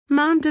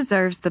Mom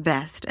deserves the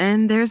best,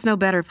 and there's no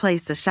better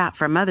place to shop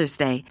for Mother's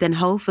Day than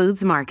Whole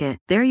Foods Market.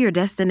 They're your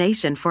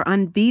destination for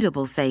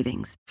unbeatable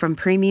savings, from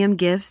premium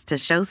gifts to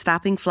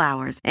show-stopping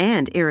flowers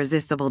and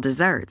irresistible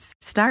desserts.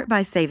 Start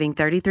by saving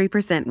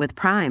 33% with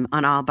Prime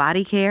on all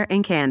body care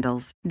and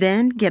candles.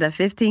 Then get a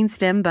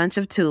 15-stem bunch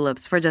of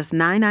tulips for just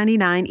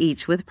 $9.99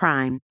 each with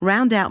Prime.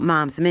 Round out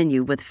Mom's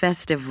menu with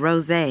festive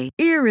rosé,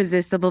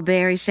 irresistible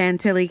berry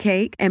chantilly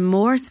cake, and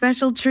more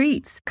special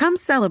treats. Come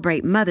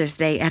celebrate Mother's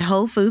Day at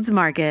Whole Foods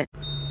Market.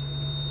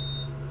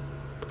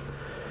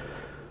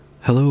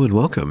 Hello and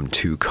welcome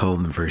to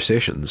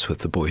Conversations with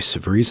the Voice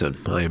of Reason.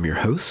 I am your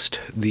host,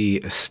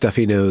 the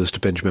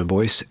stuffy-nosed Benjamin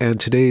Boyce, and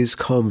today's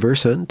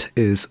conversant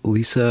is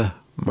Lisa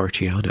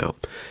Marchiano,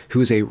 who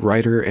is a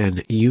writer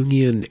and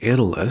Jungian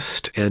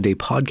analyst and a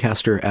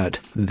podcaster at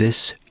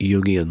This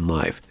Jungian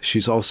Life.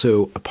 She's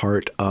also a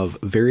part of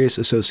various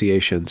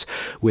associations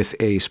with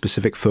a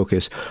specific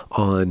focus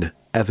on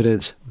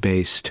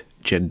evidence-based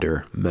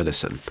gender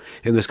medicine.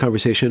 In this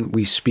conversation,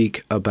 we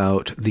speak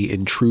about the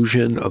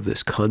intrusion of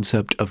this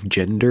concept of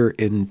gender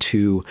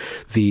into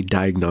the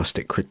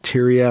diagnostic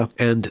criteria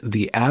and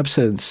the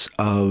absence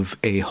of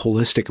a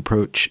holistic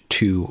approach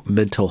to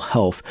mental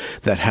health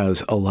that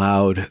has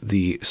allowed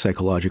the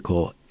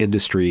psychological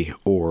industry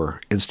or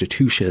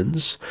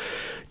institutions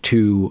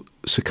to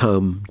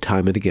succumb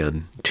time and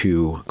again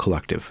to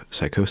collective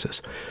psychosis.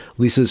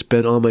 Lisa's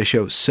been on my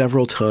show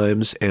several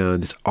times,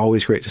 and it's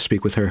always great to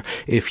speak with her.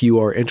 If you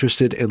are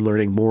interested in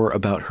learning more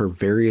about her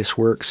various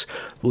works,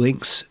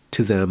 links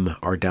to them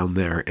are down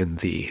there in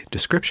the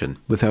description.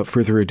 Without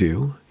further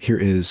ado, here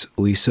is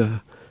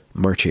Lisa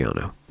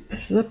Marchiano.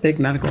 This is a big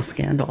medical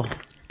scandal.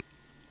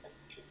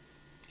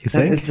 You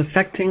think? That is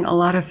affecting a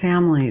lot of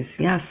families.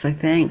 Yes, I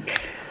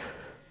think.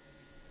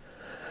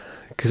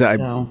 Because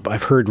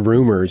I've heard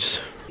rumors.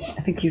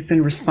 I think you've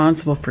been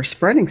responsible for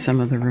spreading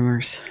some of the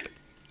rumors.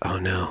 Oh,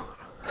 no.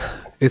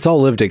 It's all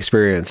lived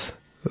experience,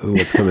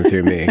 what's coming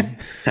through me.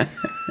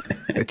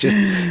 It's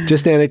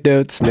just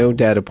anecdotes, no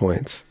data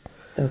points.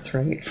 That's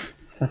right.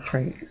 That's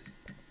right.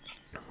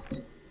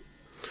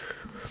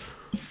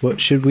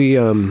 What should we...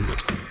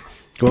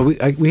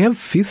 we have a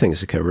few things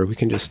to cover. We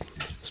can just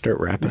start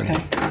wrapping.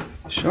 Okay.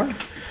 Sure.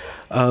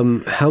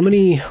 How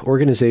many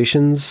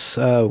organizations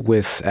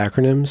with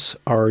acronyms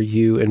are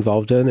you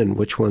involved in, and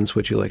which ones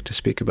would you like to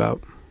speak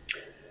about?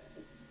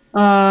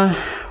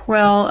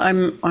 Well,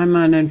 I'm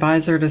an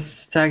advisor to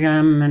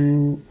STEGM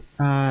and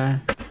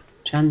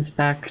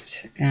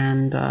GenSpect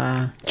and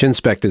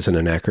GenSpect isn't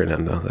an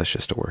acronym, though. That's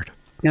just a word.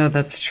 No,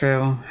 that's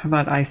true. How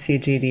about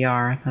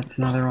ICGDR? That's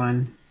another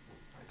one.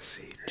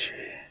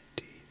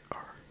 ICGDR.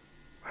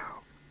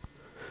 Wow.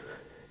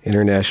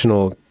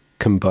 International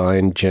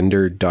Combined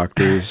Gender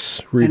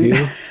Doctors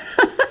Review?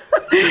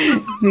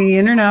 The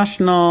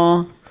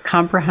International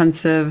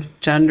Comprehensive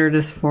Gender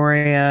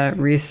Dysphoria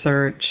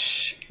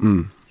Research,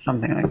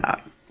 something like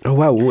that. Oh,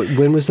 wow.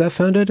 When was that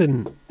founded?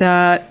 And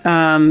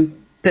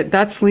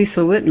that's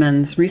Lisa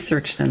Littman's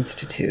research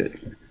institute.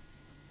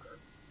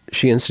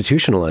 She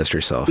institutionalized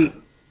herself.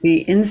 The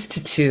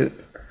Institute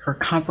for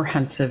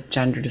Comprehensive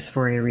Gender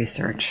Dysphoria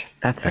Research.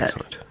 That's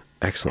Excellent. it.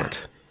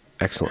 Excellent.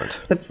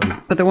 Excellent.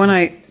 But the one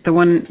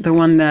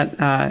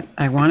that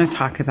I want to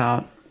talk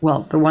about,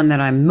 well, the one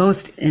that I'm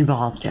most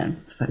involved in,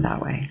 let's put it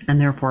that way,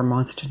 and therefore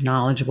most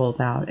knowledgeable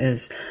about,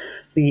 is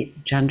the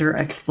Gender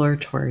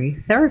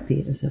Exploratory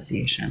Therapy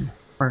Association,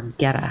 or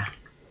GETA.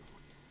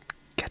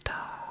 GETA.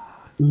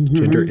 Mm-hmm.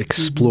 Gender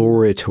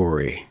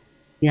Exploratory.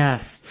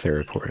 Yes.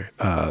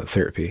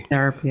 Therapy.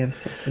 Therapy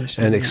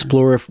Association. And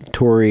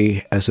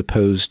exploratory as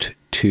opposed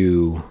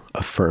to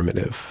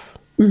affirmative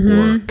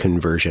or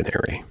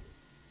conversionary.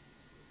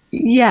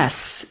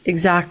 Yes,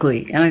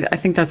 exactly. And I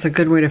think that's a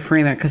good way to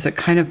frame it, because it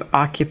kind of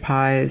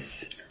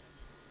occupies,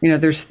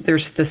 there's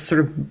this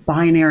sort of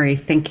binary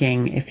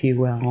thinking, if you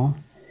will,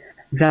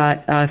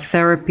 that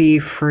therapy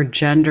for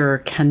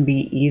gender can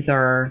be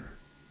either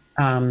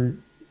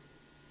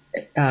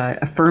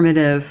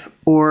affirmative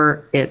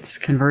or it's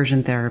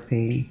conversion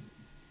therapy.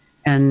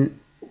 And,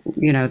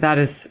 that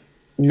is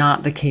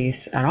not the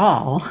case at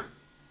all.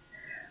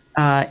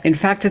 In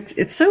fact,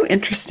 it's so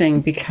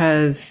interesting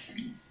because...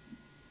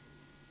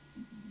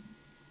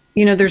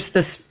 there's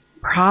this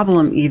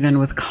problem even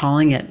with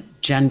calling it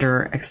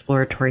gender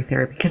exploratory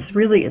therapy, because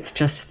really it's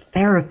just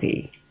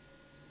therapy.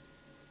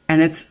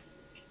 And it's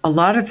a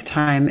lot of the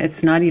time,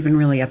 it's not even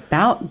really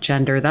about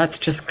gender. That's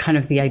just kind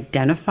of the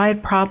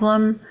identified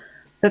problem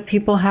that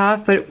people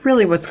have. But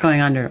really what's going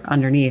on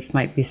underneath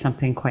might be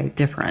something quite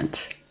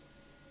different.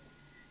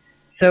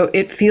 So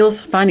it feels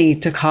funny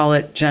to call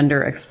it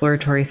gender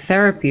exploratory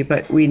therapy,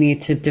 but we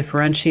need to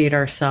differentiate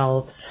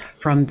ourselves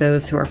from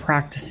those who are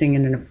practicing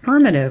in an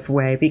affirmative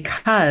way,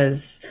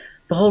 because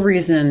the whole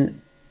reason,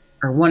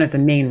 or one of the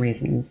main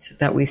reasons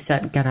that we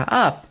set GETA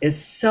up,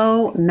 is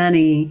so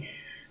many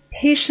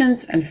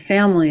patients and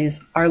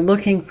families are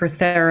looking for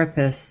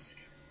therapists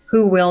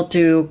who will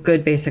do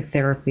good basic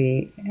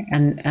therapy.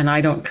 And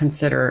I don't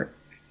consider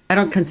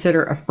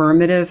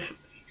affirmative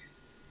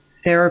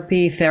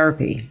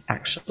therapy,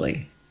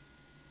 actually.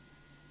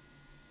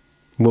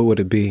 What would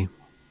it be?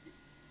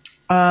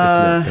 If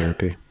not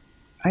therapy?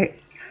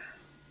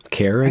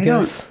 Care, I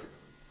guess?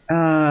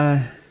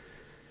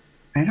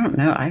 I don't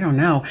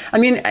know. I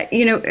mean,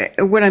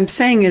 what I'm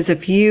saying is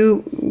if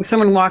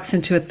someone walks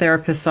into a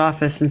therapist's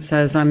office and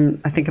says, I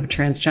think I'm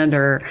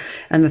transgender,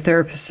 and the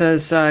therapist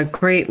says,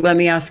 great, let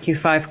me ask you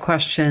 5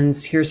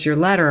 questions. Here's your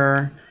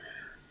letter.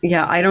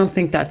 Yeah, I don't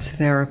think that's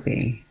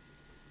therapy.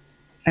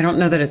 I don't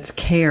know that it's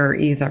care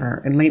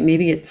either.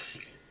 Maybe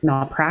it's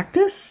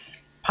malpractice,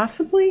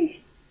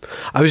 possibly.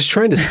 I was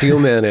trying to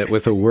steelman it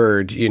with a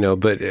word,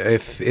 but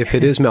if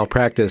it is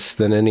malpractice,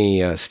 then any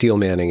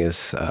steelmanning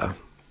is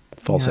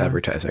false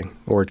advertising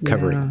or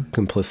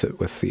complicit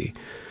with the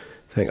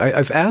thing.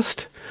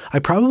 I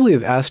probably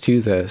have asked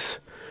you this.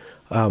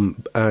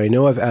 I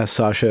know I've asked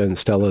Sasha and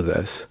Stella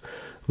this,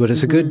 but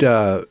it's a good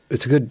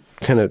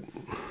kind of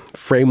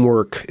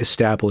framework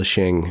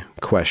establishing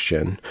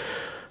question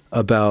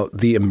about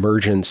the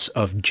emergence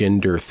of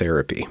gender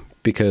therapy,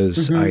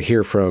 because I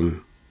hear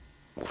from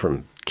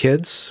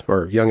kids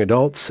or young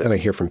adults, and I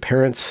hear from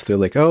parents, they're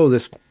like, oh,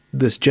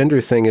 this gender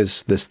thing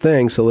is this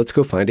thing, so let's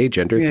go find a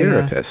gender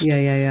therapist.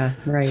 Yeah.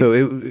 Right. So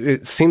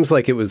it seems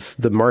like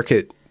the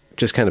market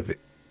just kind of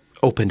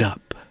opened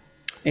up.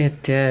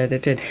 It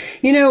did.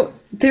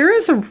 There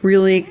is a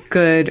really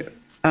good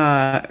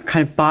kind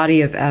of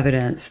body of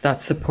evidence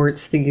that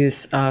supports the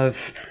use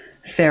of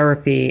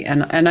therapy.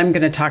 And I'm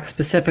going to talk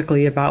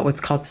specifically about what's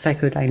called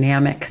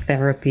psychodynamic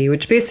therapy,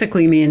 which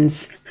basically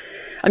means,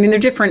 there are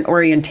different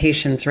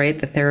orientations, right,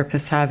 that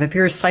therapists have. If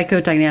you're a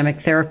psychodynamic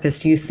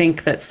therapist, you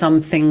think that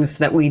some things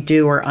that we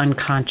do are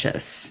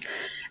unconscious,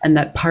 and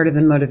that part of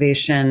the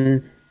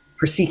motivation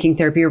for seeking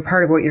therapy, or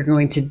part of what you're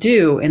going to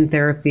do in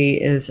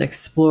therapy, is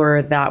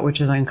explore that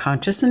which is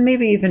unconscious and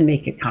maybe even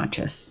make it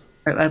conscious,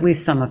 or at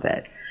least some of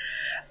it.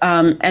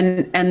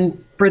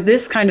 And for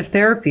this kind of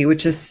therapy,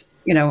 which is,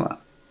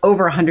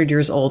 over 100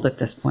 years old at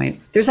this point,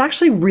 there's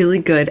actually really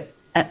good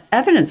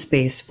evidence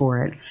base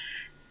for it,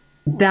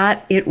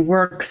 that it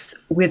works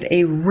with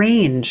a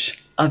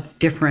range of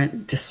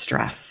different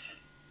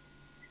distress.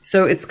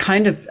 So it's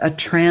kind of a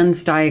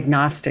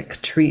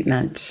transdiagnostic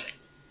treatment.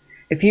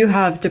 If you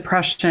have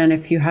depression,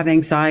 if you have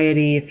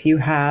anxiety, if you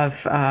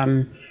have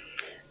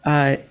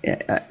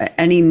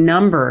any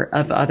number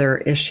of other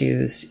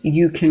issues,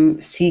 you can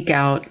seek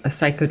out a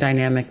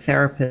psychodynamic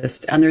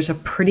therapist, and there's a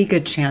pretty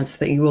good chance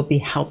that you will be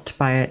helped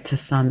by it to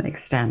some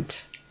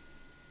extent.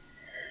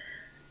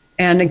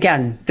 And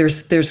again,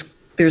 there's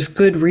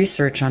good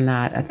research on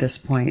that at this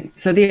point.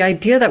 So the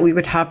idea that we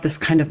would have this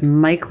kind of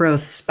micro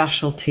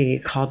specialty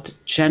called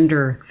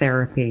gender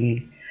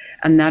therapy,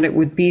 and that it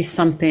would be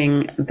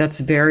something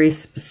that's very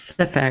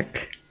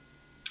specific,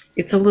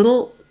 it's a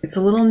little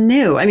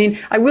new.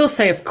 I will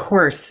say, of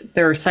course,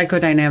 there are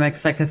psychodynamic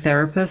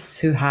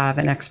psychotherapists who have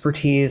an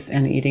expertise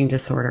in eating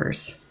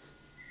disorders.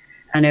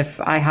 And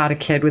if I had a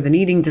kid with an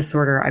eating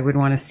disorder, I would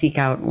want to seek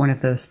out one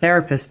of those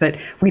therapists. But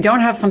we don't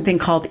have something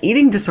called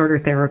eating disorder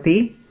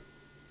therapy.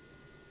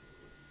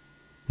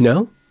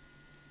 No?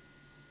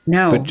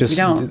 No, but just, we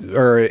don't.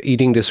 Or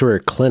eating disorder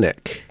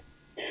clinic.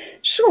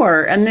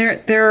 Sure. And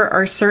there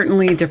are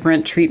certainly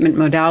different treatment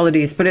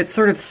modalities, but it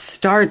sort of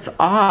starts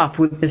off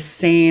with the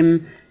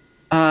same,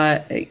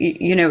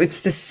 it's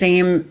the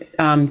same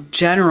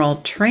general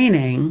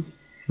training.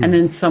 And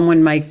then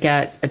someone might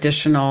get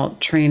additional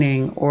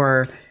training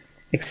or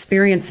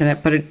experience in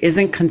it, but it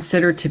isn't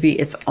considered to be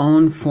its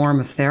own form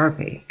of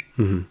therapy.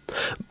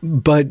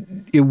 But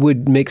it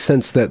would make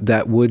sense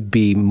that would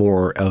be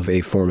more of a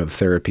form of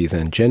therapy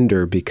than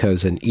gender,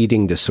 because an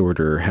eating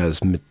disorder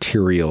has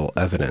material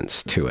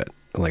evidence to it.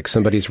 Like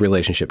somebody's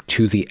relationship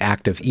to the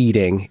act of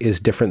eating is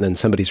different than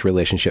somebody's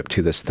relationship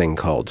to this thing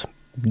called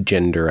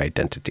gender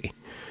identity.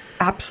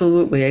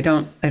 Absolutely. I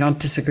don't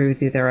disagree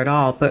with you there at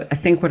all. But I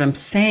think what I'm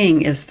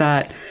saying is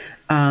that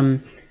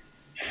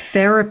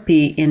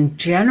therapy in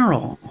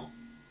general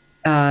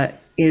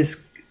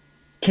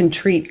can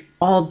treat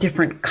all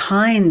different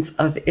kinds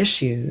of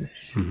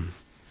issues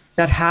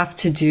that have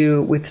to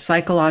do with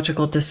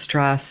psychological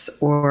distress,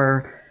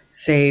 or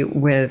say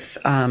with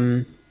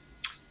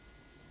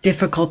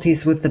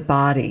difficulties with the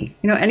body.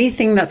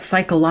 Anything that's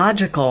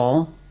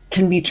psychological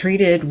can be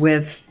treated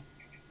with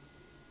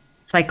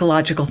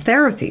psychological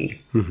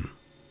therapy.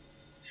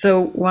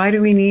 So why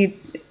do we need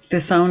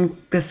this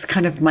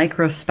kind of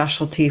micro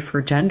specialty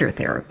for gender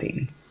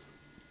therapy?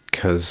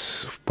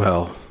 Because,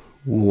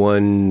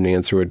 one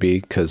answer would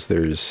be because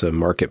there's a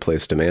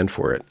marketplace demand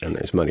for it, and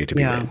there's money to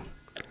be made.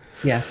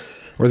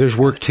 Yes. Or there's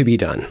work to be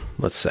done,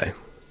 let's say.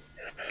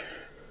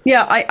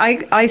 Yeah,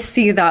 I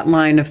see that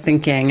line of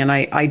thinking, and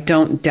I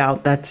don't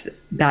doubt that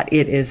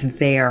it is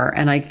there.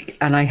 And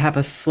I have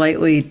a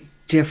slightly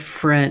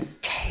different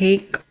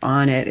take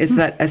on it, is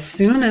that as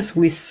soon as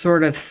we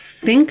sort of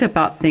think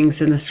about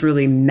things in this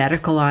really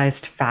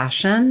medicalized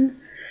fashion,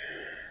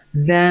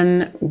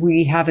 then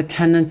we have a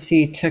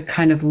tendency to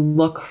kind of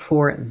look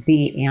for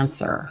the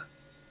answer,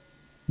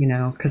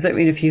 because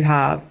if you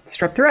have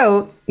strep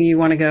throat, you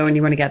want to go and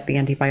you want to get the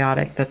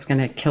antibiotic that's going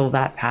to kill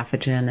that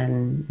pathogen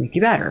and make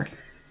you better.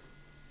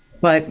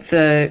 But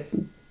the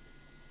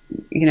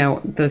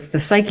the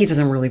psyche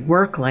doesn't really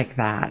work like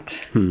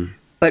that.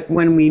 But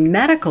when we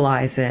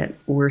medicalize it,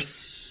 we're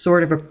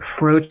sort of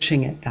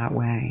approaching it that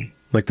way.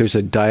 Like there's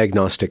a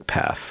diagnostic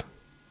path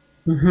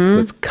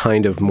that's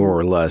kind of more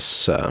or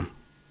less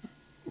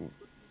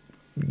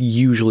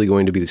usually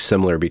going to be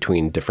similar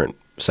between different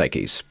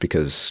psyches,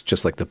 because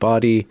just like the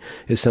body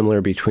is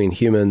similar between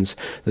humans,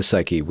 the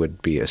psyche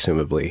would be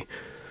assumably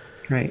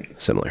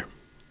similar.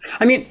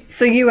 I mean,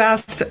 so you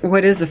asked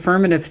what is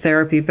affirmative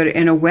therapy, but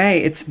in a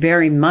way, it's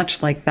very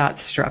much like that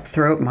strep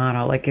throat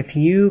model. Like if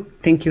you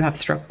think you have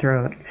strep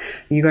throat,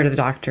 you go to the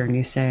doctor and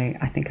you say,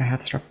 I think I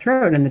have strep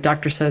throat. And the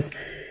doctor says,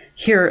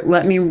 here,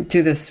 let me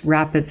do this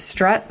rapid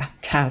strep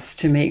test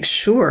to make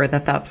sure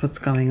that that's what's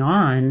going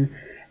on.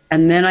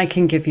 And then I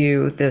can give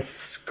you this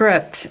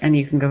script and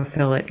you can go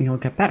fill it and you'll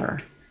get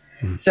better.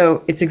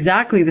 So it's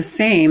exactly the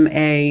same.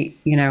 A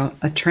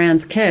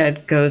trans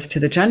kid goes to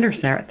the gender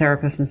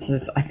therapist and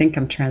says, I think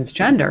I'm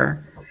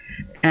transgender.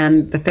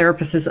 And the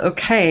therapist says,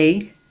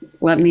 okay,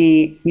 let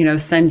me,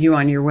 send you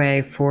on your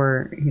way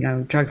for,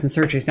 drugs and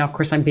surgeries. Now, of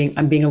course, I'm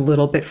being a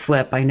little bit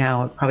flip. I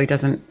know it probably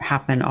doesn't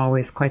happen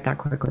always quite that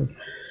quickly.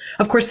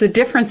 Of course, the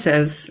difference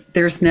is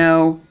there's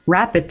no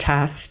rapid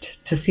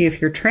test to see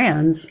if you're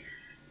trans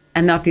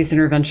and that these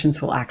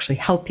interventions will actually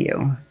help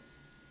you.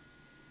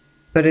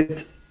 But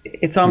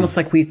it's almost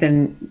like we've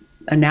been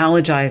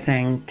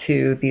analogizing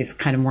to these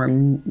kind of more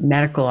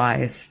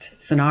medicalized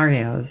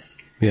scenarios.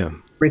 Yeah.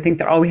 Where we think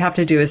that all we have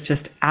to do is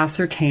just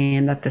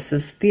ascertain that this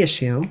is the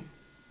issue,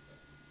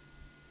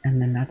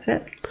 and then that's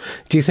it.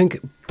 Do you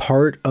think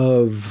part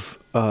of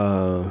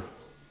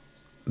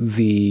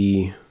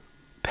the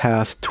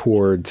path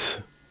towards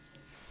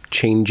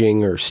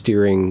changing or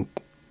steering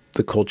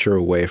the culture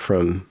away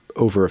from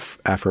over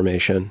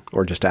affirmation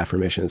or just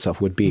affirmation itself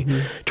would be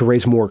to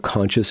raise more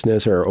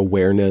consciousness or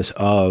awareness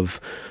of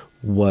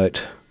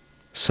what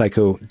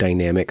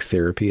psychodynamic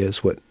therapy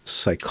is, what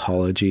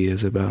psychology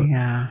is about?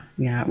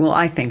 Yeah. Well,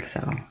 I think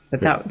so,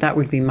 but that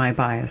would be my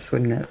bias,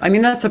 wouldn't it? I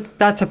mean, that's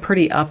a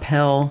pretty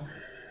uphill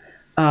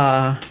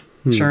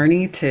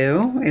journey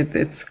too.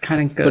 It's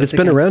kind of good, but it's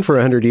been around for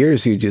 100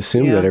 years. You'd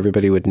assume that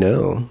everybody would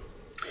know.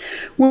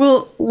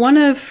 Well, one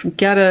of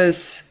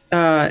Getta's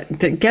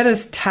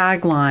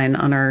tagline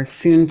on our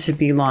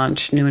soon-to-be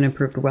launched new and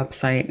improved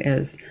website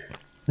is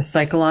a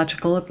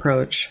psychological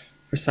approach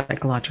for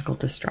psychological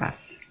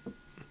distress.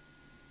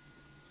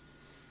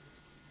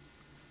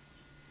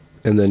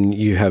 And then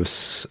you have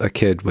a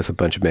kid with a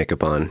bunch of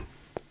makeup on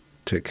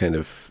to kind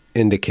of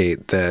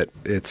indicate that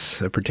it's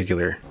a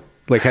particular,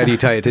 like, how do you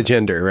tie it to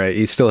gender, right?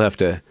 You still have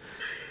to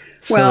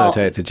somehow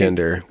tie it to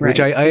gender,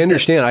 which I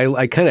understand.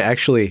 I kind of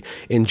actually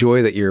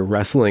enjoy that you're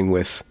wrestling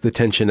with the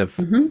tension of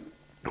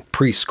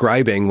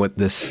prescribing what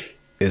this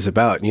is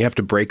about. And you have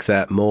to break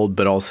that mold,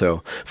 but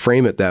also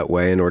frame it that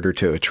way in order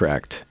to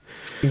attract.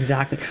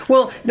 Exactly.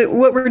 Well,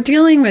 what we're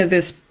dealing with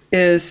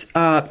is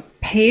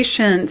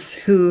patients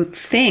who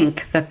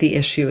think that the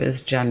issue is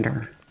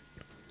gender.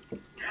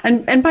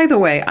 And by the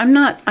way, I'm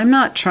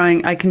not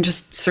trying. I can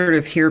just sort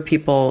of hear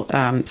people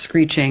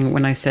screeching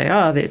when I say,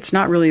 "Oh, it's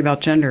not really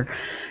about gender."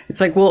 It's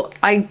like, well,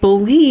 I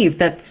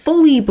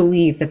fully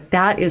believe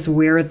that is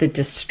where the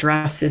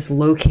distress is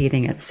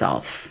locating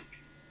itself,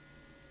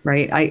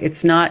 right?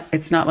 It's not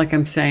like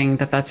I'm saying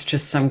that that's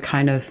just some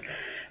kind of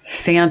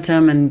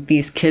phantom and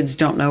these kids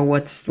don't know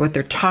what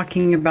they're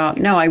talking about.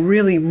 No, I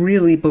really,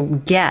 really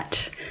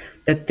get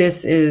that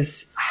this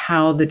is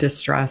how the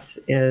distress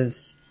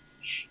is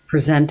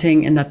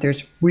presenting and that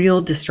there's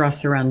real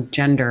distress around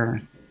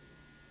gender.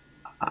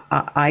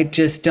 I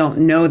just don't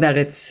know that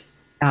it's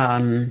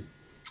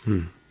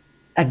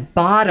at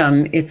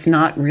bottom, it's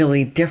not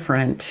really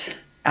different.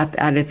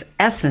 At its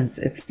essence,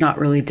 it's not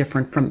really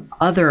different from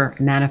other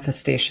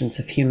manifestations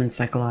of human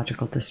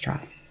psychological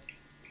distress.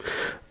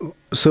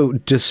 So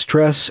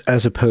distress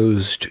as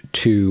opposed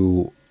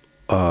to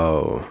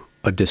a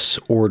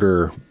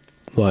disorder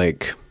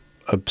like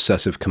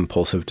obsessive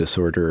compulsive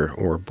disorder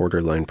or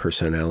borderline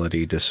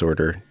personality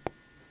disorder.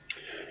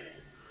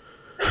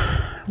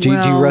 Do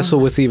you wrestle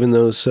with even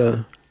those?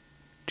 Do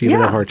you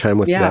have a hard time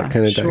with that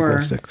kind of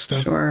diagnostic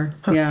stuff? Sure.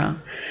 Huh. Yeah.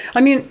 I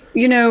mean,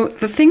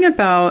 the thing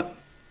about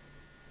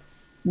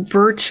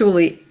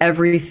virtually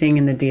everything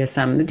in the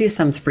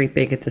DSM is pretty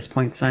big at this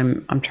point.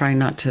 So I'm trying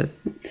not to,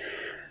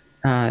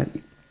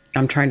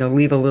 I'm trying to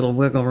leave a little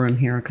wiggle room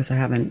here because I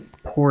haven't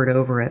poured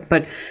over it,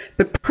 but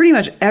pretty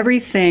much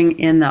everything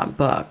in that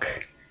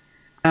book,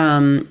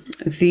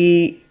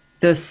 the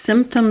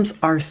symptoms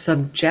are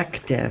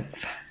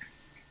subjective.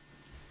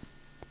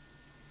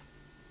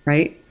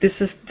 Right?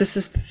 This is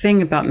the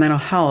thing about mental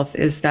health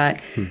is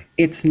that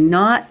it's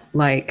not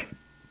like,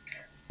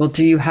 well,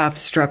 do you have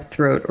strep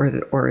throat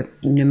or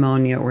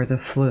pneumonia or the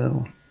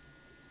flu?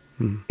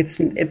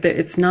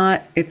 It's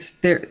not.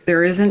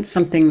 There isn't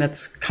something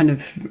that's kind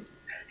of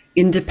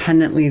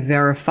independently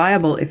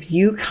verifiable. If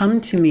you come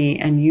to me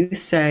and you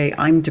say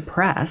I'm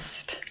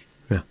depressed,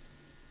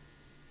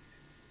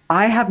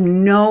 I have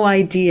no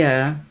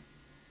idea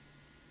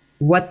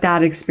what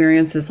that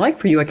experience is like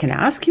for you. I can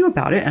ask you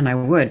about it, and I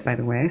would, by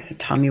the way. So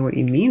tell me what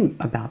you mean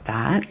about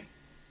that.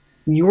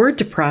 Your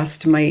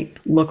depressed might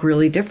look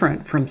really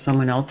different from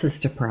someone else's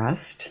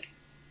depressed.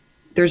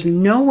 There's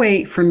no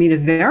way for me to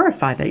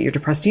verify that you're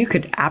depressed. You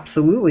could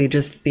absolutely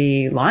just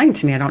be lying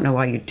to me. I don't know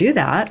why you do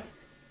that,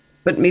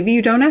 but maybe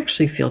you don't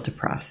actually feel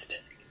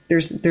depressed.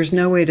 There's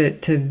no way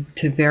to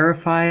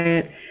verify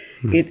it.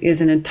 It is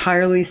an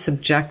entirely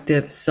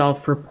subjective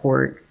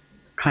self-report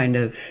kind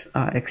of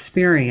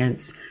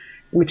experience,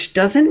 which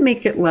doesn't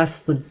make it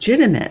less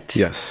legitimate.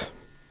 Yes.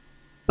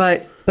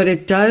 But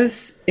it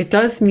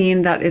does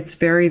mean that it's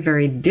very,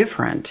 very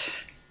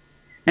different.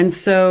 And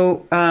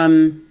so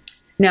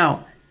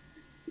now,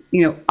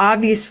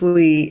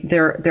 obviously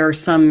there are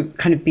some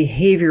kind of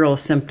behavioral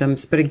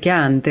symptoms, but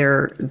again,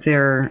 they're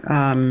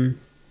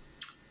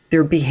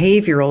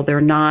behavioral.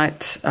 They're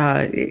not.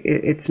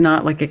 It's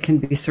not like it can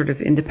be sort of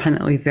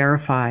independently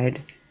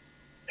verified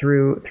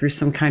through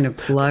some kind of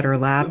blood or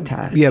lab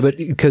test. Yeah, but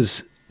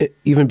because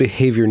even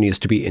behavior needs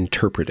to be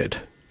interpreted.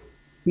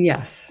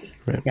 Yes.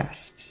 Right.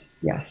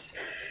 Yes.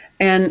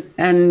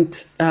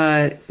 And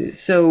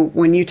so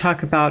when you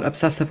talk about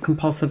obsessive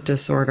compulsive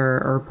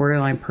disorder or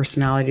borderline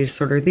personality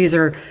disorder, these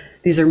are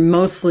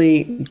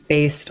mostly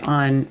based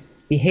on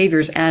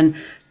behaviors. And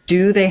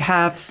do they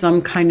have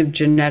some kind of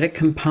genetic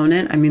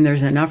component? I mean,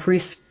 there's enough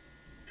research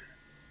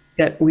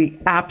that we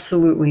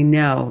absolutely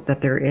know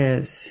that there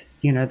is.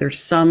 There's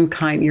some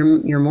kind.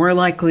 You're more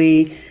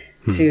likely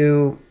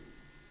to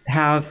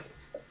have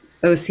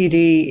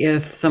OCD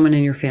if someone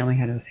in your family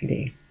had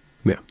OCD.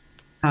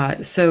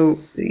 Yeah. So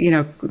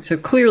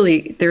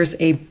clearly there's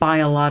a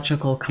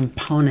biological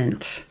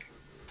component,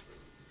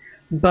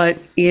 but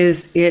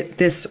is it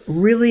this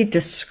really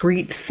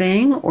discrete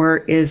thing, or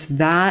is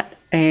that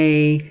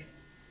a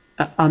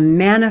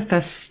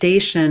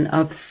manifestation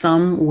of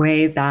some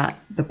way that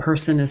the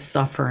person is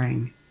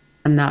suffering,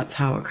 and that's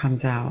how it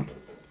comes out?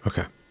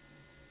 Okay.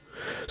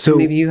 So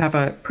maybe you have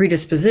a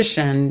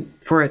predisposition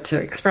for it to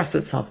express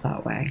itself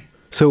that way.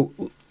 So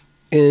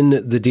in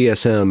the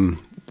DSM,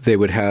 they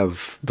would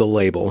have the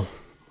label,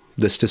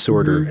 this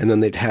disorder, and then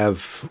they'd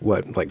have,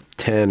 like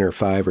 10 or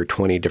 5 or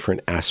 20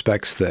 different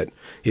aspects that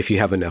if you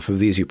have enough of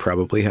these, you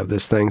probably have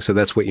this thing. So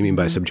that's what you mean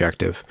by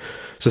subjective.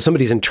 So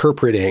somebody's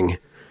interpreting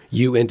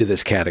you into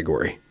this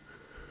category.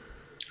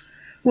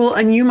 Well,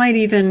 and you might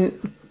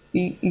even,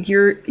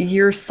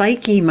 your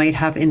psyche might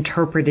have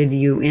interpreted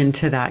you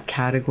into that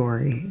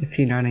category, if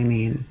you know what I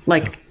mean,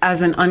 like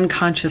as an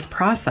unconscious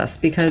process,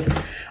 because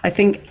I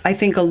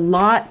think a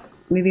lot,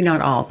 maybe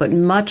not all, but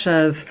much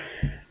of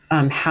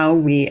how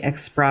we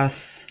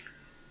express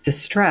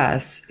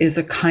distress is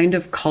a kind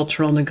of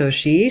cultural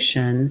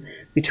negotiation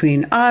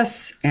between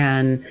us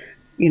and,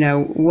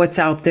 what's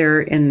out there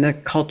in the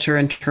culture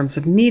in terms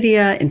of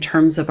media, in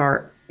terms of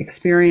our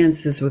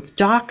experiences with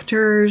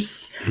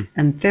doctors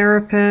and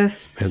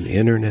therapists. And the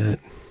internet.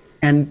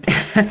 And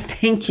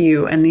thank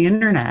you, and the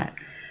internet.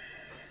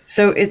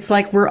 So it's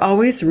like we're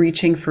always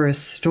reaching for a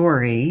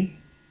story.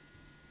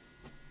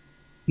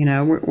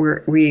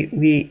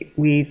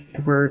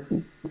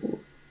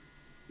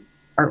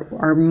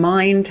 Our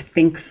mind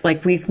thinks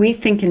like we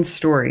think in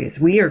stories.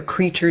 We are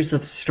creatures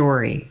of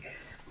story.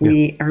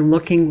 Yeah.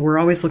 We're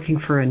always looking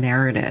for a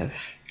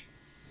narrative.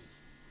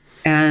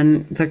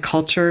 And the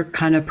culture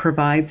kind of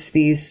provides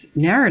these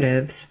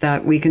narratives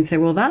that we can say,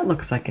 well, that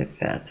looks like it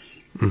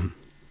fits. Mm-hmm.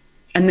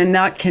 And then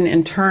that can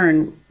in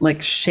turn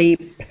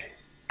shape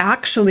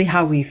actually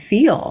how we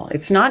feel.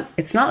 It's not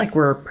like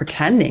we're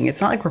pretending.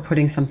 It's not like we're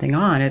putting something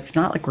on. It's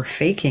not like we're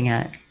faking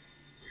it.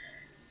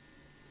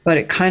 But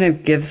it kind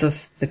of gives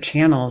us the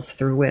channels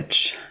through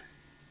which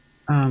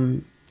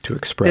to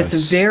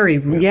express.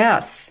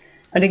 Yes.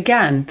 And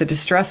again, the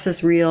distress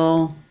is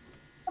real.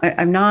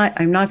 I'm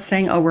not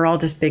saying, oh, we're all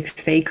just big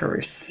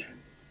fakers.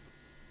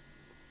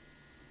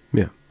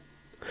 Yeah.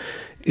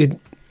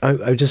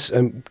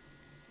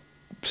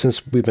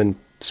 Since we've been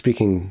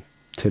speaking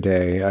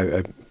today,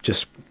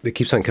 it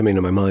keeps on coming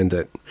to my mind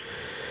that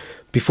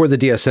before the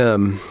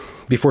DSM,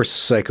 before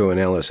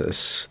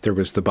psychoanalysis, there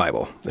was the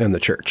Bible and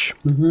the church.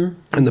 Mm-hmm.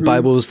 And the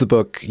Bible is the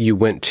book you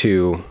went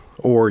to,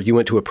 or you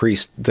went to a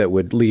priest that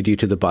would lead you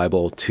to the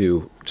Bible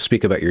to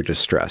speak about your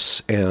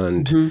distress.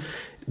 And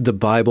the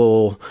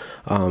Bible,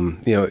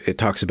 it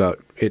talks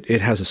about, it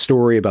has a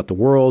story about the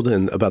world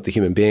and about the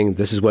human being.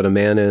 This is what a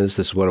man is.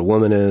 This is what a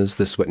woman is.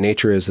 This is what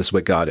nature is. This is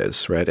what God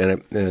is, right?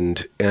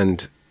 And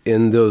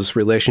in those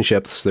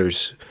relationships,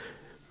 there's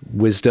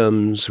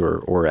wisdoms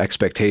or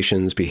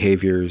expectations,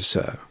 behaviors,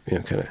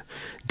 kind of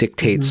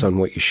dictates on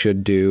what you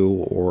should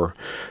do or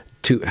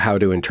to how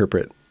to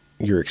interpret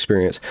your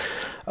experience,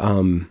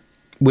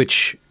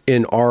 which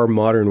in our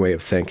modern way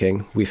of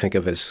thinking, we think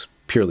of as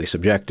purely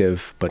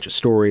subjective, bunch of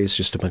stories,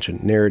 just a bunch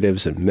of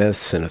narratives and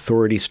myths and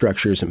authority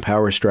structures and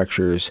power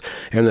structures,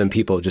 and then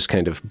people just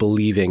kind of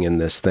believing in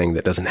this thing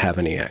that doesn't have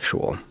any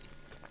actual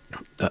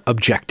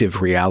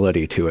objective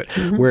reality to it.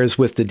 Mm-hmm. Whereas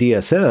with the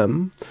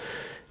DSM,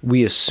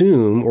 we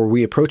assume or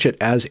we approach it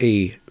as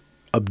a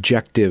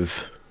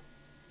objective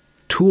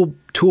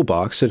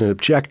toolbox and an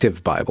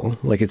objective Bible.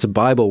 Like it's a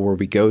Bible where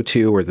we go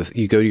to, or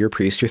you go to your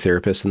priest, your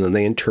therapist, and then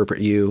they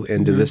interpret you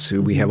into this.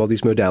 We have all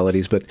these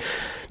modalities, but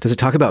does it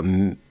talk about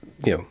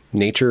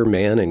nature,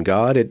 man, and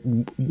God?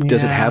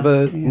 Does it have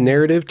a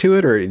narrative to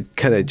it, or it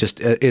kind of just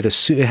it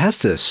has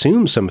to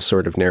assume some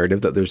sort of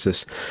narrative that there's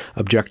this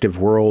objective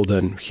world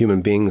and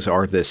human beings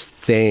are this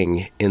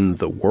thing in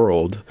the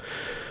world?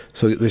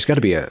 So there's got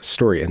to be a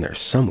story in there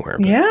somewhere.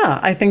 Yeah,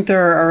 I think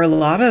there are a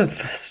lot of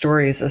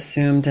stories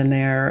assumed in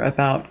there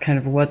about kind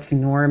of what's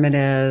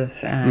normative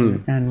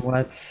and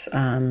what's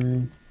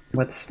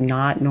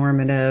not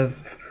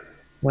normative,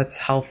 what's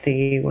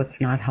healthy, what's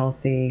not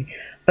healthy.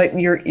 But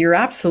you're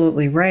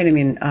absolutely right. I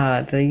mean,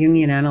 the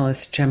Jungian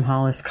analyst Jim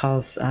Hollis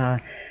calls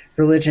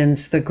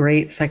religions the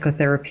great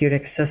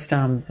psychotherapeutic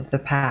systems of the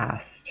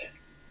past.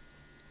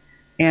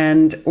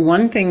 And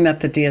one thing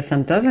that the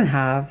DSM doesn't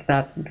have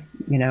that,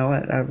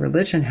 a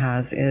religion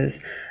has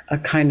is a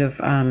kind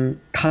of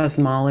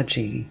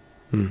cosmology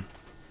and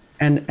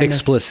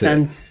explicit. A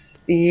sense.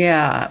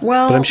 Yeah.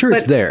 Well, but I'm sure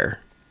it's there.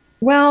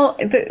 Well,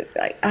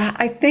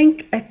 I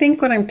think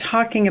what I'm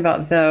talking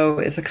about though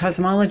is a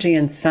cosmology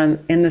in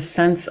the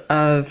sense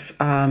of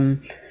the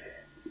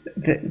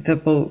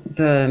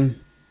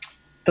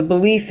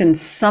belief in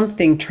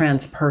something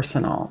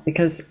transpersonal,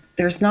 because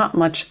there's not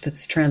much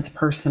that's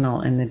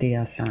transpersonal in the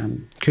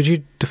DSM. Could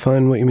you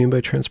define what you mean by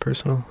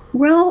transpersonal?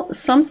 Well,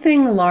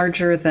 something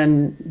larger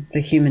than the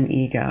human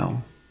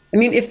ego. I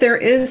mean, if there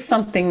is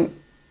something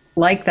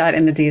like that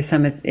in the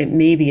DSM,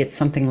 maybe it's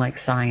something like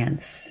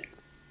science.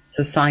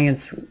 So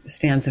science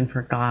stands in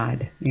for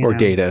God. Or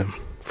data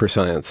for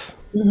science.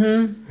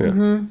 Mm-hmm. Yeah.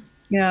 Mm-hmm.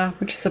 Yeah,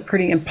 which is a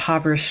pretty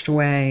impoverished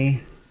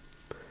way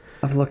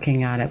of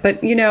looking at it.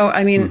 But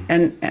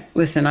and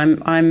listen,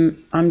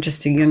 I'm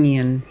just a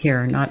Jungian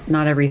here.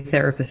 Not every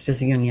therapist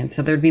is a Jungian.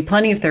 So there'd be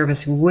plenty of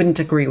therapists who wouldn't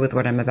agree with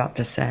what I'm about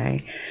to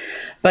say.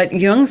 But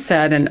Jung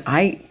said, and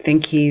I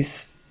think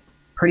he's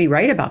pretty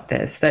right about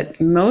this, that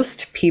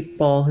most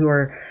people who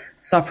are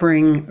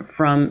suffering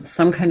from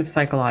some kind of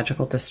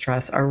psychological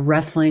distress are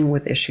wrestling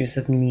with issues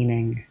of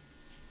meaning.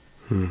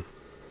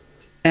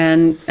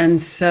 And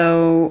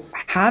so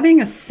having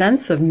a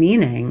sense of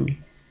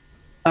meaning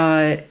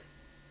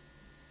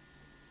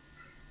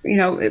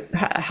it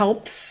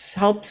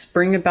helps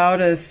bring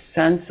about a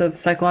sense of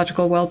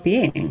psychological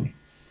well-being.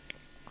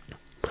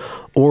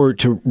 Or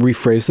to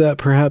rephrase that,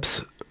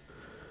 perhaps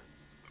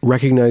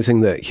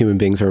recognizing that human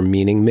beings are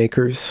meaning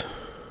makers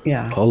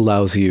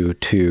allows you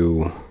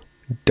to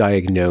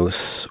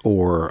diagnose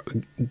or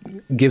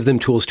give them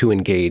tools to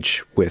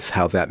engage with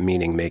how that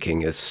meaning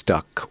making is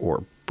stuck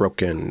or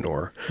broken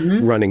or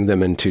running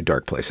them into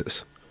dark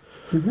places.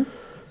 Mm-hmm.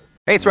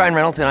 Hey, it's Ryan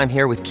Reynolds, and I'm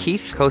here with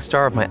Keith,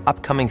 co-star of my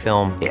upcoming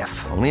film,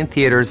 If, only in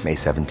theaters May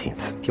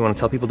 17th. Do you want to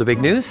tell people the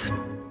big news?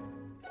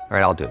 All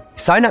right, I'll do it.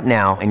 Sign up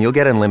now and you'll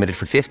get unlimited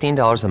for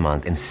 $15 a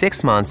month and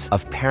 6 months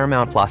of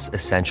Paramount Plus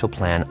Essential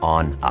Plan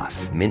on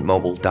us.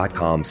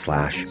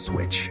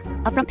 MintMobile.com/switch.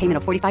 Upfront payment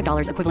of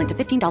 $45 equivalent to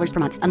 $15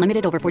 per month.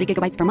 Unlimited over 40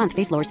 gigabytes per month.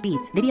 Face lower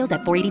speeds. Videos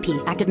at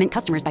 480p. Active Mint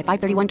customers by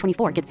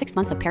 531.24 get 6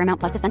 months of Paramount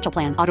Plus Essential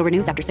Plan. Auto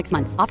renews after 6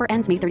 months. Offer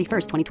ends May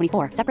 31st,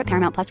 2024. Separate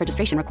Paramount Plus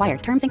registration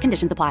required. Terms and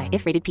conditions apply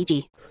if rated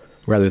PG.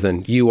 Rather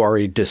than you are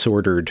a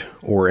disordered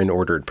or an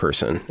ordered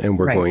person, and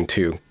we're going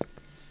to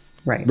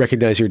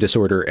recognize your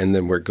disorder, and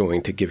then we're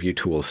going to give you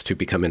tools to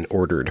become an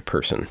ordered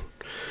person.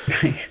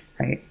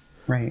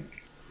 Right.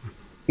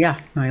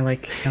 Yeah, I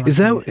like is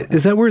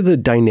that where the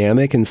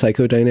dynamic and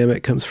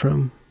psychodynamic comes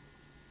from?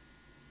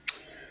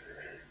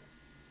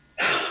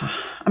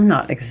 I'm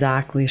not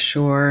exactly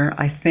sure.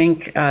 I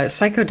think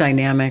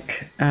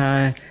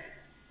psychodynamic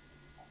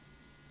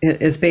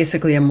is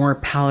basically a more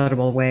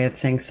palatable way of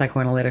saying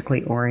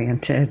psychoanalytically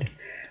oriented.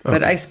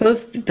 But I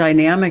suppose the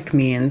dynamic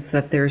means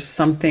that there's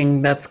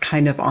something that's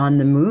kind of on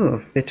the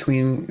move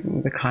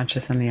between the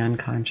conscious and the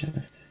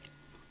unconscious.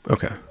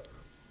 Okay.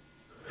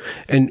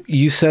 And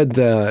you said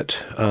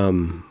that,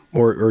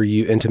 or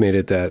you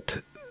intimated that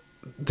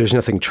there's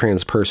nothing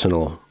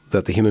transpersonal,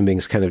 that the human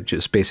being's kind of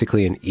just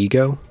basically an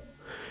ego?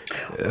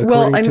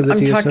 Well, I'm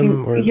DSM,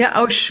 talking, or? Yeah,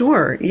 oh,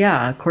 sure.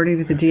 Yeah, according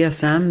to the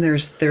DSM,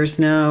 there's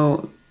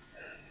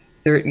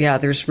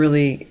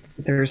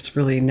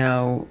really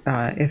no,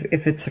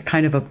 if it's a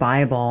kind of a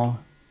Bible,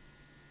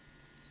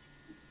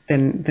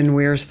 then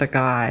where's the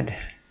God?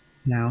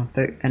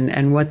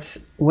 And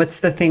what's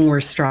the thing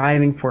we're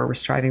striving for? We're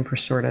striving for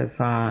sort of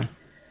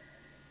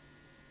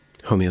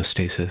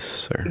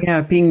homeostasis, or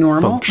being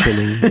normal,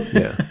 functioning.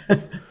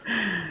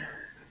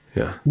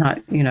 Yeah.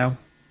 Not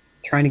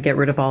trying to get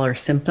rid of all our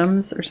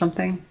symptoms or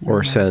something.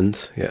 Or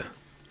sense. Yeah.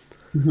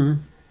 Mm-hmm.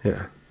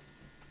 Yeah.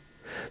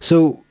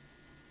 So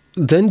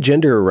then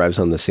gender arrives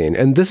on the scene.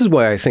 And this is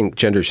why I think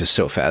gender is just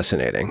so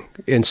fascinating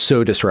and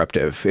so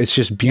disruptive. It's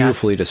just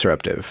beautifully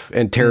disruptive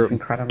and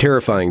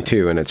terrifying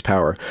too in its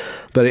power.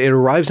 But it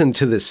arrives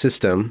into this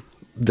system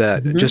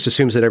that just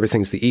assumes that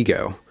everything's the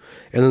ego.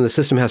 And then the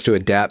system has to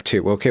adapt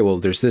to, okay, well,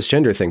 there's this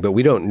gender thing, but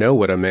we don't know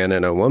what a man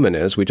and a woman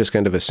is. We just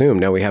kind of assume.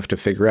 Now we have to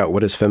figure out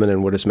what is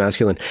feminine, what is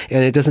masculine.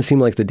 And it doesn't seem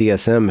like the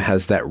DSM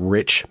has that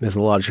rich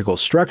mythological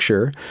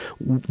structure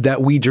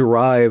that we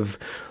derive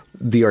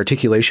the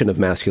articulation of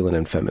masculine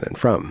and feminine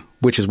from,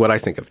 which is what I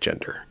think of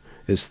gender,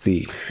 is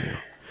the...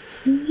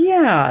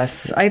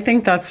 Yes, I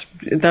think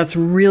that's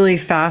really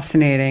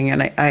fascinating.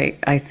 And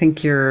I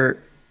think you're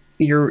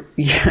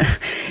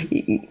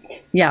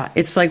yeah,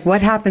 it's like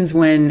what happens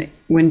when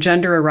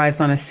gender arrives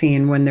on a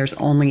scene when there's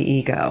only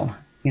ego,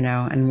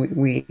 and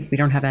we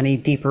don't have any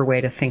deeper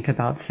way to think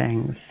about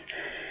things.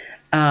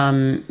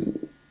 Yeah,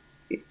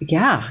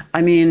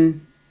 I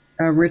mean,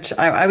 Rich,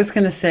 I was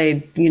going to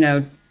say,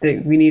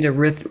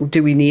 that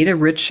do we need a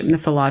rich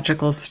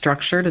mythological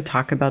structure to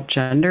talk about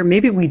gender?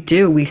 Maybe we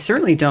do. We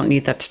certainly don't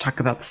need that to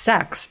talk about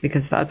sex,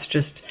 because that's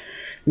just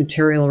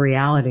material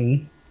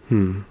reality.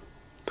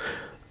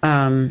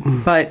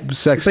 But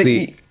sex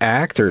the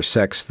act, or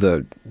sex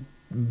the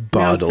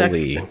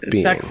bodily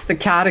being? Sex the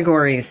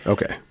categories.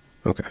 Okay.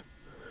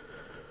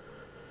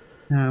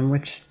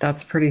 Which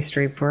that's pretty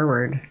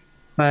straightforward.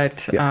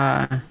 But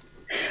yeah.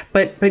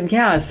 But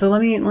yeah, so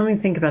let me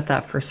think about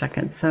that for a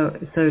second.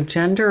 So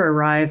gender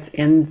arrives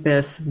in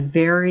this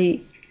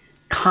very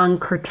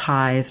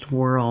concretized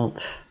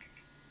world.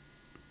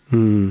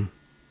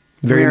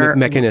 Very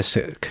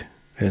mechanistic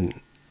and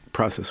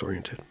process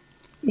oriented.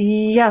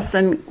 Yes,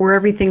 and where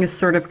everything is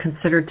sort of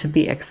considered to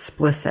be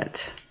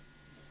explicit.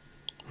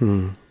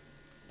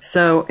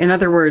 So, in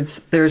other words,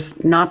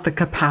 there's not the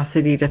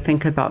capacity to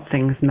think about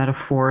things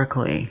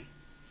metaphorically.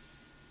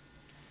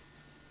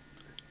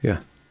 Yeah.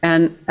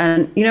 And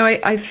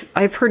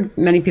I've heard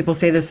many people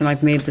say this, and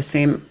I've made the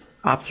same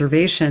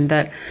observation,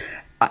 that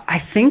I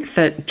think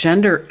that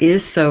gender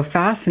is so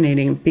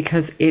fascinating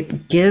because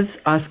it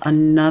gives us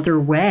another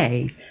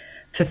way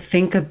to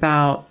think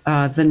about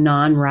the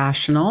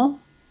non-rational,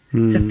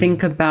 to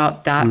think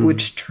about that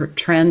which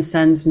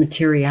transcends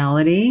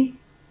materiality.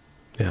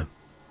 Yeah.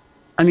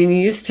 I mean, you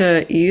used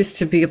to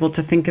be able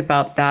to think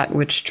about that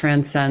which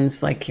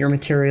transcends, like your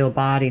material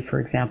body,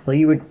 for example.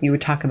 You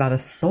would talk about a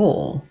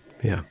soul.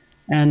 Yeah.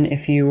 And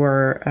if you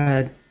were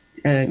a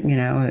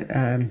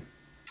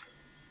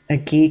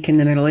geek in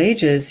the Middle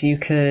Ages, you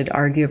could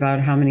argue about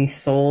how many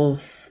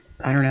souls,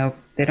 I don't know,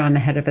 fit on the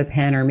head of a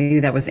pin, or maybe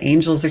that was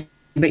angels.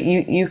 But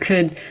you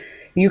could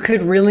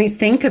really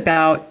think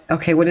about,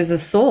 okay, what is a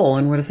soul,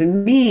 and what does it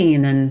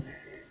mean, and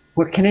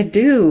what can it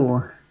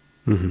do?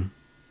 And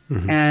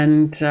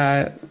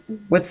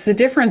what's the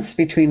difference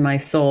between my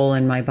soul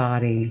and my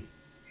body?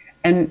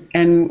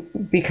 And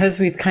because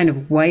we've kind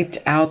of wiped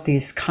out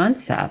these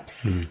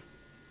concepts,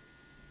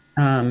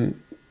 and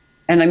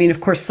I mean,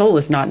 of course, soul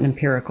is not an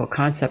empirical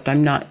concept.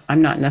 I'm not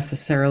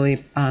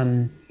necessarily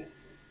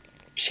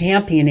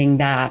championing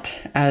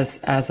that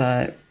as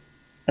a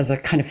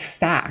kind of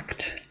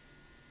fact,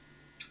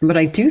 but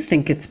I do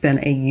think it's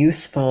been a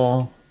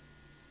useful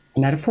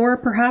metaphor,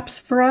 perhaps,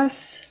 for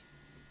us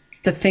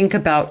to think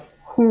about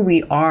who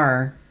we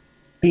are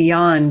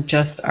beyond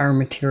just our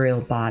material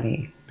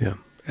body. Yeah.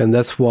 And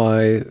that's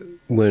why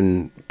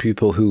when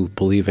people who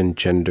believe in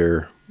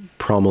gender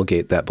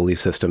promulgate that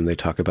belief system, they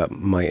talk about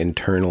my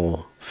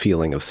internal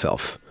feeling of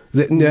self.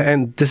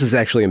 And this is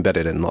actually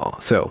embedded in law.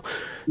 So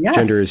yes.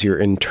 Gender is your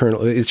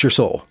internal, it's your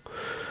soul.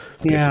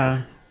 Basically.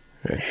 Yeah.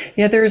 Right.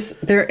 Yeah,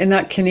 there in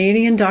that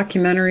Canadian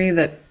documentary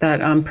that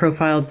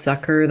profiled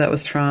Zucker, that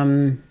was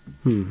from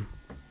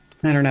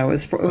I don't know,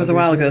 it was a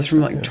while ago. It was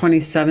from like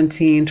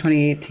 2017,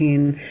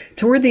 2018.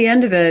 Toward the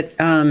end of it,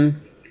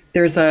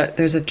 there's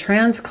a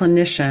trans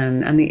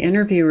clinician, and the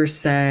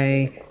interviewers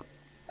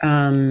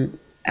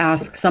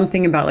ask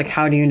something about, like,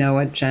 how do you know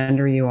what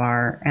gender you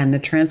are? And the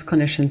trans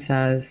clinician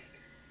says,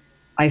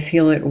 I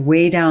feel it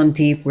way down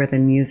deep where the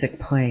music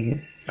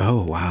plays.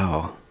 Oh,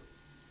 wow.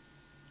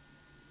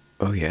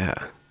 Oh, yeah.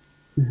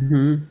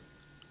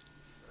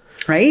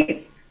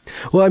 Right?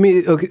 Well, I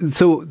mean, okay,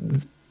 so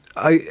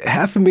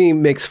half of me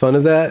makes fun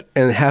of that,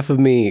 and half of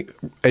me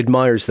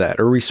admires that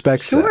or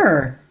respects that.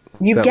 Sure.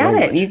 You get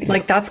it.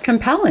 Like, that's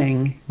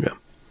compelling. Yeah.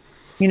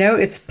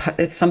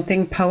 It's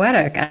something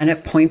poetic, and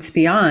it points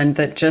beyond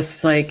that,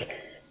 just like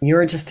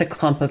you're just a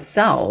clump of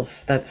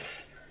cells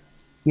that's,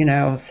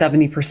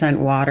 70%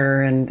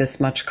 water and this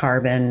much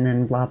carbon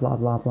and blah, blah,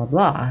 blah, blah,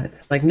 blah.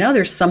 It's like, no,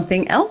 there's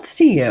something else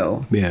to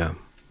you. Yeah.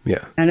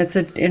 Yeah. And it's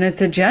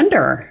a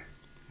gender.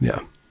 Yeah.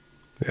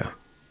 Yeah.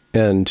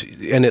 And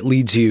it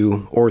leads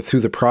you, or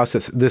through the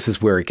process, this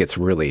is where it gets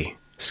really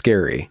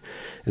scary,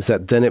 is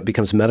that then it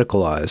becomes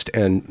medicalized,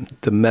 and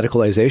the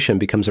medicalization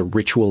becomes a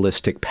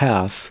ritualistic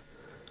path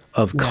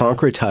of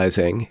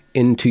concretizing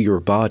into your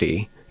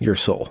body, your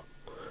soul,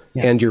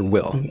 and your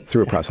will,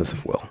 through a process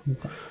of will.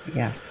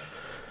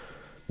 Yes.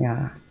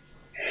 Yeah.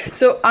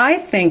 So I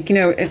think,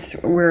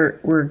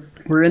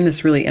 we're in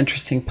this really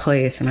interesting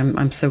place, and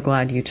I'm so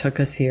glad you took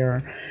us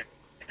here.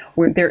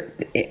 Where there,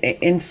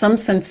 in some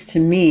sense, to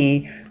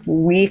me,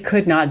 we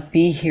could not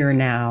be here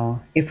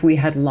now if we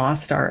hadn't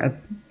lost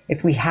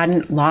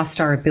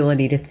our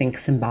ability to think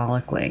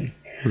symbolically,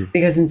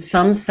 because in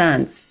some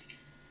sense,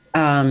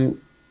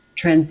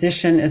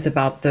 transition is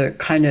about the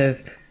kind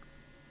of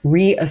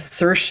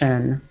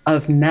reassertion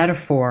of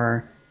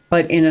metaphor,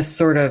 but in a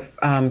sort of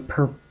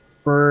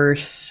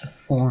perverse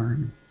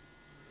form.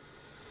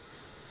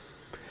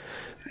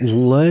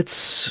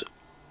 Let's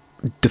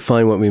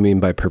define what we mean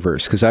by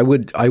perverse, because I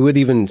would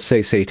even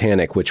say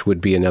satanic, which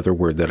would be another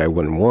word that I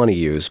wouldn't want to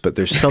use. But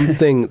there's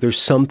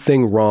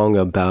something wrong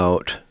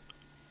about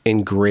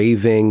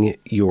engraving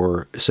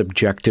your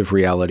subjective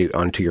reality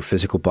onto your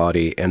physical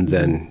body and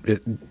then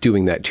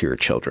doing that to your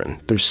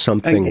children. There's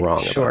something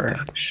wrong about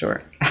that.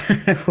 Sure.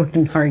 I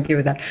wouldn't argue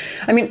with that.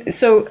 I mean,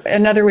 so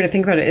another way to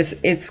think about it is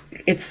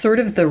it's sort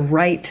of the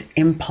right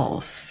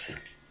impulse,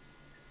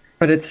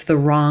 but it's the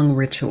wrong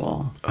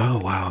ritual. Oh,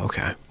 wow.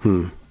 Okay.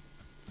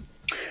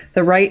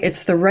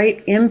 It's the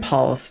right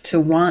impulse to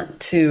want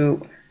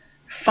to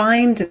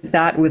find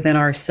that within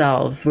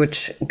ourselves,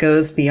 which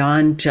goes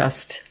beyond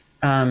just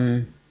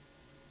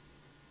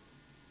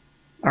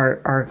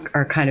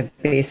our kind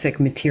of basic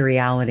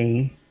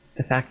materiality,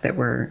 the fact that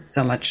we're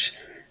so much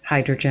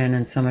hydrogen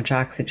and so much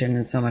oxygen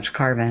and so much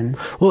carbon.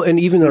 Well, and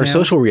even our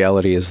social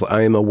reality is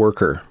I am a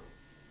worker.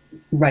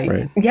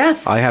 Right.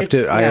 Yes. I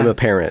am a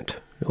parent.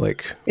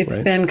 It's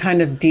been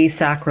kind of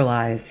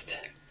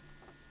desacralized.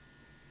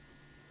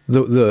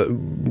 The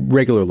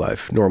regular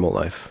life, normal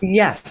life.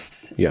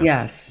 Yes. Yeah.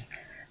 Yes.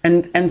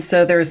 And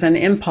so there's an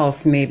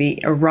impulse maybe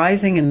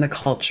arising in the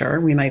culture.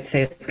 We might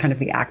say it's kind of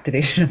the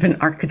activation of an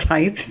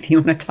archetype, if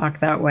you want to talk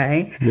that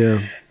way.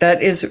 Yeah.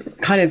 That is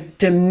kind of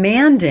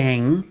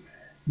demanding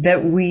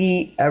that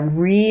we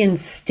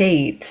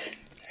reinstate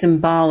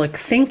symbolic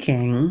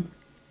thinking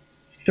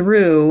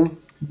through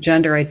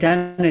gender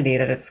identity,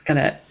 that it's going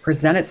to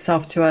present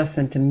itself to us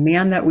and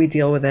demand that we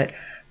deal with it.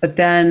 But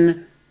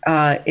then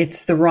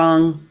it's the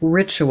wrong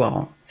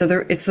ritual.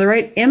 So it's the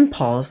right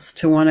impulse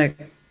to want to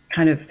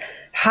kind of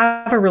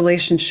have a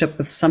relationship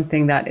with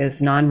something that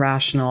is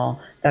non-rational,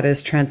 that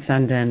is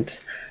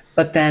transcendent,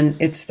 but then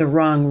it's the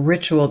wrong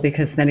ritual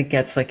because then it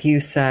gets, like you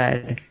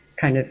said,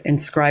 kind of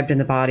inscribed in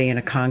the body in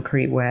a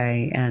concrete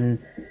way, and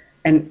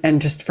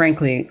just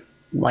frankly,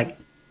 like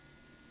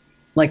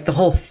the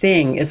whole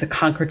thing is a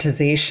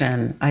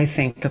concretization, I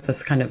think, of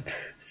this kind of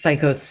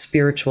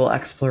psycho-spiritual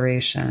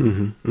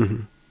exploration. Mm-hmm,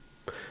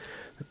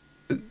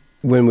 mm-hmm.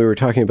 When we were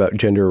talking about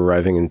gender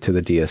arriving into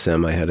the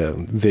DSM, I had a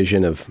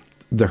vision of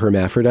the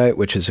hermaphrodite,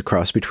 which is a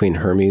cross between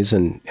Hermes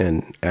and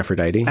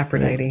Aphrodite.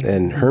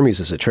 And Hermes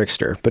is a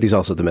trickster, but he's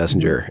also the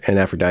messenger. And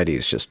Aphrodite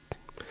is just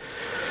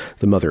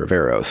the mother of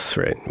Eros,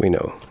 right? We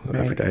know who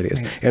Aphrodite is.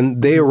 Right.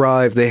 And they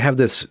have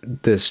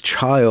this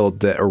child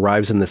that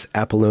arrives in this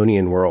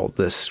Apollonian world,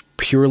 this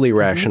purely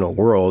rational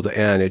world,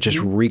 and it just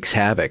wreaks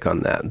havoc on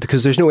that.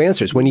 Because there's no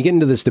answers. When you get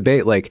into this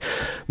debate, like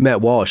Matt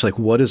Walsh, like,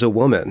 what is a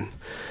woman?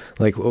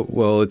 Like,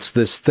 well, it's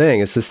this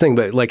thing.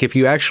 But like, if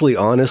you actually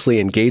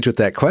honestly engage with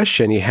that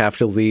question, you have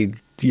to lead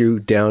you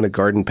down a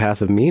garden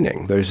path of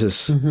meaning. There's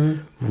this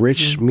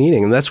rich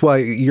meaning. And that's why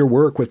your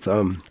work with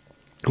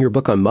your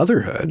book on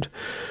motherhood,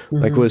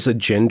 like, was a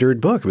gendered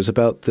book. It was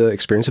about the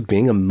experience of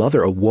being a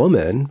mother, a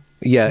woman.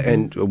 Yeah,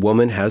 and a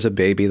woman has a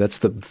baby. That's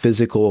the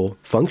physical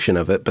function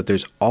of it. But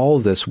there's all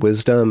this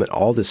wisdom and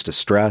all this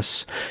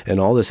distress and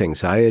all this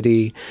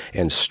anxiety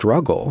and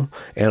struggle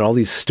and all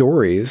these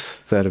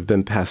stories that have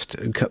been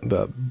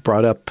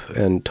brought up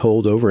and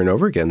told over and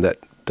over again that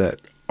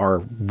are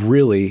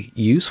really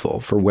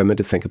useful for women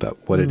to think about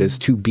what it is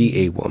to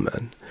be a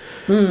woman,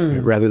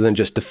 rather than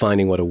just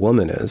defining what a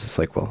woman is. It's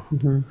like, well...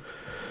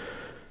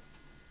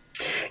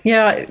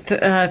 Yeah,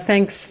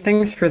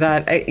 thanks for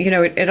that.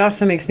 It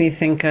also makes me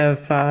think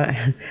of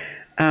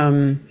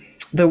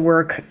the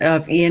work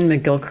of Ian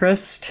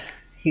McGilchrist.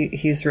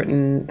 He's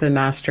written The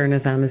Master and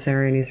His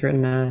Emissary, and he's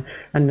written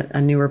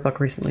a newer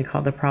book recently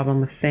called The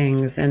Problem of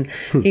Things. And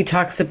he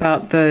talks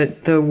about the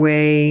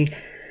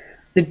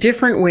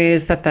different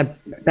ways that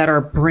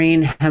our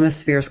brain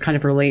hemispheres kind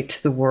of relate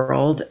to the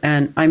world.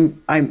 And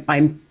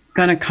I'm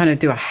going to kind of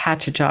do a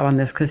hatchet job on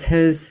this because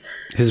his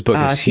book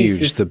is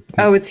huge.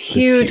 It's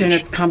huge and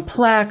it's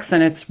complex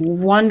and it's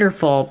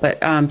wonderful. But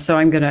so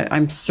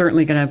I'm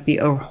certainly going to be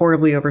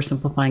horribly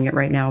oversimplifying it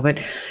right now.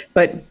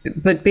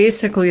 But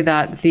basically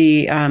that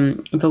the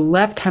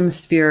left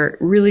hemisphere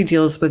really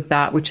deals with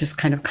that which is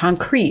kind of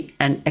concrete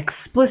and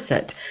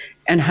explicit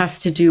and has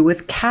to do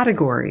with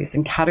categories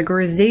and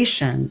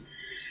categorization.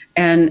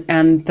 And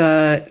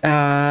the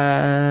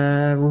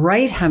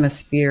right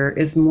hemisphere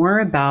is more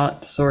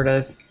about sort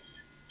of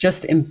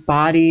just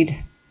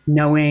embodied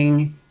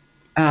knowing,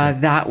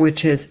 that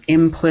which is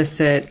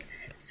implicit.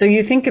 So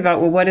you think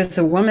about, well, what is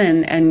a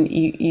woman? And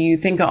you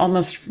think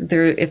almost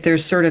if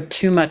there's sort of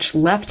too much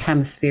left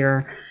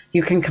hemisphere,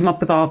 you can come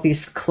up with all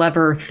these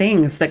clever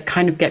things that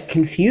kind of get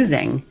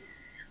confusing.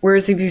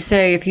 Whereas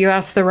if you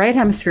ask the right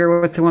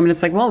hemisphere, what's a woman?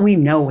 It's like, well, we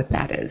know what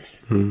that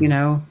is,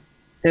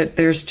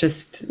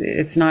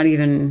 it's not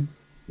even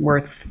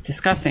worth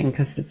discussing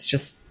because it's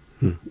just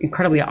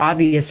incredibly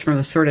obvious from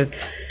a sort of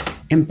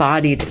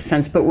embodied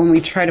sense. But when we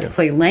try to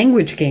play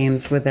language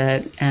games with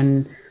it,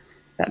 and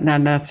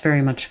that's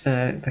very much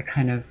the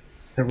kind of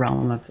the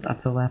realm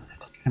of the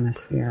left.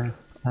 hemisphere.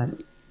 But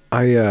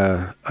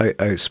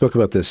I spoke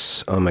about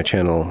this on my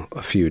channel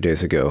a few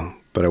days ago,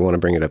 but I want to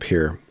bring it up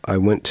here. I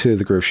went to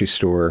the grocery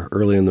store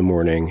early in the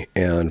morning,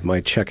 and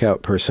my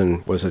checkout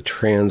person was a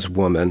trans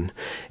woman,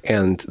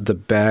 and the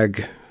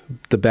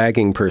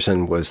bagging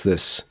person was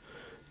this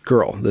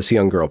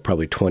young girl,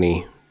 probably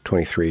 20,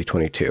 23,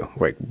 22,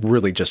 like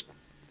really just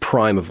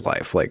prime of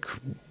life. Like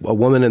a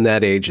woman in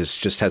that age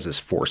just has this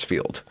force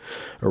field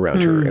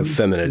around her of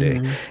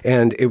femininity.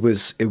 And it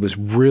was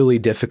really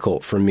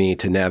difficult for me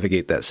to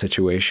navigate that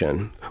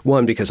situation.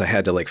 One, because I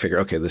had to like figure,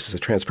 okay, this is a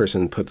trans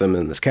person, put them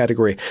in this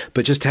category,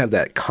 but just to have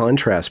that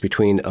contrast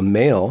between a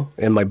male,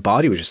 and my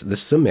body was just,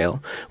 this is a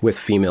male with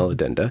female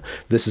addenda.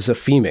 This is a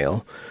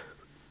female,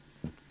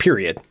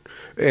 period.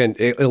 And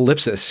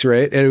ellipsis,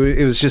 right? And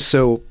it was just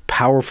so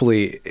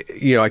powerfully,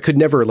 I could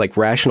never like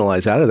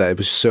rationalize out of that. It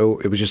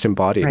was just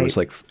embodied. Right. It was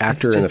like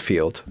actor in a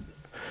field.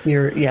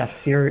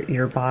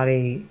 Your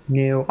body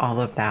knew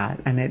all of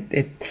that.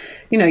 And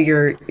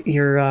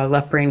your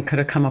left brain could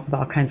have come up with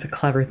all kinds of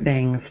clever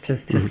things to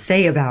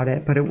say about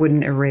it, but it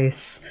wouldn't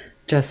erase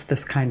just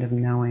this kind of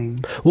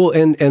knowing. Well,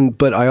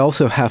 but I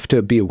also have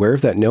to be aware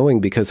of that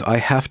knowing, because I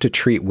have to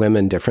treat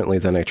women differently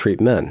than I treat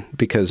men,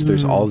 because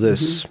there's all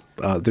this,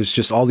 there's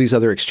just all these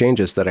other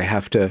exchanges that I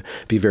have to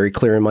be very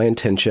clear in my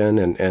intention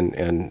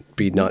and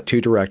be not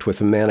too direct. With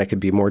a man, I could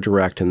be more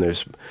direct, and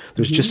there's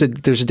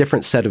just there's a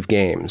different set of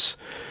games.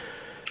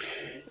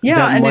 Yeah,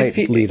 that and might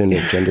lead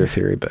into gender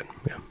theory, but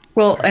yeah.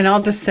 Well, and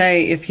I'll just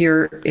say, if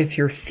you're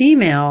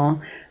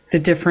female, the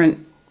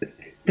different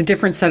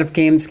set of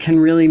games can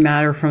really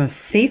matter from a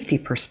safety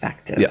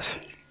perspective. Yes.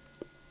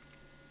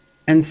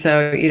 And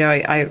so,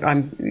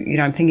 I'm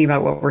thinking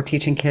about what we're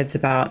teaching kids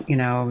about,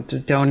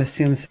 don't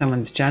assume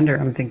someone's gender.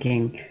 I'm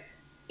thinking,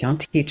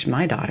 don't teach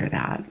my daughter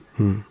that.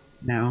 Women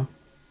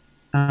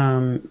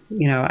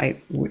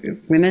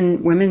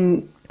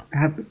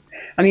have,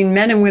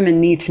 men and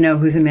women need to know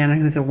who's a man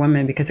and who's a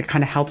woman, because it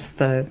kind of helps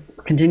the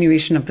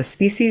continuation of the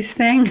species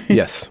thing.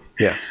 Yes.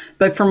 Yeah.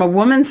 But from a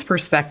woman's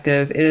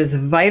perspective, it is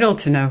vital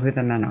to know who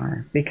the men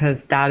are,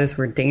 because that is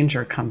where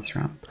danger comes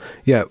from.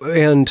 Yeah.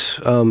 And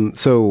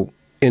so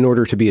in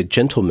order to be a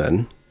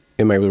gentleman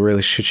in my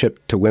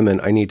relationship to women,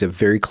 I need to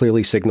very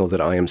clearly signal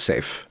that I am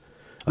safe.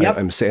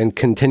 Yep. And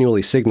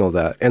continually signal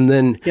that. And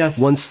then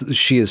once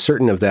she is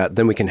certain of that,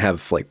 then we can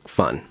have like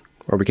fun,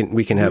 or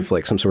we can have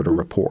like some sort of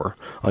rapport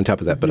on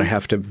top of that. But I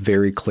have to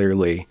very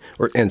clearly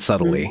and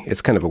subtly.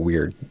 It's kind of a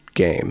weird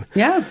game.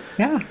 Yeah.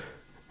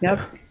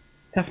 Yep.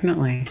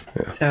 Definitely.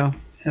 Yeah. So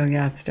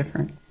yeah, it's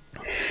different.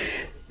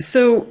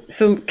 So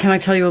can I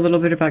tell you a little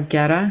bit about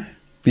GETA?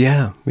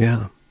 Yeah.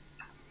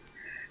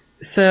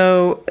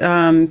 So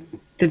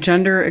the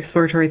Gender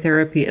Exploratory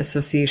Therapy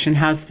Association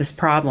has this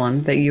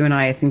problem that you and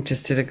I think,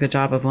 just did a good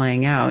job of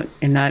laying out,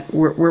 in that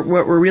what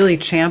we're really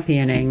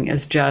championing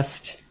is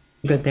just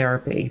good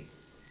therapy.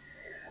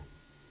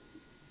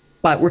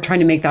 But we're trying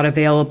to make that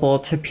available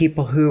to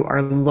people who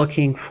are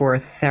looking for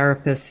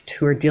therapists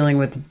who are dealing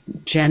with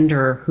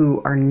gender,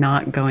 who are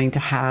not going to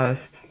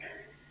have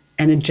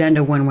an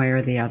agenda one way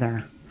or the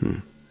other,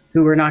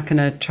 who are not going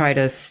to try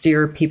to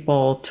steer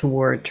people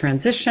toward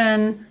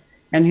transition,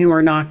 and who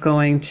are not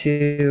going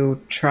to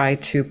try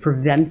to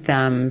prevent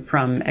them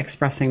from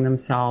expressing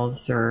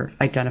themselves or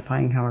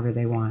identifying however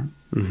they want,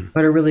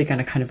 but are really going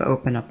to kind of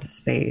open up a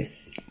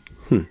space.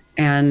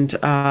 And,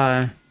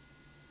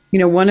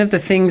 one of the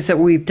things that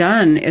we've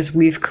done is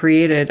we've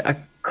created a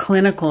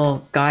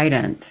clinical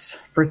guidance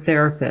for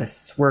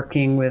therapists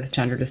working with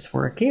gender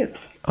dysphoric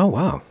youth. Oh,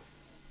 wow.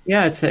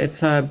 Yeah,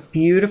 it's a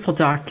beautiful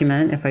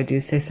document, if I do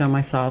say so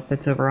myself.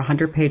 It's over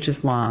 100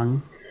 pages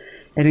long.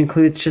 It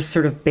includes just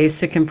sort of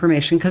basic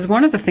information, because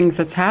one of the things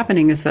that's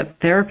happening is that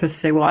therapists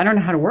say, well, I don't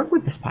know how to work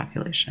with this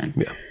population.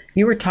 Yeah.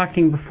 You were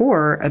talking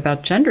before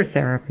about gender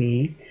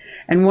therapy,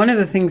 and one of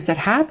the things that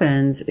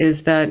happens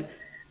is that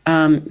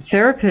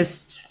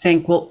therapists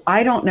think, well,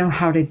 I don't know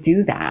how to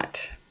do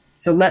that,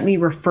 so let me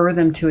refer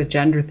them to a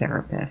gender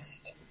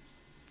therapist.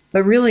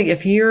 But really,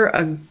 if you're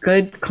a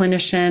good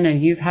clinician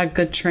and you've had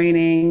good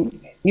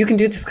training, you can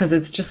do this, because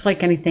it's just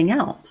like anything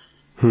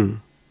else.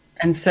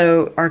 And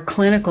so our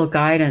clinical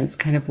guidance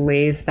kind of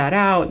lays that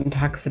out and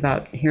talks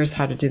about, here's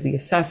how to do the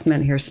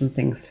assessment, here's some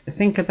things to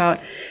think about,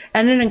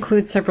 and it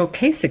includes several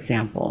case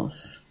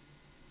examples.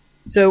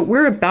 So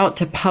we're about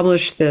to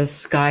publish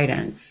this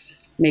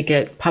guidance, make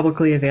it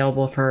publicly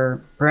available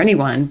for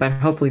anyone, but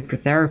hopefully for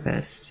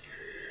therapists.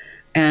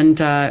 And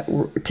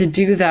to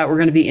do that, we're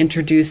going to be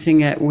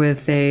introducing it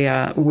with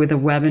a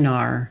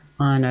webinar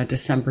on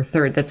December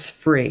 3rd. That's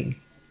free.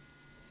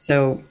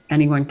 So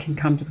anyone can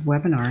come to the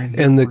webinar.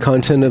 And the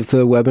content of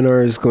the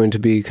webinar is going to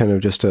be kind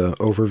of just an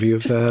overview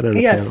of that? And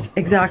yes,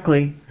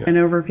 exactly. Yeah. An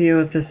overview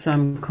of this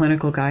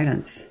clinical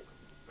guidance.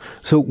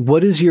 So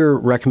what is your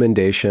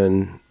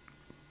recommendation,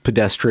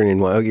 pedestrian?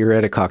 Well, you're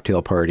at a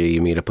cocktail party,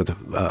 you meet up with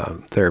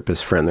a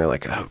therapist friend. They're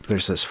like, oh,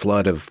 there's this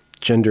flood of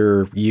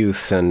gender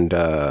youth and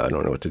I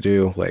don't know what to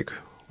do. Like,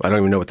 I don't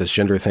even know what this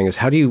gender thing is.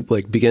 How do you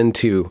begin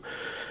to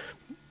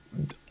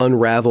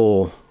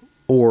unravel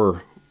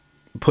or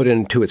put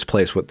into its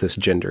place what this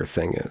gender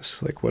thing is?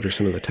 Like, what are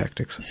some of the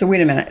tactics? So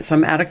wait a minute. So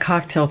I'm at a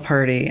cocktail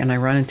party and I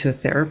run into a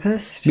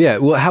therapist. Yeah.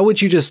 Well, how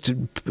would you just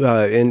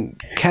in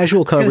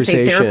casual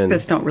conversation?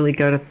 Therapists don't really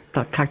go to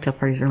the cocktail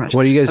parties very much.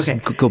 What do you guys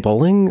go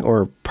bowling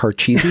or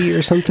Parcheesi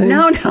or something?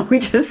 No, we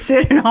just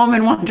sit at home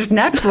and watch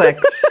Netflix.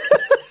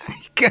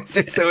 You guys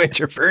are so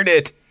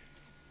introverted.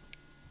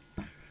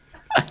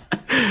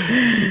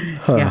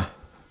 Yeah.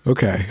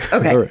 Okay.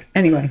 Okay. All right.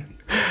 Anyway,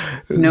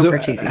 no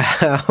Parcheesi.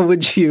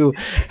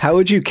 How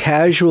would you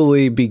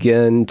casually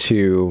begin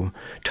to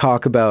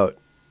talk about,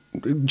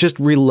 just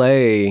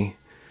relay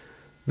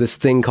this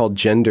thing called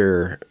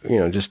gender,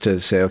 just to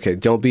say, okay,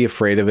 don't be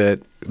afraid of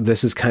it.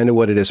 This is kind of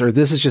what it is, or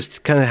this is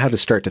just kind of how to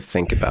start to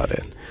think about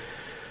it.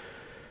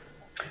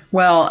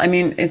 Well, I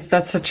mean,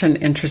 that's such an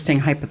interesting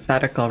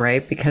hypothetical,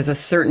 right? Because a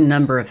certain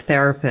number of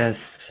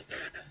therapists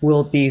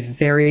will be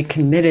very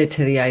committed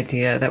to the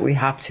idea that we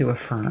have to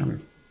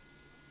affirm,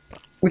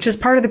 which is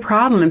part of the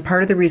problem and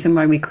part of the reason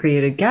why we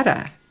created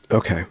GETA.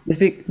 Okay. Is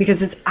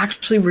because it's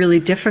actually really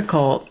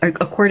difficult,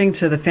 according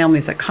to the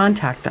families that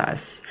contact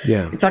us.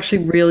 Yeah. It's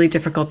actually really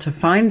difficult to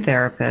find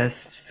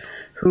therapists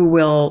who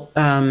will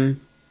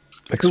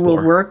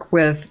work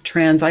with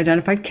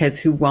trans-identified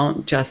kids who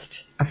won't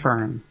just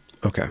affirm.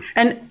 Okay.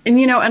 And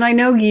I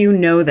know you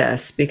know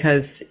this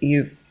because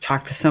you've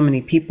talked to so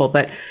many people,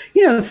 but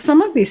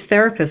some of these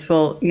therapists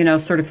will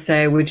sort of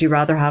say, would you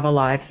rather have a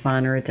live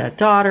son or a dead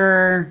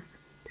daughter?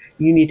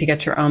 You need to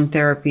get your own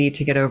therapy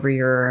to get over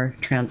your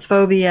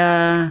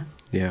transphobia.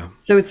 Yeah.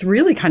 So it's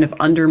really kind of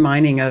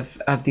undermining of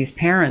these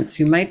parents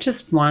who might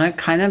just want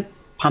to kind of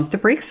pump the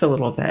brakes a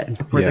little bit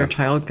before their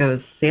child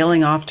goes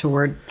sailing off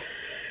toward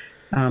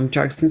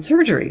drugs and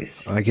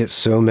surgeries. I get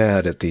so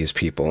mad at these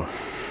people.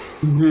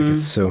 I get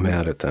so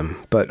mad at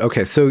them. But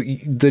okay, so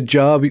the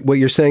job, what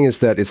you're saying is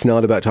that it's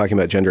not about talking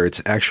about gender.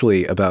 It's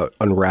actually about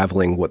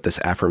unraveling what this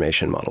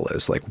affirmation model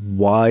is. Like,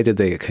 why did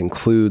they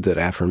conclude that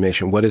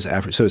affirmation? What is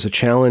so it's a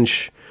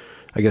challenge,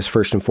 I guess,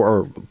 first and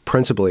foremost, or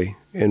principally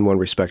in one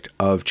respect,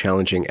 of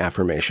challenging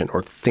affirmation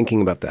or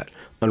thinking about that,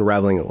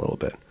 unraveling it a little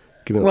bit.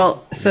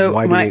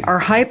 Our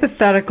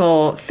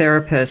hypothetical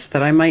therapist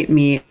that I might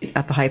meet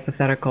at the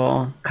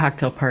hypothetical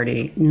cocktail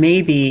party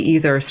may be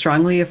either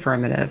strongly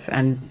affirmative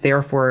and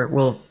therefore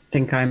will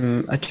think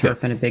I'm a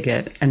TERF and a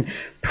bigot, and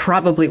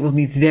probably it will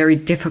be very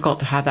difficult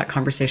to have that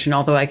conversation,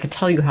 although I could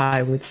tell you how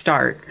I would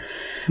start.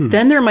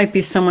 Then there might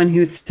be someone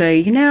who'd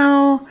say,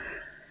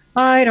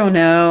 I don't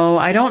know.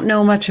 I don't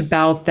know much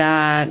about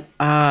that.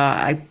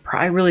 I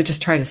really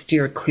just try to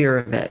steer clear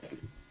of it.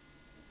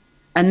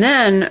 And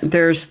then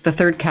there's the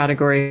third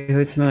category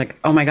who's like,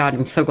 oh my God,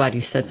 I'm so glad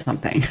you said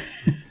something.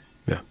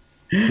 Yeah.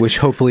 Which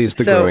hopefully is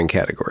the growing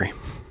category.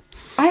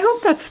 I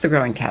hope that's the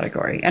growing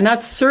category. And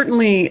that's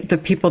certainly the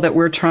people that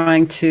we're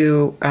trying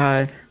to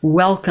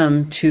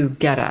welcome to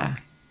GETA.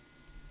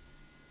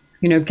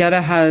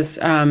 GETA has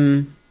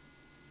a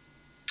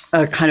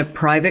kind of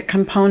private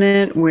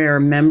component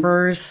where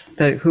members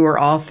who are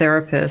all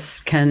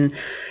therapists can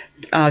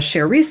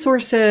share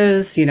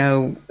resources.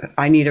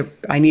 I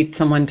need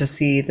someone to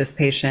see this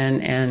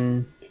patient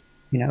in,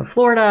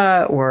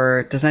 Florida,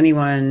 or does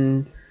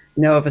anyone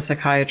know of a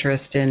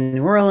psychiatrist in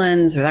New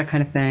Orleans, or that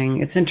kind of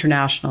thing. It's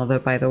international, though,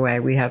 by the way.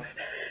 We have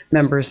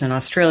members in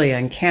Australia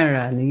and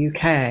Canada and the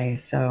UK.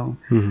 So,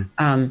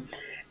 and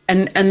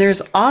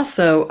there's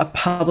also a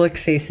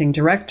public-facing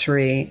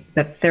directory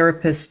that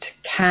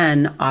therapists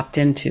can opt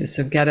into.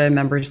 So GETA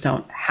members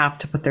don't have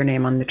to put their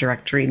name on the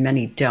directory.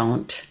 Many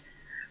don't.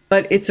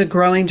 But it's a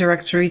growing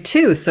directory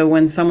too. So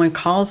when someone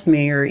calls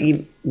me or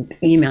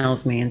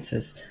emails me and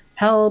says,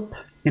 help,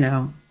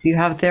 do you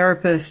have a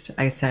therapist?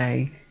 I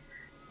say,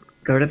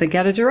 go to the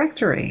GETA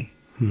directory.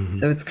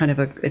 So it's kind of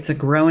it's a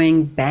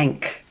growing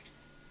bank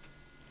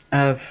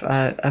of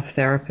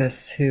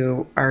therapists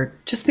who are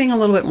just being a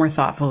little bit more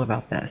thoughtful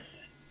about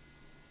this.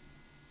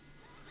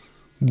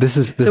 This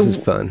is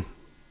fun.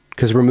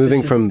 Because we're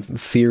moving from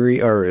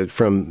theory or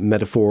from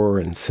metaphor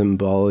and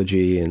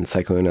symbology and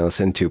psychoanalysis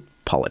into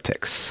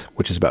politics,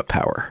 which is about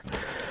power.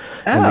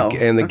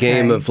 And the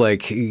game of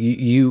like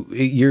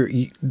your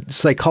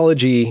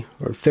psychology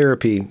or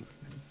therapy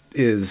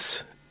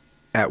is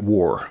at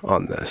war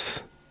on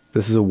this.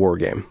 This is a war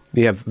game.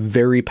 You have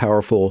very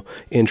powerful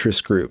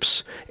interest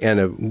groups and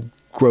a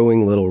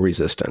growing little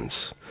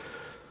resistance,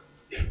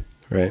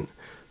 right?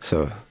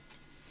 So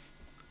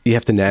you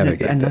have to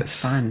navigate and this.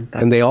 That's fun.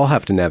 And they all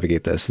have to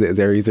navigate this.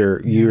 You're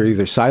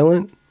either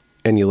silent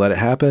and you let it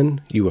happen,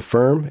 you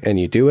affirm and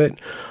you do it,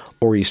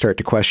 or you start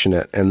to question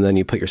it and then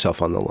you put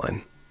yourself on the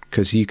line.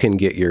 Because you can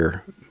get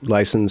your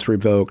license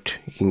revoked,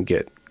 you can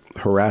get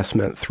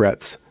harassment,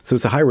 threats. So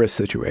it's a high-risk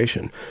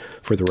situation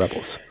for the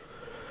rebels.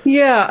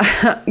 Yeah.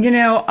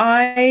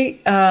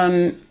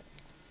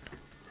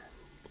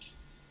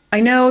 I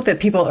know that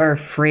people are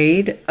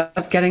afraid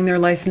of getting their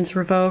license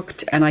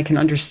revoked, and I can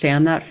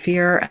understand that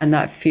fear, and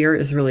that fear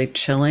is really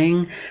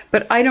chilling.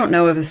 But I don't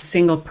know of a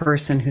single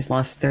person who's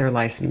lost their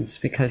license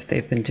because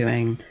they've been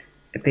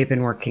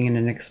working in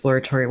an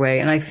exploratory way.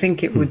 And I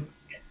think it would,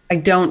 I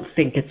don't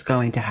think it's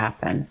going to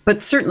happen.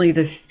 But certainly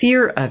the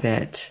fear of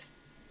it,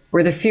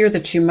 or the fear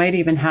that you might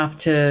even have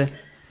to,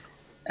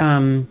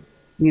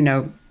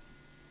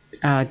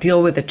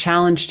 deal with a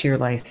challenge to your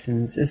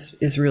license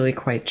is really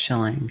quite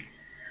chilling.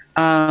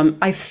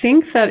 I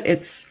think that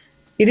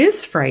it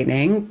is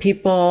frightening.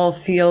 People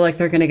feel like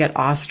they're going to get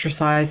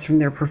ostracized from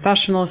their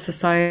professional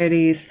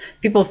societies.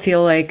 People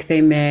feel like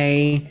they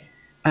may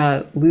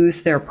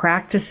lose their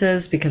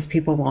practices because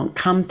people won't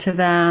come to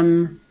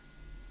them.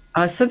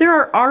 So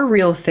there are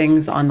real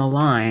things on the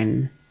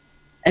line.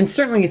 And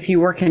certainly if you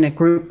work in a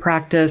group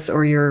practice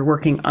or you're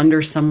working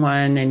under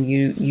someone and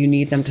you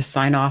need them to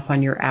sign off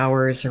on your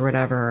hours or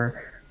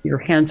whatever, your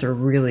hands are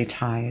really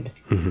tied.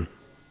 Mm-hmm.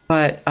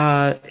 But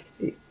I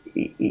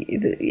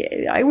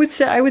would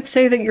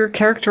say that you're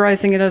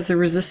characterizing it as a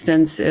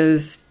resistance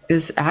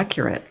is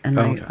accurate, and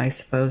I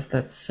suppose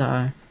that's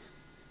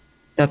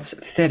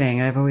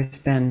fitting. I've always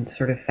been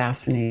sort of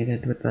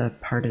fascinated with the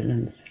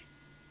partisans.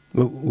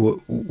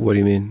 What do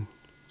you mean?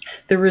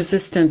 The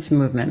resistance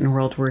movement in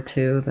World War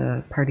II,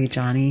 the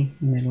Partigiani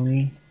in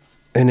Italy.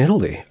 In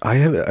Italy,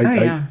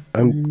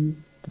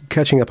 I'm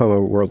catching up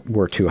on World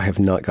War II. I have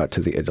not got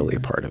to the Italy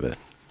part of it.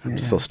 I'm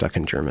still stuck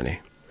in Germany.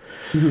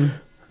 Mm-hmm.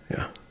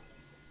 Yeah.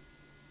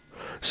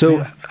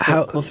 So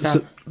cool stuff.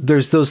 So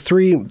there's those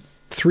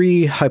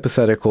three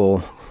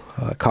hypothetical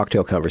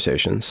cocktail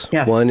conversations.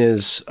 Yes. One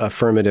is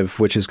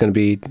affirmative, which is going to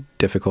be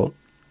difficult.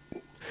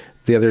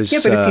 The others,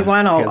 but if you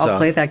want, I'll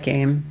play that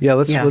game. Yeah,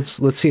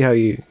 let's see how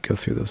you go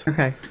through those.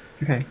 Okay.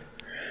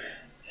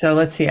 So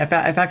let's see.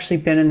 I've actually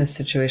been in this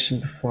situation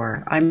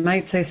before. I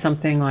might say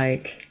something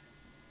like,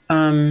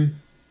 there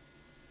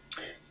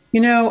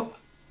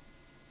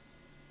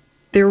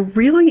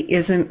really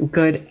isn't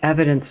good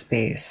evidence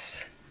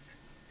base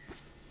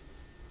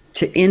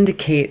to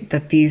indicate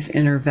that these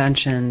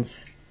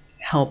interventions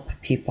help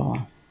people.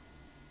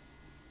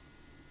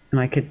 And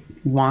I could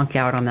wonk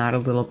out on that a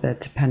little bit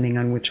depending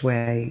on which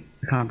way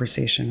the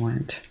conversation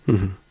went.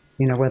 Mm-hmm.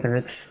 Whether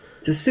it's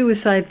the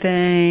suicide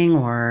thing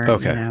or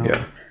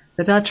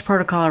the Dutch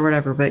protocol or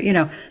whatever. But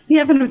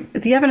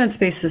the evidence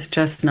base is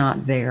just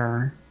not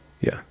there.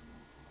 Yeah.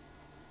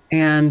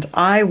 And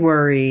I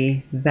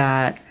worry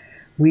that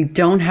we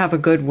don't have a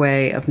good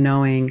way of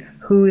knowing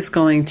who is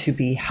going to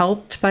be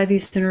helped by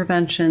these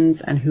interventions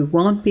and who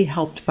won't be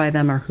helped by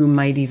them or who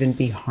might even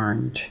be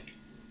harmed.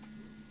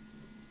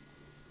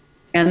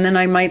 And then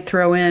I might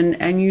throw in,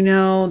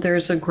 and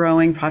there's a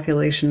growing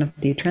population of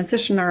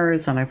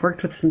detransitioners, and I've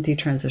worked with some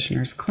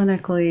detransitioners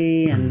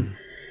clinically, and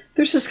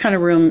there's just kind of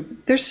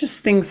room, there's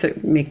just things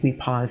that make me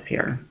pause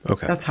here.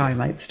 Okay. That's how I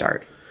might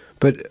start.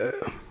 But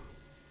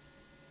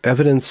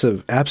absence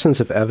of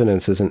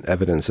evidence isn't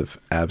evidence of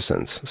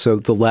absence. So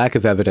the lack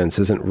of evidence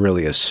isn't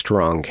really a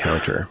strong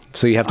counter.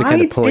 So you have to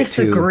kind of point to...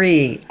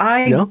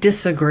 I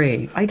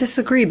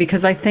disagree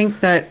because I think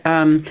that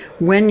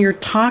when you're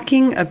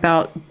talking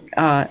about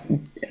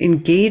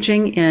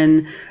engaging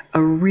in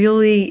a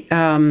really,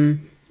 an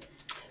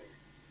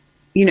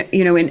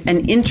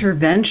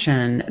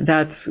intervention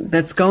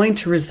that's going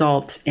to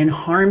result in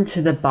harm to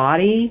the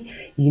body,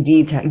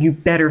 you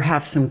better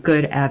have some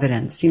good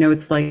evidence.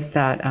 It's like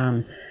that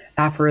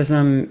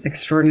aphorism: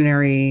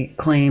 extraordinary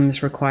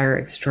claims require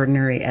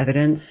extraordinary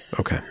evidence.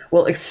 Okay.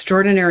 Well,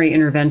 extraordinary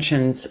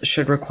interventions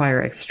should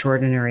require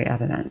extraordinary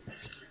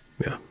evidence.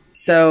 Yeah.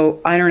 So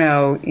I don't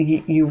know.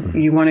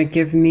 You want to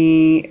give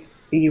me.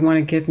 I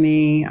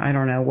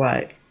don't know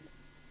what.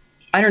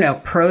 I don't know,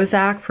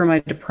 Prozac for my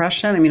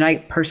depression. I mean, I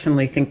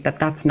personally think that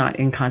that's not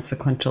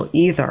inconsequential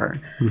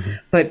either. Mm-hmm.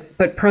 But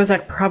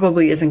Prozac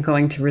probably isn't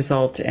going to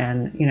result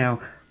in,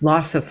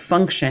 loss of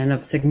function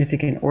of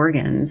significant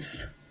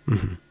organs.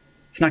 Mm-hmm.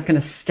 It's not going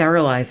to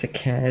sterilize a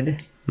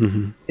kid.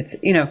 Mm-hmm. It's,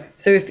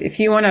 so if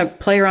you want to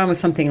play around with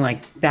something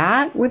like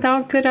that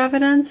without good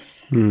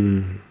evidence,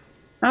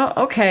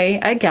 oh,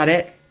 okay, I get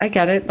it.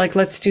 Like,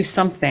 let's do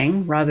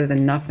something rather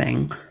than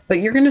nothing. But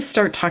you're going to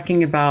start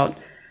talking about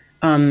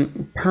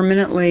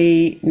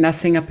permanently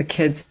messing up a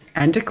kid's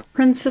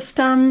endocrine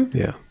system,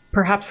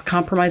 perhaps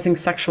compromising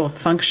sexual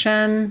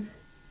function,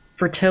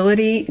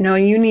 fertility. No,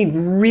 you need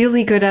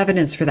really good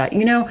evidence for that.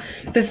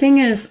 The thing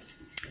is,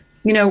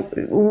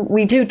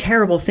 we do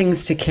terrible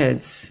things to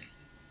kids,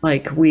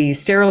 like we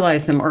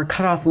sterilize them or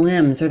cut off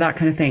limbs or that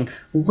kind of thing.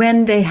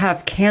 When they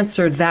have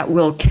cancer, that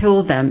will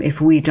kill them if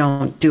we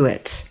don't do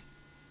it.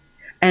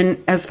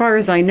 And as far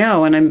as I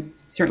know, and I'm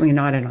certainly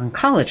not an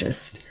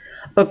oncologist,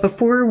 but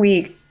before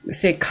we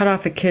say cut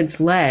off a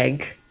kid's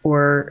leg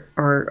or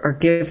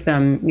give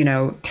them,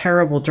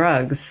 terrible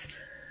drugs,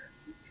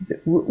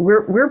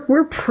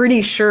 we're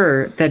pretty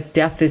sure that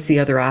death is the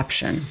other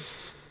option.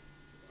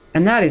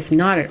 And that is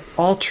not at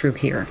all true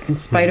here, in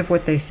spite of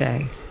what they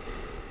say.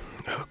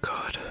 Oh,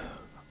 God.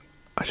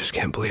 I just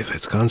can't believe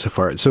it's gone so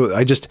far. So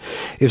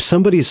if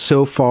somebody's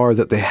so far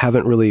that they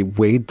haven't really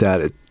weighed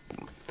that,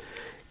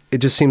 it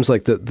just seems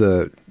like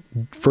the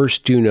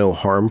first do no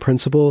harm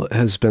principle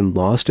has been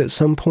lost at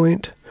some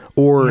point,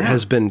 or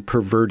has been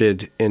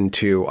perverted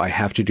into, I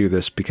have to do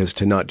this because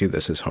to not do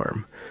this is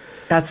harm.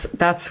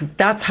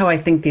 That's how I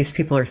think these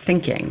people are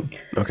thinking.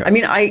 Okay. I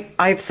mean,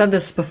 I've said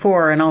this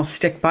before and I'll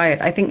stick by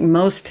it. I think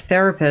most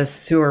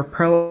therapists who are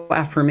pro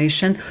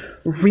affirmation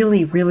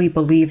really, really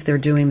believe they're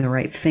doing the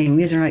right thing.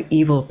 These are not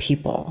evil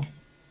people.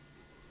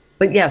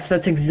 But yes,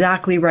 that's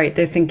exactly right.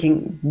 They're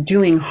thinking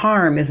doing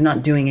harm is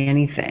not doing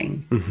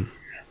anything. Mm-hmm.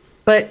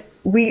 But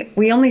we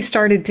only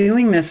started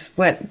doing this,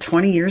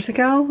 20 years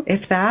ago,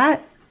 if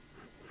that?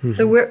 Mm-hmm.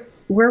 So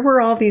where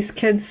were all these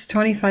kids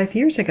 25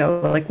 years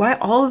ago? Like, why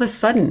all of a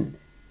sudden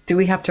do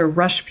we have to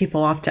rush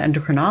people off to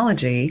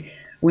endocrinology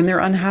when they're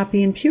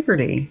unhappy in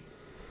puberty?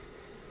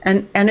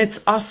 And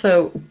it's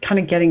also kind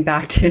of getting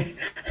back to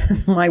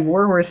my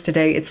war horse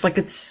today. It's like,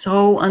 it's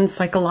so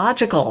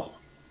unpsychological.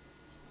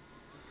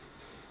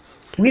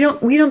 We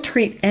don't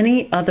treat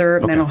any other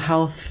mental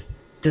health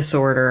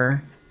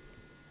disorder.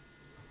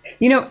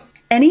 You know,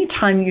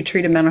 anytime you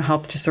treat a mental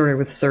health disorder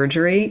with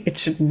surgery, it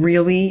should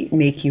really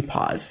make you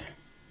pause.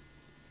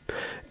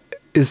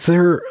 Is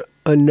there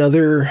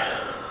another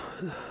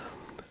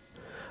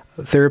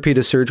therapy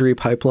to surgery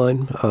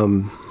pipeline?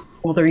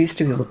 Well, there used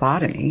to be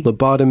lobotomy.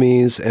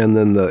 Lobotomies, and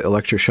then the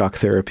electroshock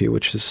therapy,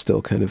 which is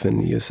still kind of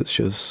in use. It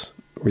shows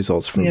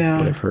results from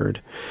what I've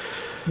heard.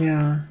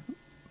 Yeah.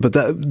 But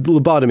that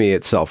lobotomy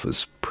itself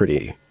is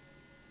pretty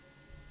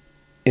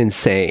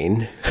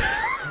insane.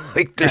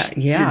 Like,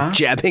 you're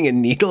jabbing a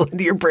needle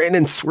into your brain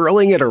and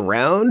swirling it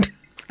around.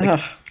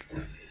 Like,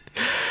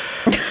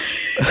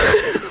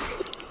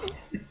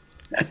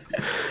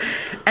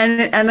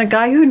 and the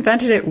guy who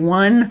invented it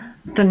won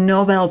the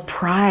Nobel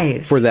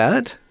Prize. For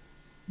that?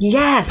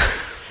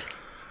 Yes.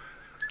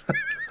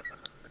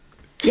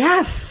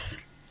 Yes.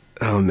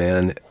 Oh,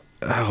 man.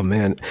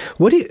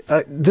 What do you,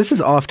 this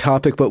is off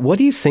topic, but what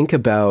do you think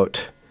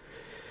about,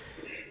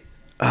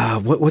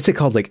 what's it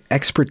called? Like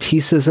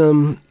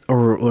expertisism,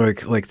 or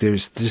like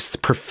there's this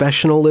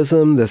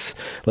professionalism, this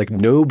like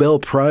Nobel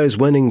Prize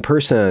winning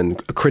person,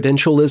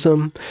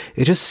 credentialism.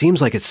 It just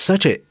seems like it's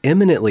such an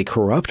eminently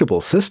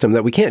corruptible system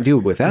that we can't do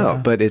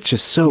without, but it's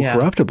just so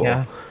corruptible.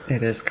 Yeah,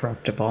 it is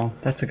corruptible.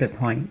 That's a good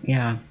point.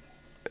 Yeah.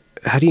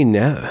 How do you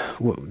know?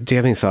 Do you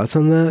have any thoughts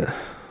on that?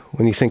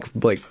 When you think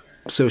like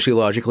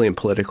sociologically and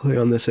politically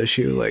on this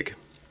issue, like,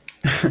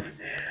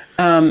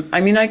 I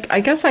mean, I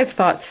guess I've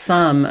thought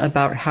some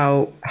about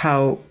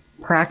how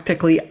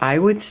practically I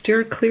would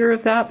steer clear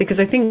of that, because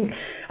I think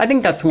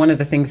that's one of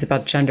the things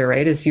about gender,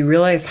 right? Is you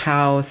realize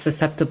how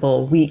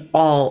susceptible we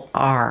all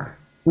are.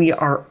 We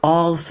are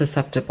all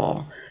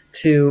susceptible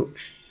to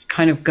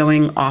kind of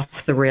going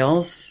off the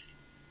rails.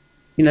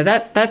 You know,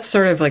 that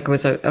sort of like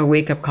was a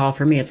wake up call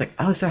for me. It's like,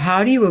 oh, so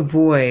how do you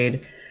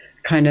avoid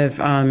kind of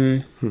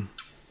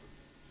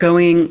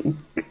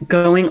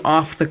going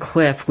off the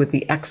cliff with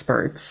the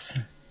experts?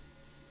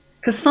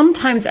 Because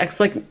sometimes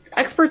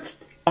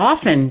experts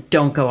often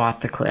don't go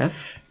off the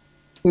cliff.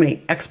 I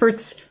mean,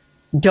 experts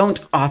don't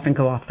often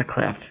go off the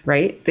cliff,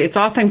 right? It's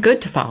often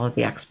good to follow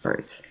the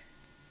experts,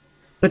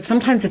 but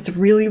sometimes it's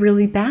really,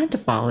 really bad to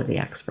follow the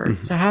experts.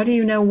 Mm-hmm. So how do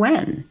you know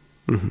when?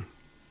 Mm-hmm.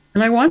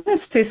 And I want to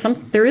say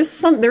there is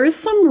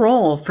some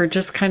role for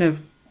just kind of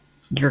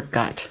your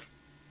gut.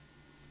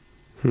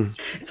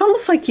 It's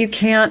almost like you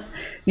can't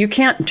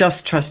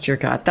just trust your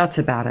gut. That's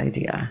a bad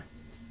idea.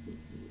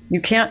 You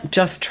can't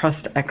just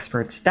trust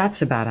experts.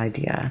 That's a bad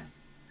idea.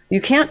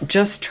 You can't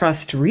just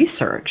trust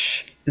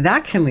research.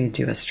 That can lead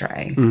you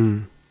astray.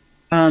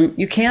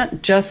 You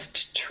can't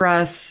just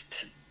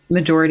trust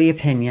majority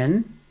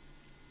opinion.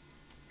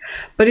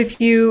 But if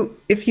you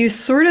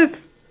sort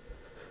of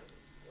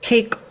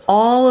take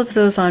all of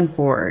those on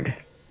board,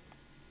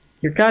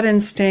 your gut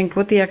instinct,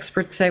 what the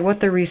experts say, what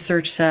the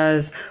research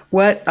says,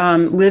 what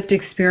lived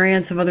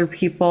experience of other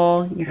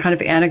people, your kind of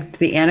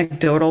the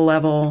anecdotal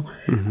level,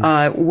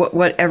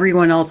 what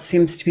everyone else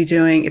seems to be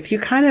doing. If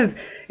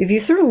you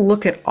sort of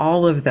look at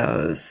all of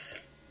those,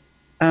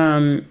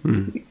 you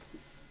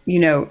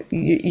know,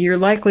 you're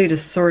likely to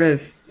sort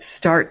of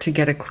start to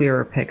get a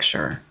clearer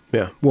picture.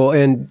 Yeah. Well,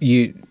 and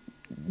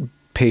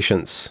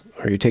patience,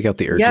 or you take out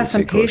the urgency. Yes,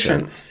 and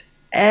patience.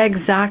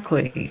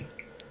 Exactly.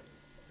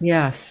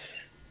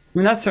 Yes. I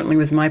mean, that certainly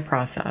was my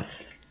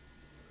process.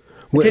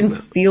 It didn't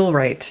feel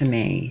right to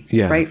me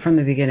right from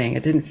the beginning.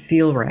 It didn't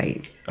feel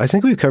right. I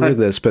think we covered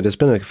this, but it's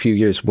been a few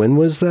years. When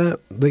was that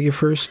you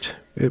first?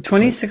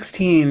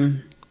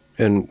 2016.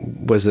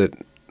 And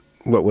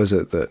what was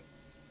it that?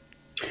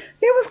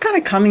 It was kind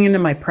of coming into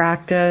my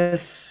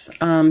practice.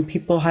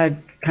 People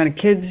had kind of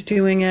kids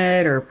doing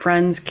it, or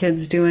friends'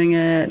 kids doing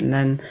it. And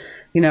then,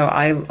 you know,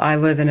 I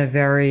live in a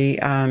very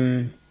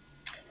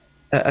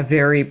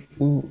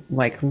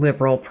like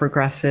liberal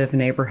progressive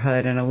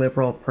neighborhood in a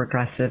liberal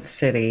progressive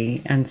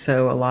city. And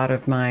so a lot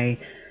of my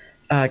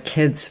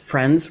kids'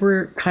 friends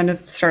were kind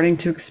of starting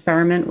to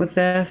experiment with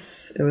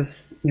this. It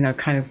was, you know,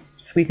 kind of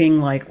sweeping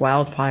like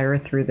wildfire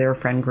through their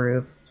friend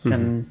groups.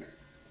 And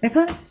I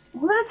thought,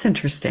 well, that's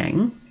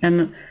interesting.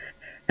 And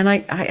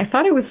I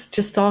thought it was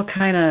just all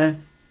kind of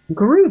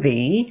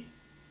groovy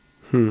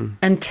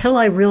until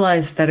I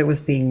realized that it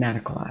was being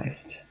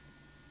medicalized.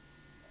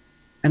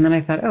 And then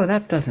I thought, oh,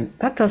 that doesn't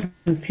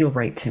feel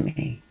right to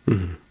me.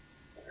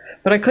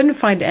 But I couldn't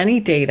find any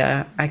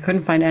data. I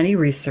couldn't find any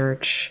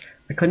research.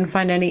 I couldn't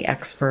find any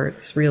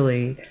experts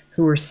really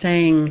who were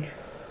saying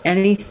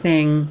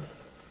anything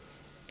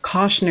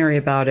cautionary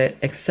about it,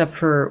 except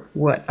for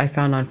what I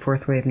found on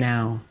Fourth Wave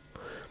Now.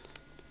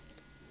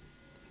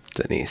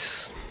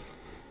 Denise.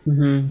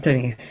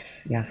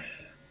 Denise,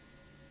 yes.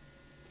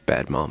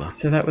 Bad mama.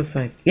 So that was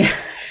like, yeah,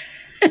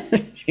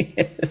 she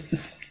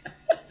is.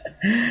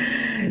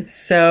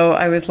 So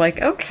I was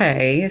like,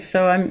 okay,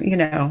 so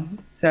I'm,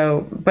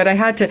 but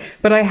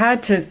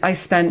I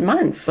spent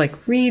months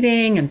like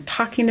reading and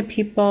talking to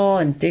people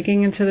and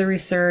digging into the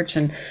research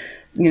and,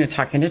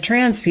 talking to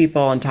trans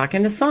people and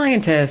talking to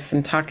scientists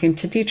and talking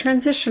to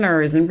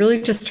detransitioners and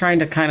really just trying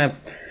to kind of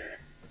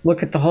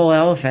look at the whole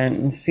elephant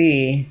and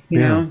see, you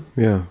know?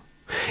 Yeah.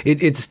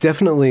 It's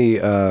definitely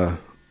that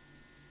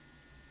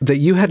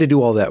you had to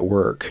do all that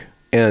work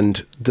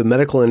and the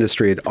medical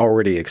industry had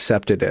already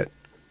accepted it.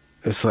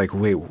 It's like,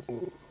 wait,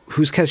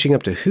 who's catching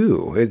up to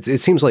who?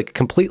 It seems like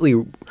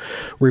completely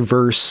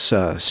reverse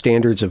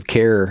standards of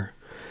care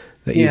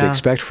that you'd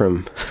expect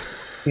from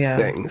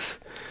things.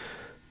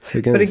 So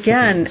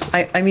again,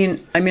 I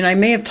mean, I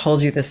may have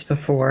told you this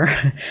before,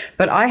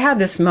 but I had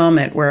this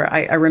moment where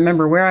I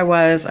remember where I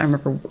was. I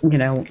remember,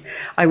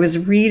 I was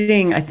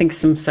reading, I think,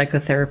 some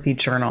psychotherapy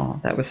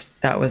journal that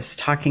was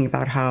talking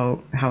about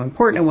how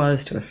important it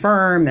was to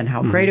affirm and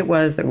how great it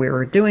was that we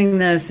were doing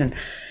this. And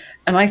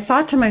I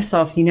thought to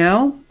myself,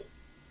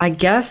 I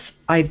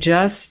guess I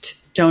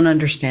just don't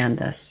understand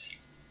this.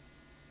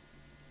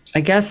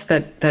 I guess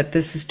that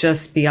this is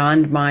just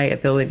beyond my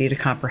ability to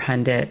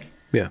comprehend it.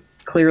 Yeah.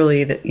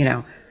 Clearly that,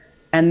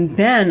 and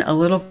then a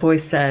little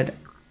voice said,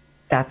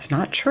 that's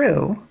not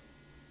true.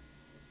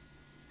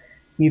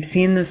 You've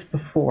seen this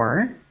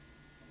before.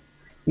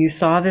 You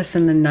saw this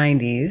in the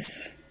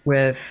 90s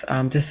with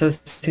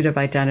dissociative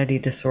identity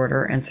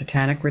disorder and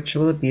satanic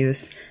ritual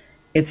abuse.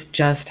 It's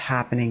just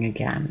happening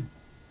again.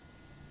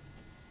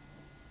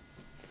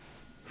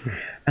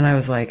 And I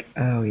was like,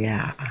 oh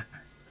yeah.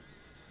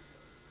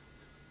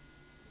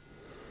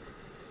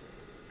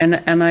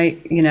 And I,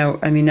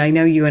 I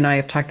know you and I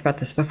have talked about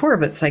this before,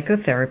 but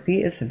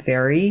psychotherapy is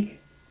very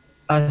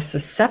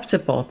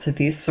susceptible to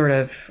these sort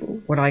of,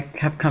 what I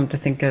have come to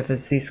think of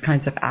as these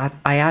kinds of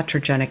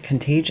iatrogenic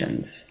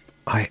contagions.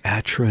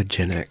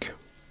 Iatrogenic.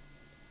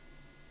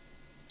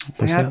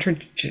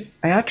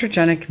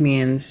 Iatrogenic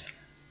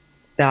means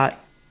that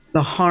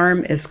the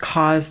harm is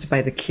caused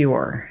by the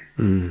cure.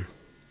 Mm.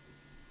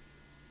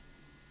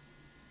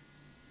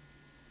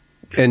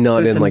 And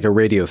not in like a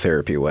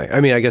radiotherapy way.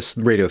 I mean, I guess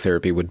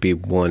radiotherapy would be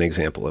one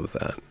example of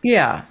that.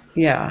 Yeah.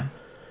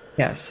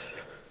 Yes.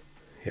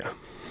 Yeah.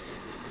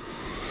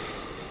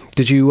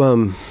 Did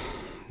you,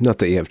 not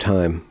that you have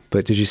time,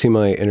 but did you see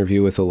my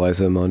interview with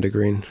Eliza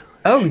Mondegreen?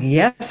 Oh,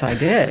 yes, I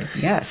did.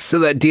 Yes. So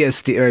that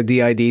DSD or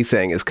DID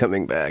thing is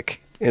coming back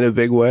in a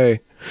big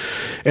way.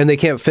 And they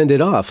can't fend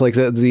it off. Like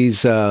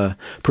these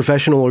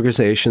professional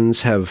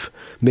organizations have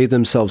made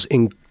themselves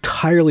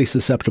entirely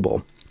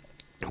susceptible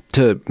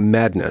to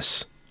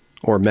madness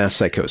or mass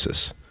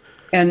psychosis.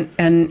 And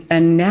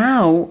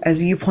now,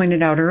 as you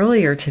pointed out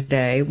earlier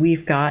today,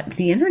 we've got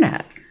the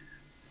internet.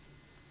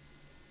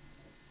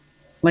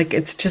 Like,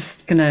 it's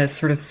just going to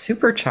sort of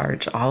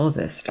supercharge all of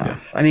this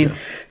stuff. Yeah, I mean,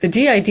 the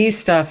DID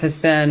stuff has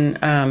been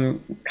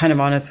kind of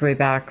on its way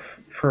back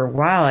for a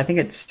while. I think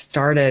it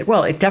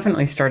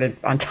definitely started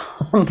on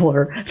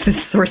Tumblr, the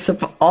source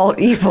of all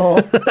evil.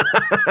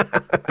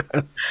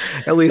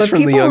 At least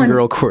from the young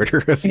girl quarter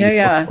of evil.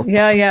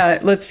 Yeah.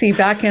 Let's see,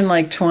 back in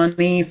like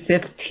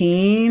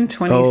 2015,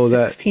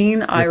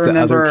 2016, I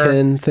remember. The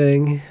otherkin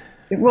thing?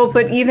 Well,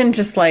 but even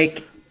just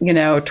like,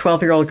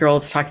 12-year-old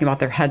girls talking about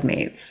their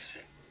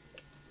headmates.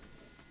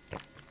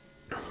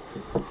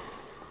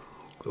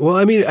 Well,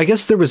 I mean, I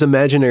guess there was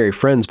imaginary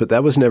friends, but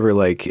that was never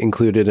like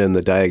included in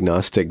the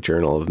Diagnostic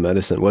Journal of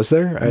Medicine, was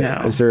there?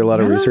 No. Is there a lot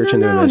of research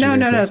into imaginary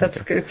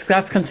friends? No.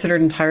 That's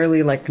considered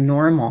entirely like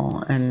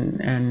normal,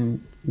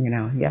 and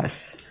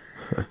yes,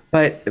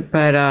 but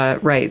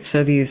right.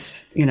 So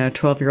these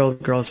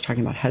 12-year-old girls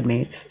talking about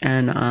headmates,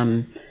 and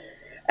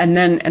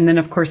then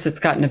of course it's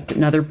gotten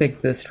another big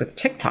boost with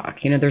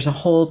TikTok. There's a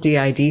whole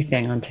DID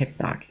thing on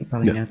TikTok. You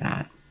probably know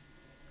that.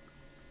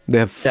 They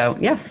have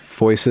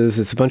voices.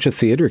 It's a bunch of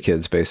theater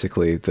kids,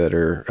 basically, that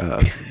are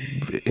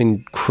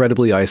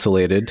incredibly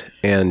isolated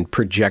and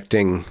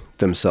projecting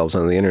themselves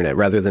on the internet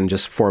rather than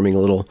just forming a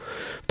little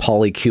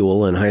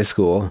polycule in high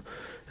school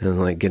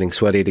and like getting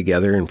sweaty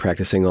together and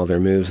practicing all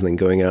their moves and then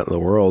going out in the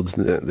world.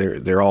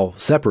 They're all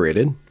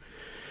separated,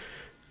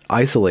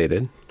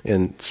 isolated,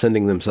 and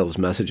sending themselves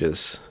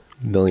messages.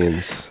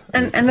 Millions.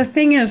 And the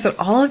thing is that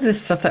all of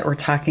this stuff that we're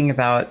talking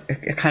about,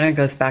 it kind of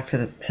goes back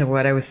to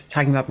what I was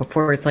talking about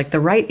before. It's like the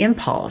right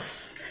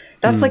impulse.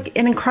 That's like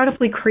an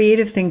incredibly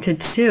creative thing to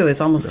do,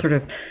 is almost sort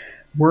of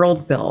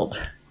world build.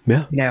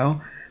 Yeah.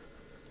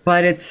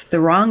 But it's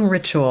the wrong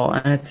ritual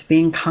and it's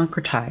being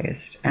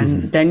concretized.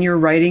 And then you're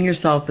writing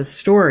yourself a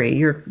story.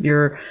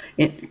 You're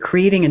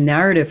creating a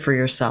narrative for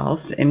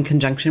yourself in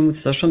conjunction with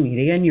social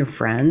media and your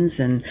friends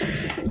and,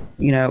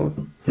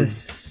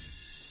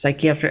 this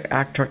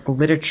psychiatric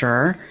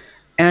literature,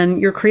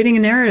 and you're creating a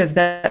narrative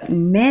that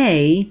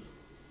may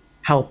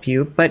help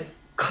you, but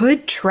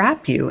could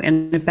trap you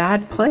in a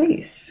bad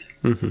place.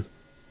 Mm-hmm.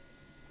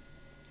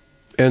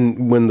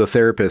 And when the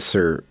therapists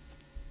are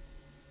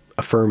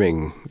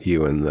affirming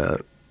you in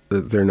that,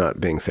 they're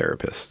not being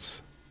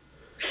therapists.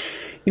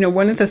 You know,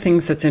 one of the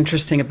things that's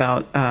interesting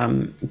about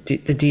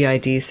the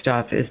DID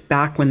stuff is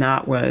back when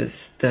that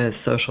was the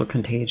social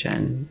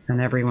contagion and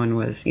everyone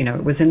was, you know,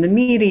 it was in the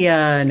media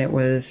and it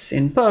was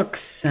in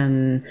books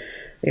and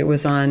it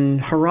was on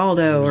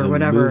Geraldo or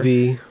whatever.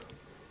 Movie.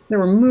 There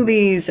were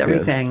movies,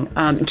 everything.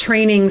 Yeah.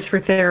 Trainings for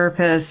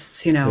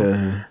therapists, you know.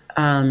 Yeah.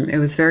 It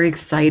was very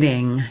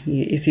exciting.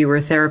 If you were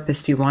a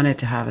therapist, you wanted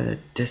to have a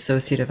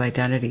dissociative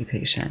identity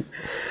patient.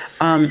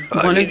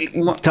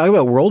 Talk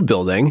about world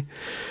building.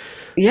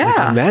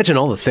 Yeah. Imagine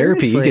all the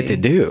therapy you get to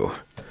do.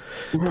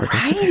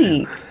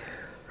 Right.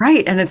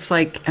 And it's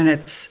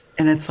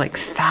like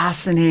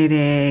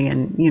fascinating,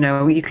 and you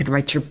know, you could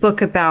write your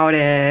book about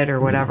it or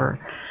whatever.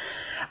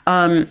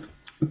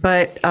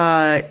 But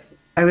I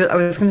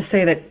was going to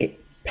say that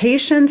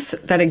patients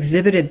that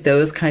exhibited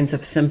those kinds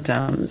of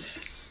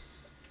symptoms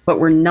but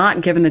were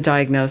not given the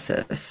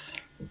diagnosis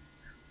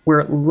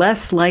were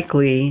less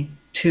likely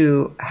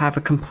to have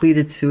a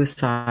completed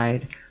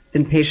suicide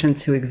than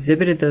patients who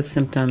exhibited those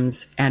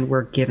symptoms and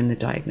were given the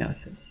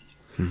diagnosis.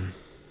 Mm-hmm.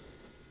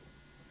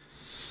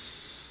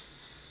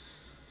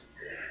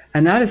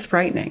 And that is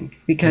frightening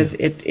because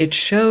it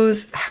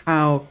shows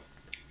how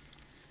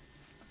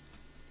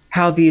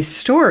these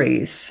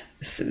stories,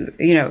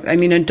 you know, I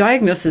mean, a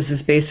diagnosis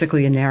is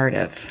basically a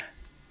narrative.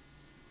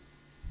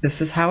 This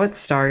is how it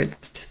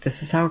starts,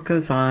 this is how it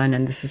goes on,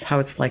 and this is how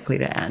it's likely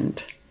to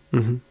end.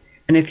 Mm-hmm.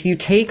 And if you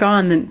take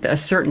on a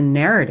certain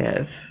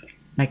narrative,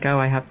 like, oh,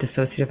 I have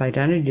dissociative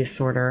identity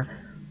disorder,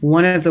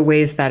 one of the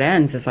ways that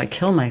ends is I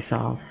kill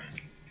myself,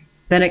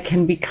 then it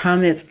can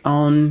become its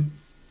own,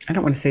 I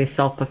don't want to say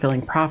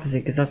self-fulfilling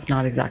prophecy because that's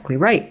not exactly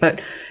right, but,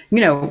 you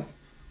know,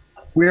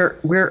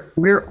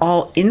 we're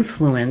all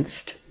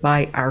influenced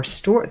by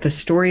the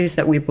stories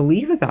that we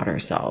believe about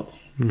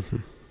ourselves. Mm-hmm.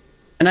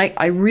 And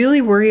I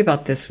really worry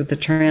about this with the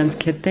trans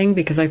kid thing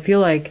because I feel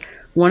like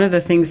one of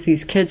the things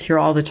these kids hear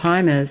all the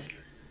time is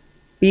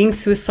being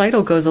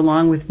suicidal goes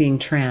along with being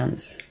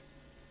trans.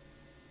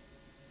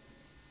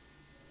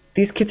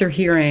 These kids are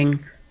hearing,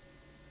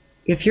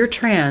 if you're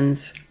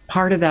trans,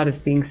 part of that is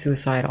being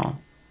suicidal.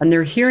 And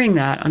they're hearing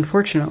that,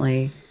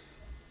 unfortunately,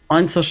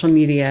 on social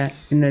media,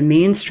 in the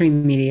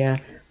mainstream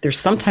media. They're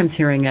sometimes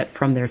hearing it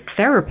from their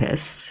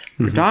therapists,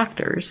 mm-hmm. their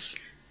doctors.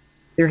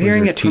 They're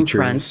hearing it from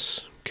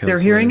friends. They're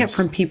hearing it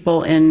from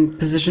people in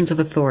positions of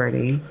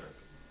authority.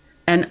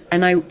 And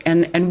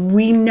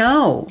we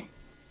know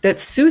that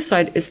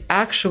suicide is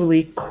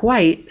actually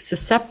quite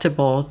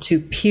susceptible to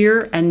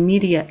peer and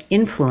media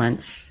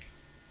influence,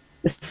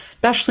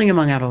 especially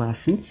among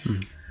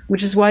adolescents,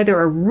 which is why there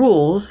are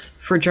rules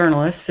for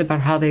journalists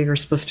about how they are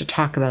supposed to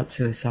talk about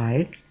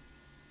suicide.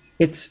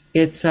 It's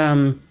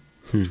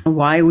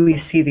why we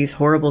see these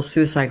horrible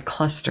suicide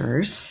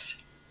clusters,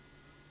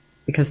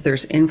 because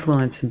there's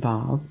influence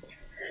involved.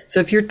 So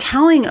if you're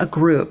telling a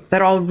group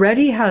that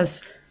already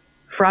has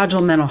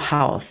fragile mental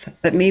health,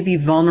 that may be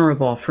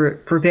vulnerable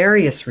for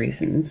various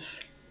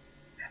reasons,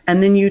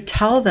 and then you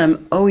tell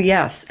them, oh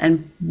yes,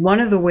 and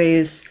one of the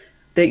ways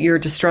that your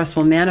distress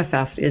will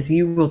manifest is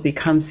you will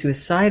become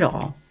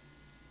suicidal,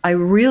 I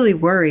really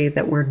worry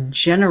that we're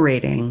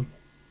generating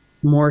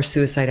more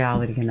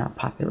suicidality in that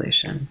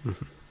population.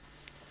 Mm-hmm.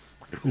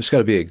 There's got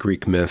to be a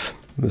Greek myth.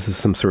 This is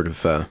some sort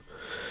of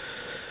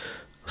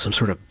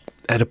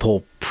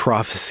Oedipal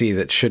prophecy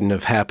that shouldn't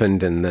have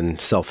happened and then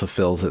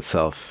self-fulfills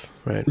itself,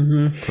 right?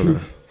 Mm-hmm.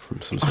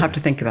 From some I'll have to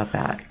think about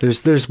that.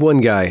 There's one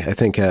guy, I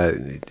think,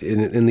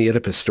 in the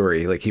Oedipus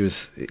story, like he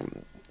was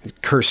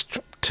cursed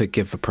to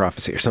give a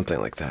prophecy or something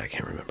like that. I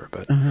can't remember,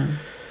 but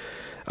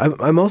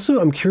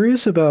I'm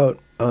curious about.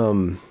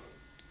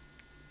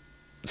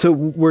 So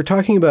we're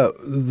talking about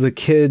the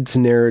kid's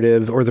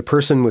narrative or the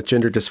person with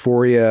gender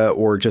dysphoria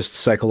or just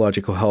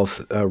psychological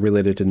health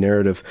related to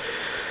narrative.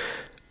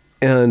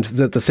 And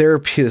that the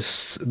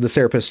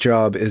therapist's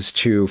job is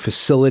to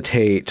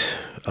facilitate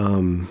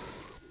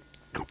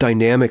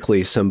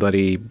dynamically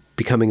somebody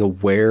becoming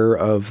aware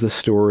of the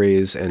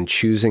stories and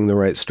choosing the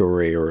right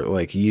story, or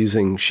like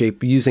using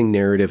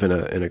narrative in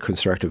a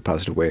constructive,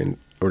 positive way in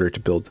order to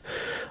build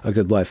a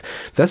good life.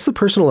 That's the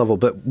personal level.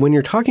 But when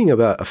you're talking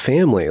about a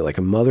family, like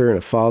a mother and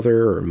a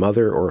father, or a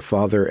mother or a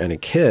father and a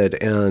kid,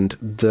 and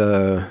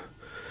the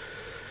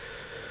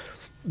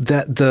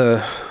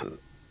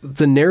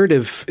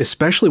narrative,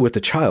 especially with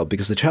the child,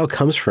 because the child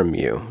comes from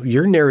you,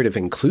 your narrative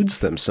includes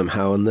them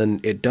somehow, and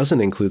then it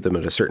doesn't include them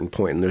at a certain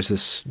point. And there's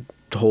this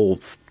whole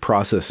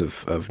process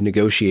of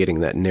negotiating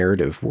that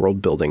narrative,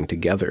 world building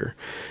together.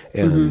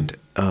 And,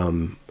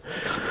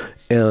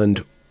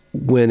 and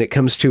when it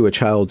comes to a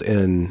child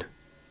in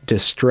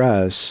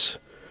distress,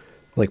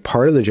 like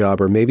part of the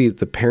job, or maybe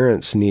the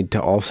parents need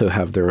to also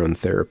have their own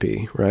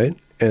therapy, right?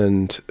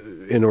 and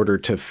in order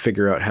to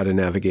figure out how to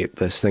navigate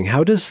this thing.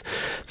 How does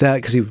that,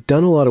 because you've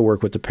done a lot of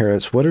work with the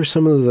parents, what are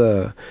some of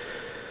the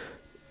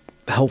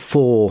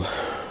helpful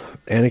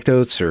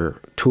anecdotes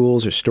or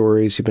tools or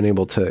stories you've been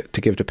able to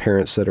give to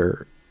parents that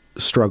are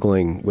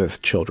struggling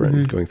with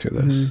children going through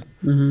this?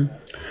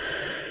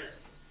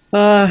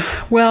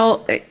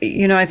 Well,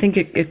 I think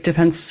it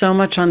depends so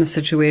much on the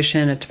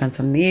situation. It depends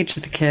on the age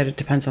of the kid. It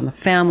depends on the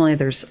family.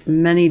 There's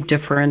many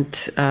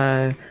different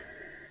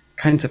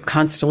kinds of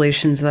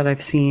constellations that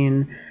I've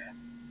seen.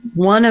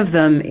 One of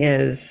them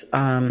is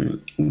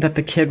that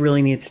the kid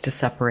really needs to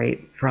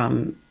separate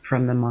from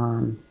the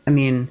mom. I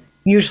mean,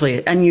 usually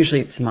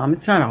it's the mom.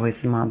 It's not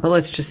always the mom, but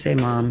let's just say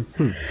mom.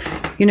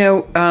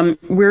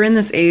 We're in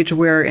this age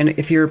where, and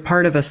if you're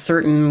part of a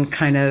certain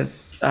kind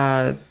of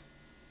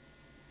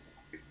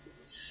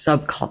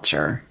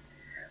subculture,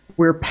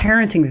 we're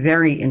parenting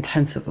very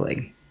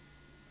intensively.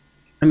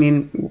 I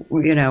mean,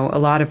 a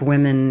lot of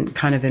women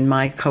kind of in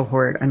my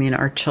cohort, I mean,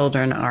 our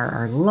children are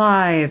our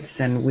lives,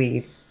 and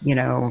we,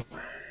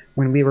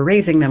 when we were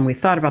raising them, we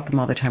thought about them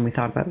all the time. We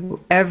thought about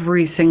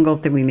every single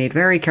thing. We made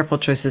very careful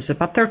choices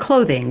about their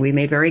clothing. We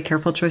made very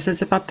careful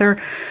choices about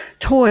their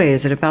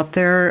toys and about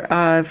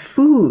their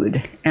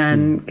food.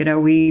 And,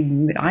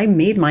 I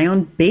made my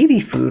own baby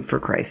food, for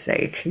Christ's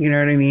sake. You know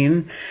what I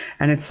mean?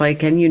 And it's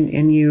like, and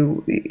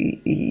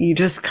you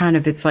just kind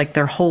of, it's like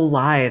their whole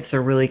lives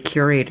are really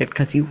curated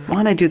because you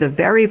want to do the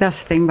very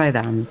best thing by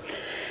them.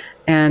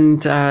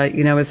 And,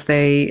 as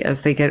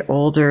they get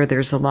older,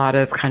 there's a lot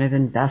of kind of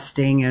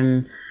investing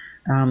in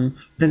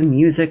the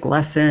music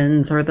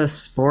lessons or the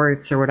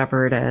sports or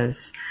whatever it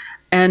is.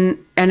 And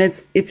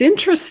it's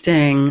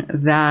interesting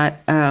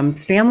that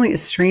family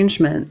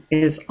estrangement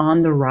is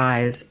on the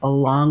rise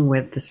along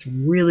with this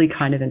really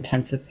kind of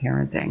intensive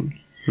parenting.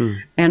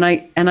 And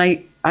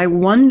I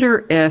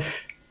wonder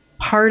if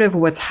part of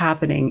what's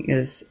happening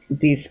is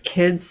these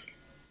kids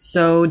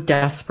so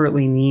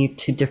desperately need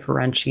to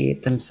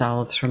differentiate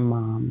themselves from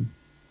mom.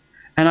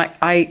 And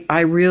I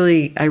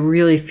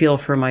really feel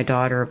for my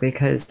daughter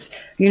because,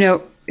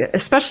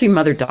 especially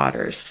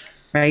mother-daughters,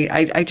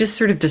 right? I just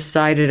sort of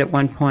decided at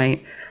one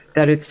point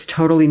that it's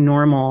totally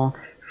normal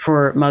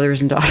for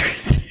mothers and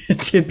daughters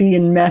to be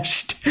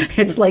enmeshed.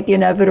 It's like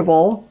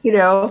inevitable,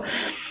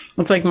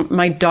 It's like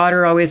my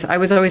daughter I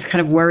was always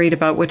kind of worried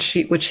about what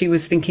she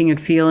was thinking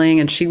and feeling.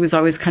 And she was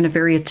always kind of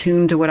very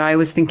attuned to what I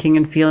was thinking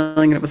and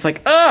feeling. And it was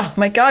like, oh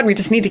my God, we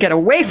just need to get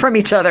away from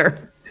each other.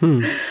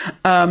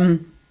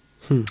 And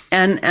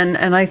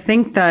I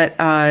think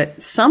that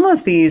some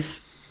of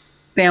these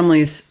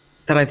families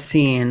that I've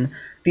seen,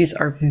 these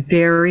are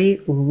very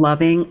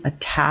loving,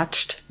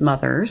 attached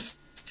mothers.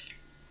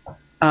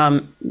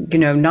 Not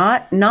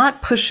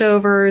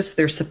pushovers.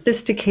 They're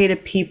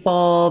sophisticated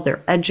people.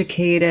 They're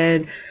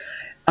educated.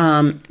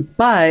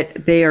 But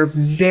they are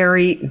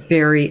very,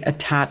 very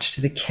attached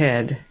to the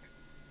kid.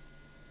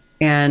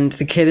 And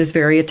the kid is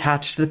very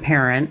attached to the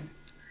parent.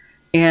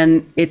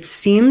 And it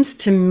seems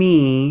to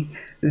me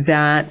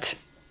that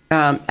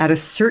at a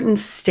certain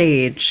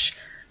stage,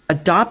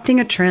 adopting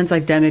a trans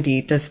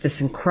identity does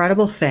this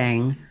incredible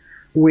thing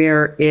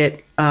where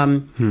it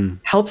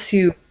helps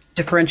you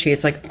differentiate.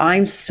 It's like,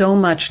 I'm so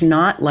much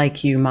not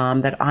like you,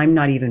 mom, that I'm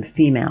not even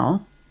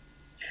female.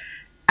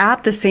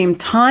 At the same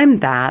time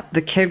that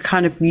the kid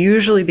kind of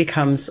usually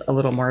becomes a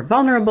little more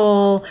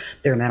vulnerable,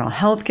 their mental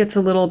health gets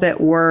a little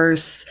bit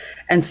worse.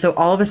 And so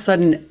all of a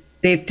sudden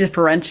they've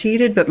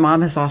differentiated, but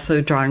mom has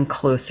also drawn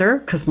closer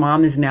because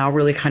mom is now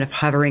really kind of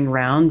hovering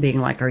around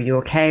being like, are you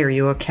okay? Are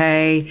you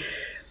okay?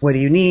 What do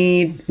you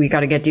need? We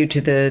got to get you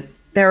to the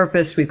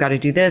therapist. We've got to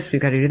do this. We've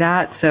got to do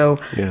that. So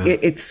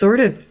it sort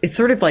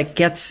of like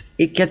gets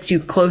you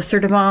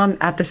closer to mom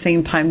at the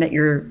same time that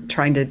you're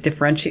trying to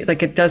differentiate.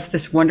 Like it does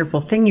this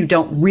wonderful thing. You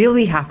don't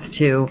really have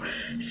to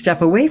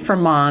step away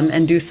from mom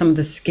and do some of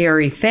the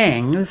scary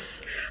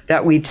things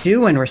that we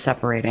do when we're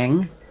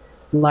separating.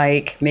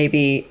 Like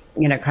maybe,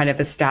 kind of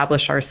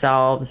establish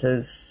ourselves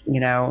as,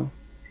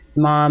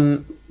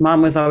 mom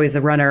was always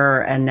a runner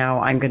and now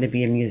I'm going to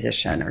be a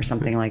musician or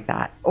something like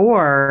that.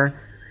 Or,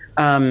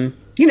 I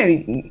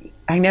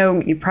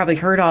know you probably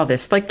heard all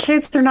this, like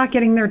kids, they're not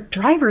getting their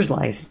driver's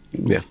license.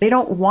 Yeah. They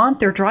don't want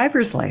their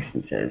driver's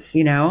licenses,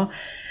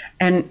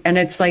 and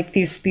it's like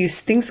these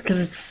things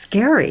because it's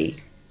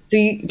scary. So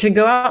to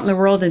go out in the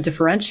world and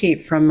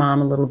differentiate from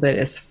mom a little bit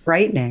is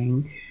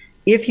frightening.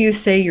 If you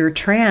say you're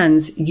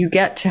trans, you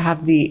get to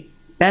have the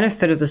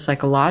benefit of the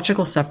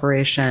psychological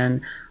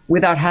separation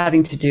without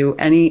having to do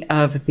any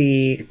of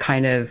the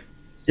kind of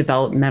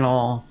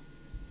developmental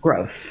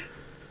growth.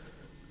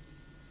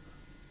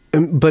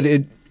 But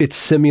it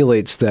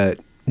simulates that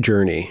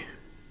journey,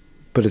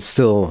 but it's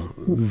still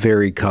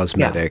very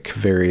cosmetic,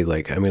 very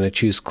like, I'm going to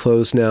choose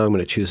clothes now. I'm going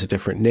to choose a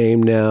different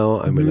name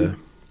now. I'm going to,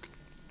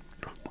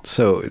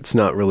 so it's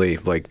not really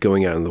like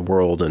going out in the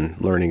world and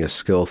learning a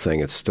skill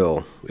thing. It's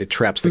still, it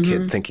traps the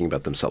kid thinking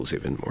about themselves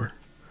even more.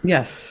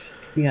 Yes.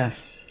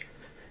 Yes.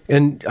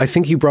 And I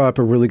think you brought up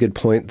a really good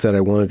point that I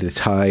wanted to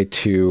tie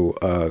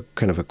to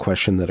kind of a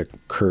question that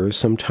occurs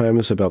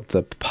sometimes about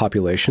the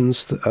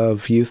populations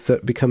of youth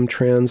that become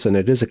trans, and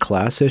it is a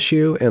class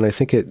issue. And I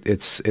think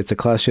it's a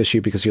class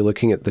issue because you're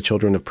looking at the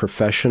children of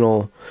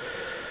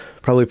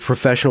probably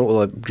professional,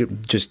 well,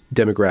 just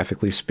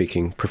demographically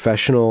speaking,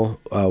 professional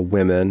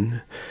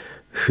women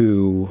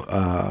who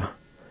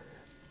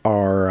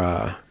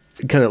are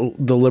kind of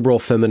the liberal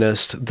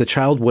feminist. The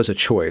child was a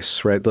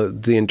choice, right? The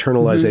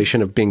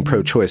internalization of being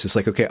pro-choice. It's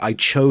like, okay, I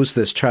chose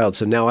this child,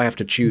 so now I have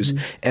to choose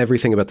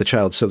everything about the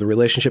child. So the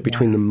relationship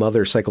between the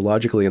mother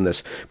psychologically and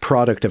this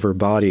product of her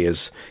body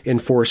is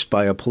enforced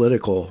by a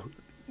political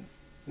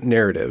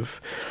narrative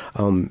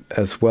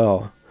as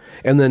well.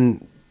 And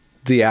then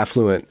the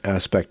affluent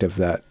aspect of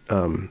that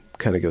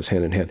kind of goes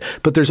hand in hand.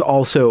 But there's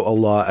also a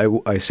lot,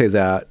 I say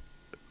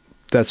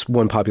that's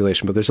one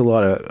population, but there's a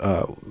lot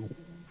of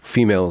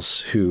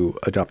females who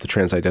adopt the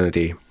trans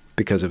identity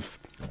because of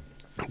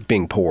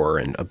being poor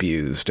and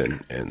abused,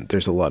 and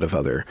there's a lot of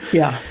other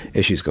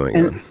issues going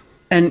on.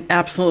 And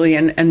absolutely,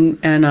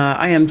 and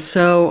I am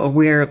so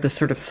aware of the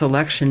sort of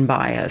selection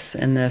bias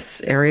in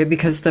this area,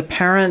 because the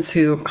parents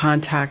who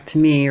contact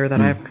me or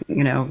that I've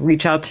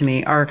reach out to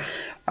me are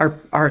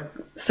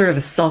sort of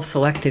a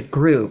self-selected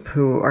group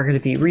who are going to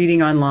be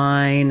reading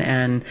online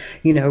and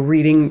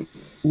reading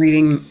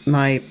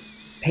my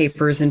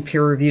papers in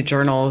peer-reviewed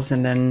journals,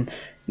 and then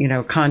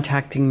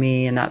contacting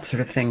me and that sort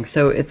of thing.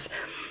 So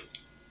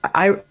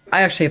I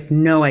actually have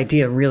no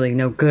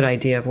good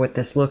idea of what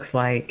this looks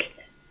like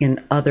in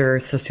other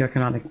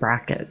socioeconomic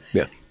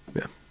brackets.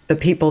 Yeah. The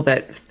people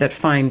that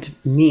find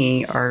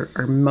me are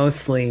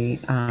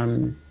mostly,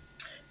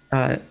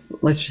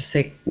 let's just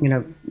say,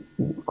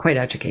 quite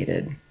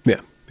educated. Yeah.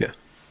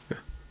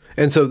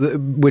 And so,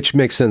 which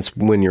makes sense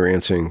when you're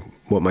answering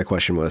what my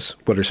question was.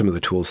 What are some of the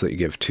tools that you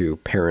give to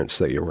parents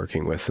that you're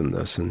working with in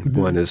this? And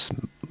one is,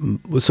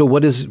 so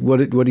what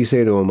do you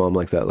say to a mom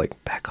like that?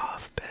 Like, back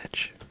off,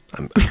 bitch.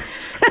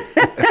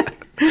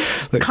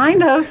 Like,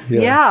 kind of,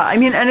 yeah. I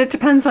mean, and it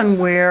depends on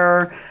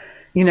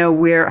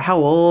how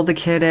old the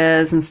kid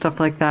is and stuff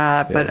like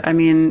that. Yeah. But I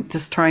mean,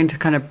 just trying to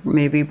kind of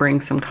maybe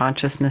bring some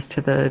consciousness to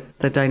the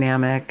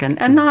dynamic, and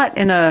not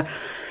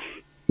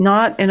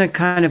in a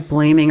kind of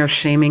blaming or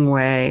shaming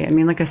way. I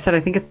mean, like I said, I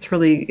think it's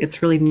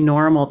really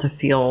normal to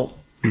feel.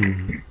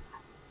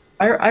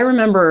 I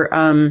remember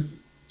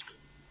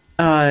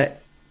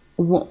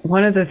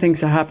one of the things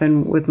that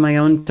happened with my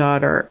own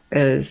daughter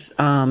is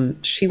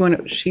she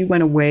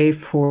went away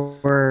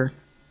for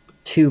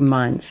 2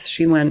 months.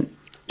 She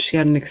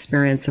had an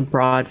experience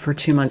abroad for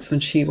 2 months when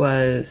she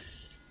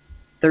was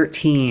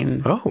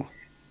 13. Oh.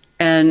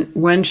 And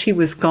when she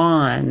was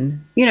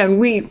gone, there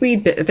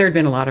had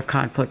been a lot of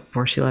conflict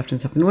before she left and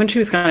stuff. And when she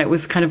was gone, it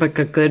was kind of like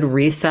a good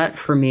reset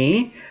for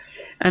me.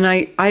 And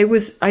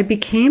I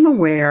became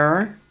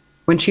aware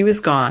when she was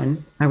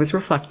gone, I was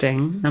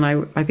reflecting, and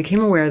I became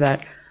aware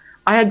that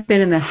I had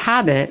been in the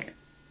habit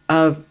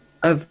of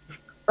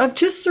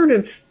just sort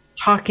of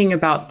talking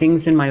about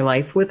things in my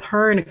life with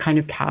her in a kind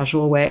of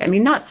casual way. I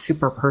mean, not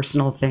super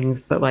personal things,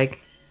 but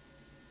like,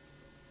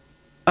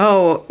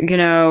 oh,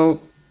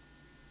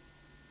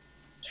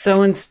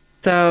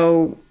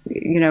 so-and-so,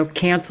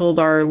 canceled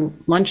our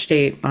lunch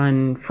date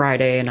on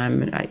Friday and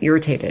I'm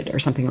irritated or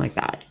something like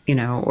that,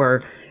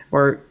 or,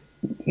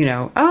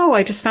 oh,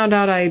 I just found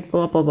out I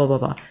blah, blah, blah, blah,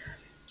 blah.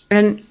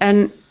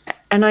 And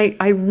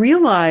I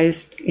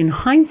realized in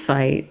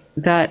hindsight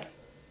that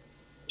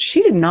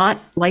she did not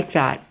like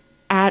that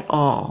at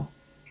all.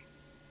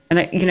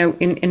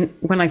 And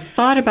when I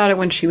thought about it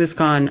when she was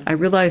gone, I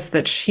realized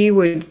that she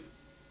would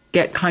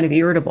get kind of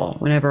irritable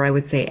whenever I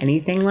would say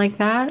anything like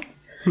that.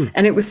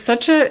 And it was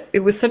such a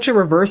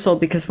reversal,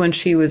 because when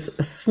she was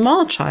a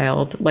small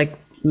child, like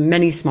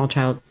many small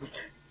children,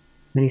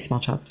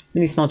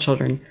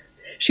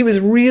 she was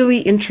really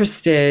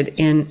interested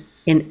in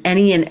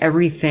any and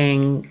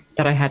everything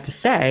that I had to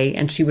say.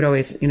 And she would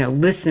always,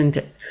 listen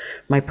to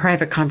my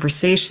private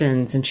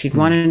conversations, and she'd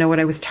want to know what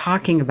I was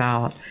talking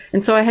about.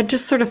 And so I had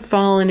just sort of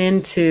fallen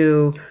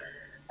into,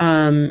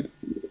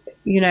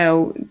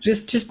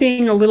 just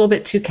being a little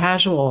bit too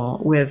casual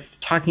with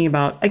talking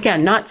about,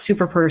 again, not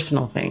super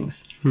personal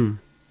things,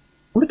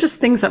 but just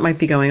things that might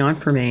be going on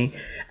for me.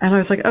 And I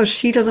was like, oh,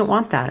 she doesn't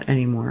want that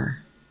anymore.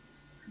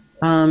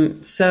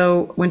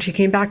 So when she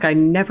came back, I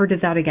never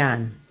did that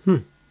again.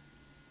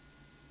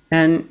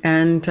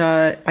 And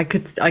I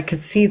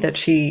could see that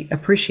she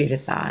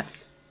appreciated that.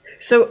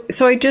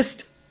 So I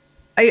just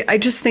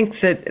think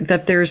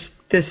that there's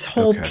this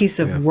whole piece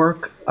of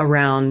work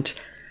around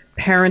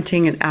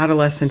parenting an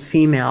adolescent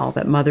female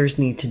that mothers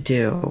need to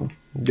do.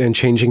 And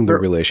changing the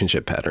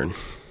relationship pattern.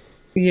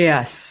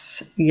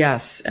 Yes.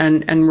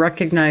 And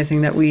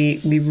recognizing that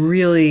we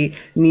really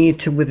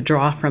need to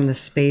withdraw from the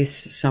space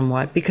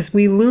somewhat, because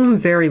we loom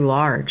very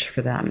large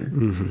for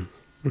them.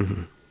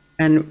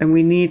 And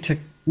we need to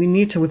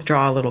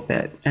withdraw a little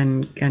bit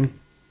and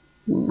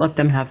let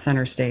them have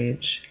center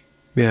stage.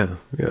 Yeah.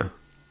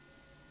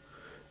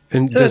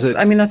 And So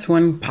that's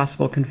one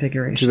possible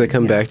configuration. do they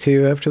come back to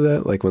you after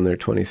that? Like when they're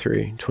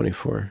 23,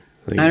 24?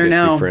 Like I don't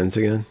know. Be friends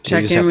again?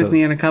 Check in with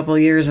me in a couple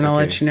of years and I'll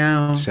let you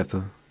know. Just have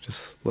to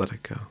just let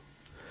it go.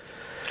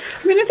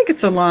 I mean, I think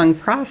it's a long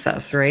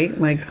process, right?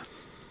 Like,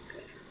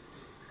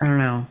 I don't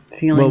know,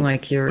 feeling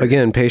like you're...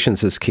 Again,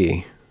 patience is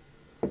key.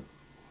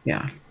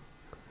 Yeah.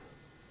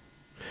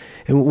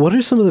 And what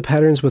are some of the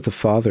patterns with the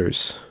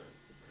fathers?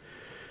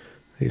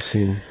 You've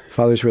seen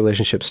fathers'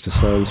 relationships to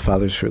sons,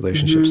 fathers'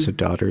 relationships to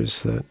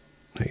daughters that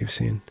you've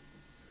seen.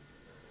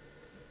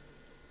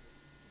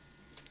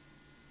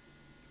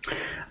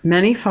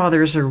 Many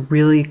fathers are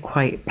really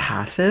quite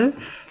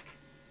passive.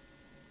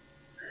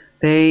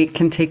 They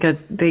can take I'm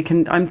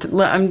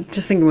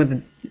just thinking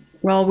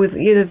with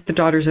either the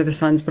daughters or the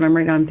sons, but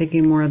I'm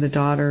thinking more of the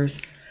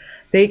daughters.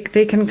 They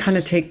can kind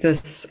of take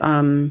this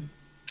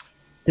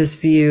this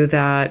view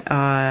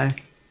that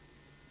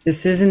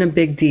this isn't a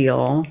big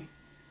deal.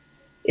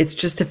 It's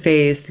just a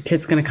phase. The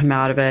kid's going to come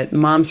out of it.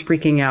 Mom's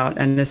freaking out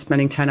and is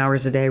spending 10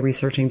 hours a day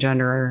researching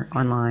gender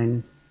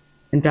online.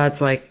 And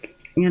dad's like,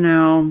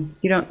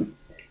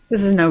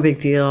 this is no big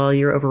deal.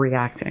 You're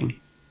overreacting.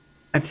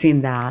 I've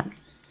seen that.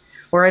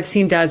 Or I've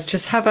seen dads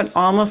just have an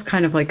almost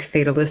kind of like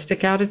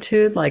fatalistic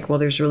attitude, like, well,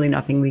 there's really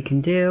nothing we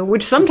can do,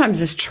 which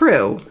sometimes is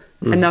true.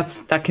 And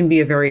that can be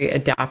a very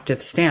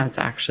adaptive stance,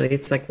 actually.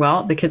 It's like,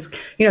 well, the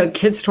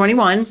kid's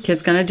 21,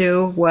 kid's going to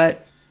do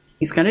what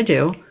he's going to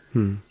do.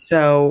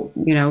 So,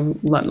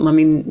 let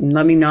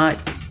me not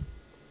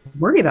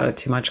worry about it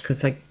too much,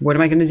 because like, what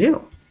am I going to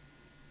do?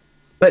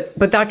 But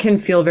that can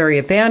feel very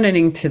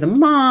abandoning to the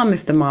mom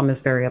if the mom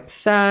is very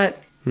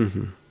upset.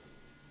 Mm-hmm.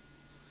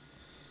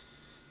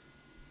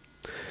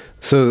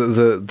 So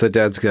the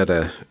dad's got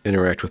to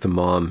interact with the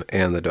mom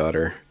and the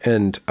daughter.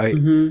 And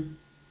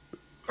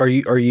are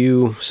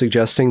you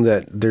suggesting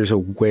that there's a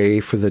way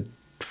for the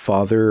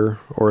father,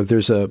 or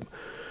there's a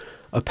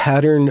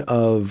pattern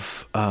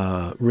of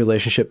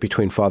relationship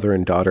between father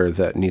and daughter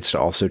that needs to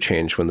also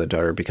change when the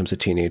daughter becomes a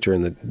teenager,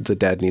 and the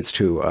dad needs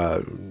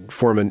to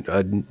form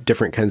a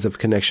different kinds of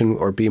connection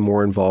or be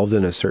more involved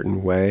in a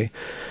certain way?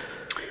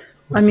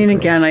 I mean,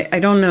 again, I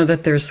don't know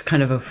that there's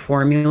kind of a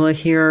formula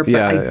here, but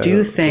I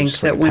do think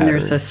that when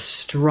there's a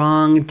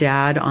strong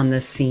dad on the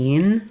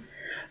scene,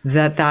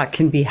 that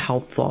can be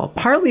helpful,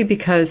 partly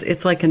because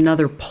it's like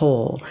another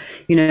pole.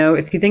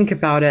 If you think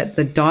about it,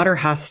 the daughter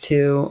has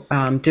to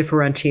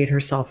differentiate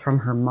herself from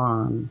her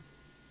mom.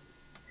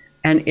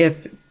 And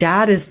if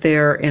dad is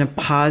there in a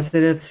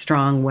positive,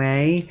 strong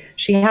way,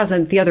 she has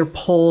the other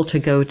pole to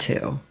go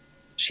to.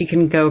 She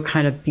can go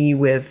kind of be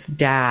with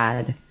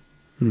dad.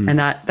 And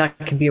that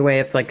could be a way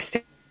of like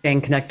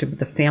staying connected with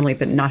the family,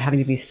 but not having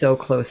to be so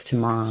close to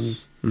mom.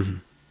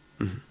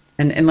 Mm-hmm. Mm-hmm.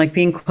 And like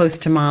being close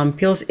to mom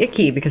feels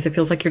icky because it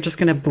feels like you're just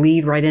going to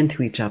bleed right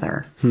into each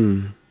other.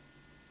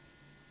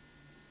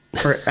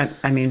 Or,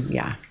 I mean,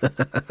 yeah.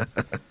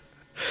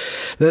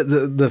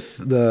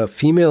 The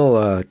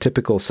female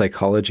typical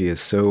psychology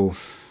is so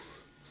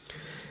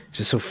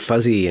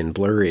fuzzy and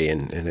blurry,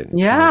 and it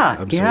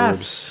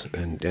absorbs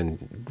and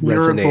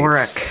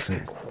resonates.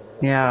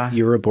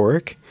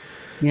 Euroboric?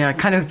 Yeah,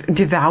 kind of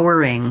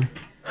devouring.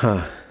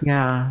 Huh.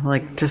 Yeah,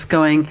 like it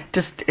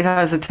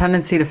has a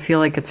tendency to feel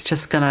like it's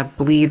just going to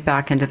bleed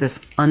back into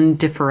this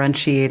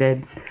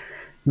undifferentiated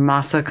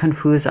massa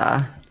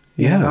confusa.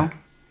 Yeah.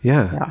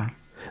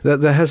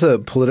 That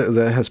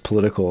has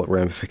political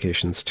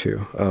ramifications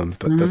too,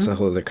 but that's a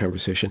whole other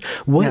conversation.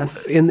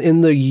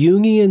 In the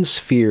Jungian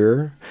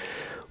sphere,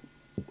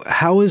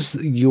 how is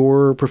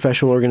your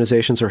professional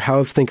organizations, or how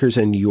have thinkers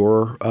in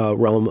your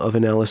realm of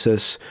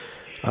analysis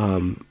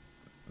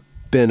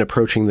been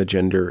approaching the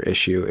gender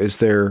issue? Has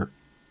there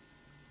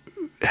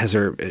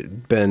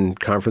been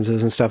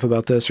conferences and stuff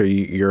about this, or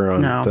you're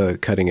on the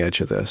cutting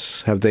edge of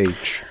this? Have they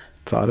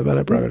thought about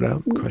it, brought it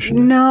up, questioned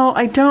it? No,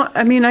 I don't.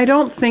 I mean, I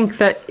don't think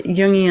that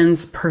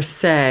Jungians per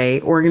se,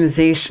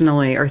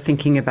 organizationally, are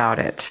thinking about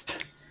it.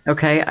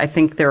 Okay, I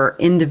think there are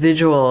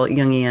individual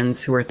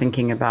Jungians who are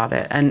thinking about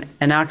it, and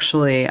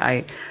actually,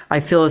 I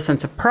feel a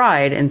sense of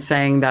pride in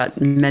saying that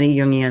many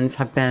Jungians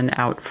have been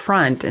out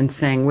front and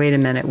saying, "Wait a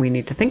minute, we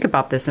need to think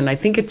about this." And I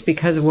think it's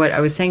because of what I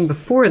was saying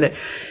before, that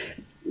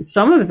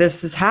some of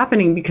this is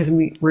happening because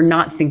we're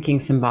not thinking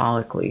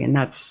symbolically, and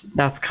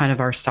that's kind of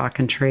our stock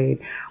and trade.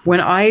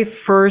 When I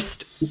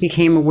first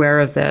became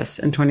aware of this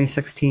in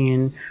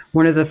 2016,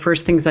 one of the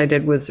first things I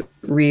did was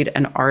read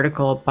an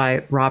article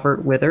by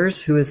Robert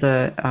Withers, who is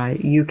a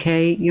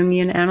UK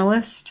Jungian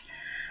analyst,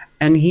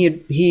 and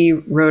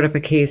he wrote up a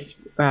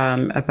case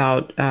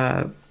about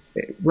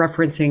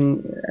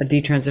referencing a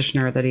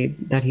detransitioner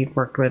that he'd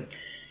worked with,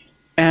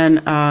 and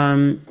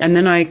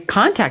then I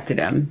contacted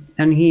him,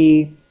 and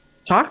he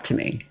talked to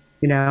me,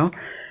 and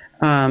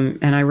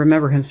I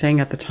remember him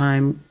saying at the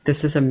time,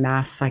 "This is a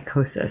mass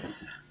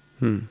psychosis."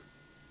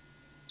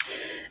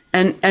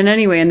 And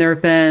anyway, and there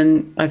have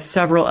been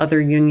several other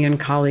Jungian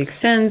colleagues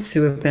since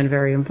who have been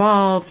very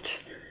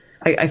involved.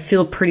 I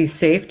feel pretty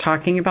safe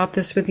talking about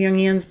this with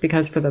Jungians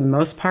because for the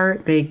most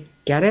part, they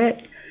get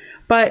it.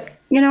 But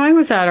I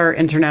was at our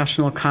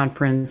international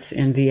conference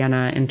in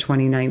Vienna in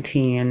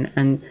 2019,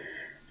 and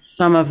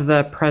some of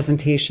the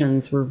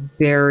presentations were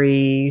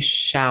very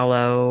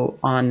shallow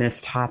on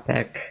this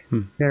topic,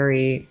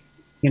 very,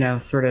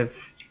 sort of,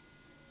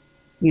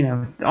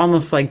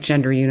 almost like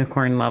gender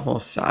unicorn level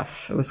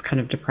stuff. It was kind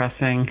of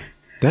depressing.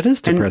 That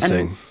is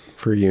depressing and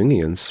for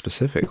Jungians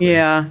specifically.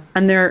 Yeah,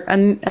 and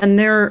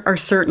there are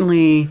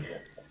certainly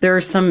there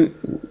are some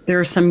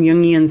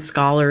Jungian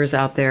scholars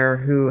out there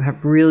who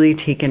have really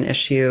taken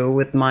issue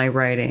with my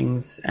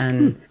writings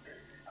and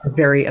are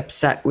very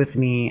upset with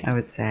me, I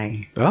would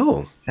say.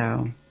 Oh,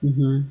 so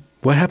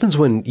what happens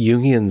when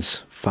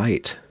Jungians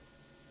fight?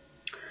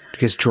 Do you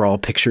guys draw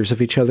pictures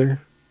of each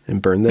other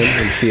and burn them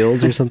in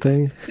fields or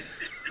something?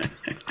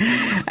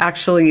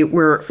 Actually,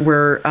 we're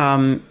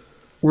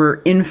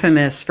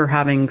infamous for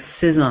having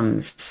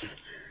schisms,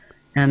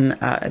 and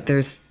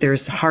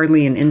there's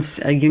hardly a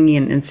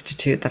Jungian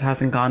institute that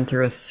hasn't gone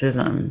through a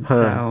schism.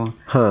 So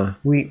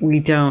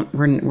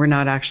we're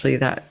not actually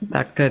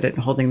that good at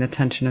holding the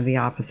tension of the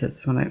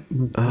opposites when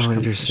push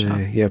comes to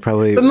shove. Yeah,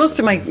 probably. But most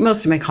of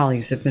my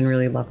colleagues have been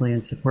really lovely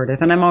and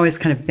supportive, and I'm always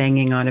kind of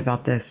banging on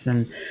about this,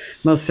 and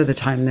most of the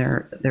time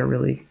they're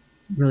really,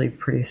 really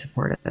pretty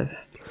supportive.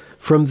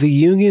 From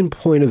the Jungian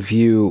point of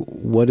view,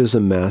 what is a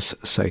mass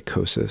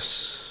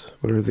psychosis?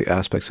 What are the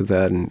aspects of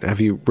that? And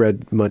have you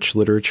read much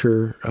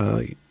literature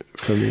from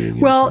the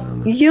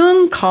Jungian side?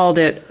 Jung called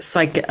it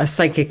a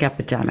psychic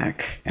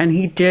epidemic, and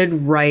he did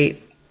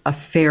write a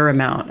fair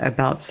amount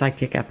about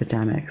psychic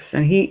epidemics.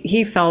 And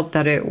he felt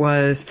that it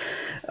was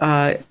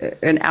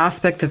an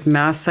aspect of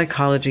mass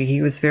psychology.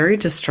 He was very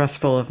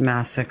distrustful of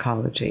mass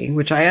psychology,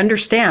 which I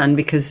understand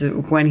because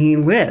when he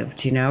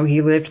lived, he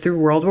lived through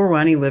World War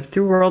I, he lived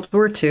through World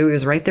War II, he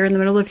was right there in the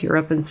middle of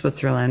Europe and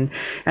Switzerland,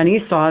 and he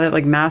saw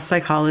that mass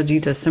psychology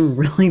does some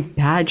really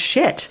bad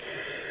shit.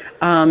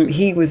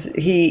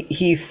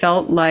 He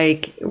felt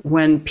like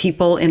when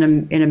people in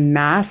a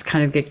mass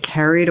kind of get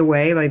carried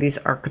away by these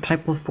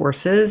archetypal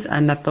forces,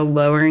 and that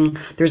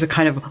there's a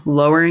kind of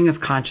lowering of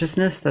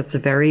consciousness that's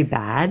very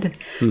bad,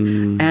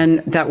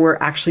 and that we're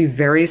actually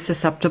very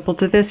susceptible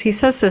to this. He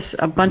says this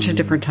a bunch of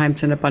different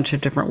times in a bunch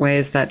of different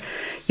ways, that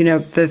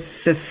the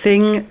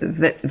thing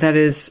that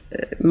is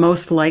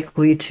most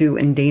likely to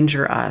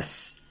endanger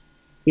us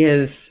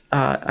is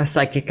a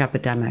psychic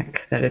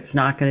epidemic, that it's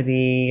not going to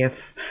be a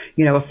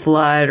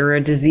flood or a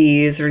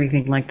disease or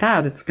anything like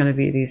that. It's going to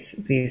be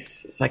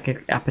these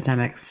psychic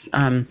epidemics.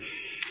 Yeah,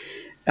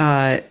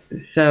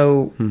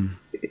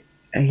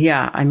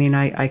 I mean,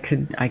 I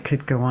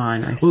could go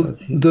on, I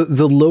suppose.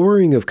 The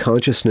lowering of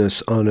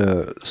consciousness on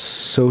a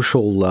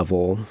social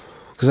level,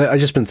 because I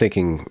just been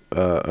thinking,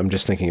 I'm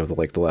just thinking of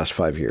the last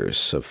 5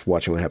 years of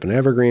watching what happened to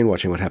Evergreen,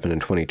 watching what happened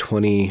in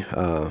 2020,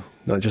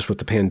 not just with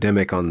the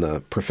pandemic on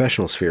the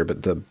professional sphere,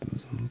 but the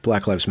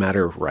Black Lives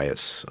Matter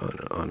riots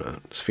on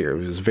a sphere.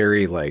 It was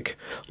very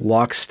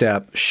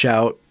lockstep,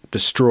 shout,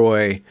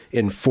 destroy,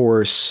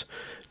 enforce,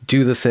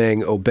 do the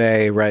thing,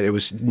 obey, right? It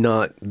was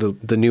not,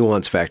 the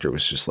nuance factor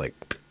was just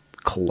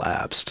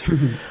collapsed.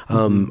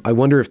 I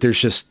wonder if there's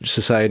just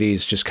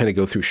societies just kind of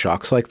go through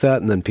shocks like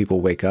that and then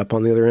people wake up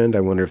on the other end. I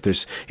wonder if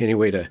there's any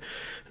way to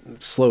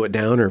slow it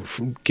down or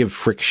give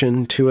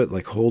friction to it.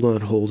 Hold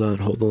on.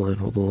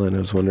 I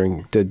was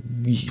wondering, did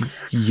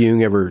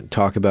Jung ever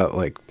talk about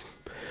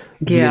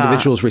the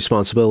individual's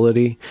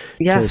responsibility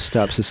to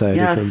stop society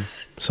from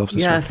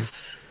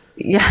self-destruction?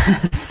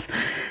 Yes.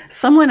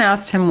 Someone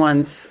asked him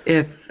once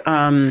if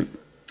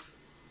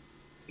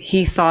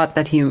he thought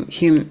that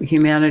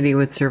humanity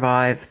would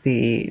survive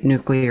the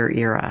nuclear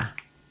era.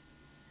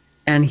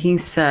 And he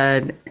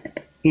said,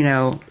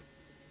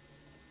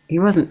 he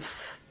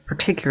wasn't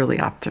particularly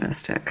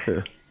optimistic.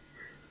 Yeah.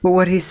 But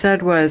what he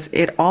said was,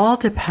 it all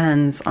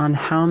depends on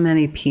how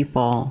many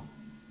people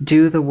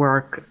do the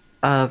work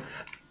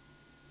of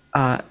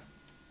kind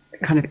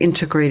of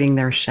integrating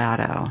their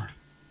shadow.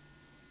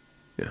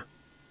 Yeah.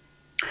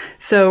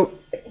 So,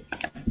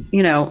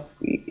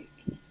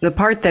 the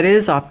part that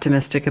is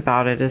optimistic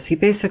about it is he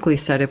basically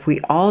said, if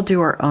we all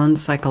do our own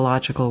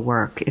psychological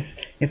work,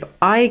 if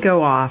I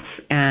go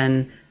off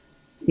and,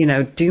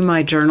 do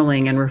my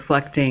journaling and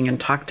reflecting and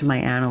talk to my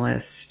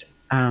analyst,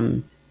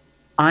 I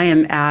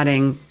am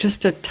adding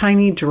just a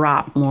tiny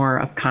drop more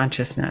of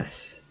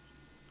consciousness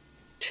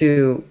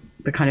to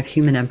the kind of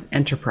human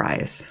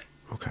enterprise.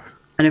 Okay.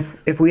 And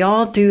if we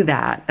all do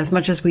that as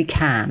much as we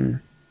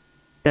can,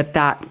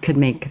 that could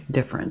make a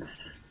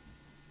difference.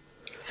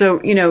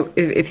 So,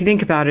 if you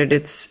think about it,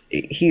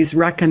 he's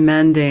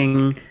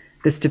recommending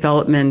this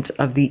development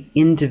of the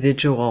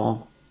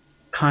individual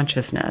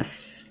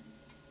consciousness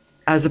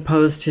as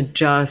opposed to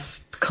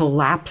just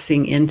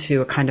collapsing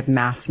into a kind of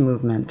mass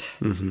movement.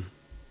 Mm-hmm.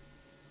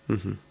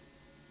 Mm-hmm.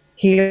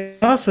 He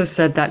also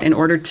said that in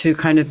order to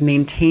kind of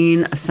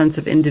maintain a sense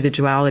of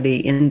individuality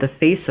in the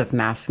face of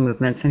mass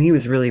movements, and he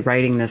was really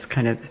writing this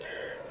kind of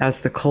as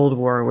the Cold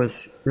War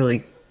was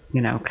really,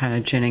 kind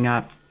of ginning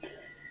up,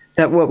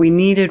 that what we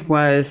needed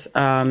was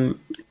a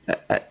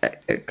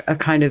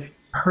kind of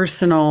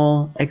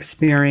personal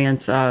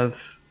experience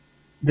of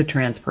the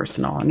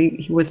transpersonal. And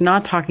he was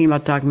not talking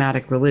about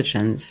dogmatic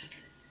religions,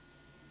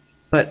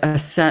 but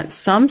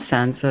some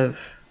sense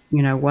of,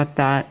 what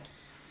that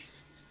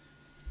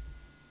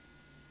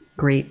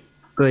great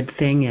good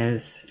thing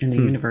is in the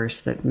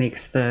universe that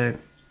makes the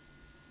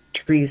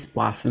trees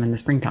blossom in the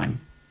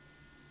springtime.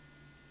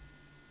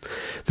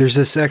 There's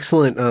this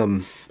excellent,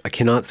 I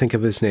cannot think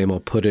of his name. I'll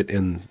put it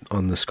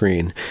on the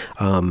screen.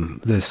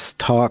 This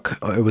talk,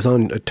 it was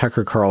on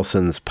Tucker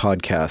Carlson's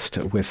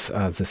podcast with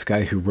this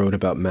guy who wrote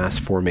about mass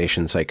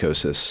formation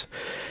psychosis.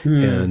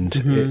 And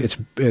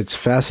it's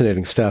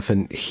fascinating stuff.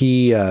 And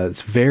he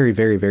is very,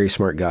 very, very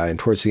smart guy. And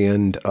towards the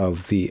end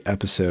of the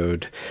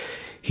episode,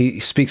 he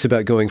speaks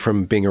about going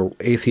from being an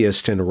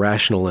atheist and a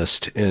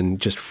rationalist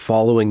and just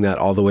following that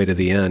all the way to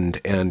the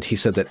end. And he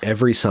said that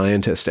every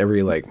scientist,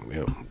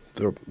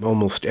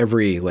 almost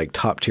every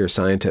top tier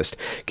scientist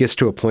gets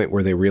to a point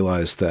where they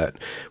realize that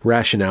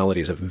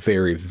rationality is a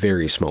very,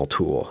 very small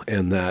tool,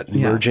 and that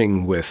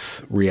merging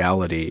with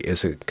reality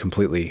is a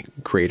completely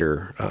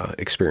greater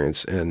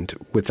experience. And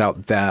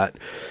without that,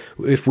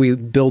 if we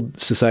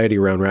build society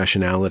around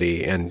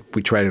rationality and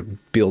we try to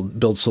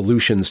build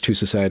solutions to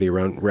society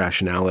around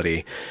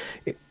rationality,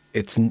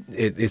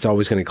 it's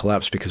always going to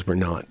collapse because we're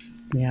not.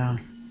 Yeah,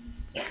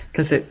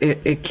 because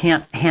it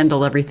can't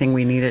handle everything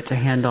we need it to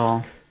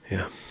handle.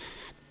 Yeah.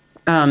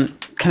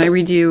 Can I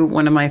read you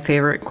one of my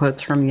favorite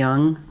quotes from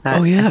Jung that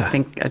I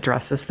think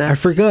addresses this? I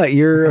forgot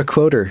you're a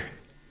quoter.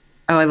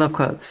 Oh, I love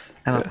quotes.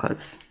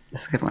 Quotes.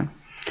 This is a good one.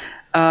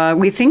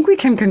 We think we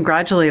can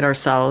congratulate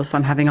ourselves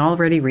on having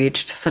already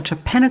reached such a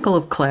pinnacle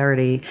of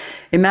clarity,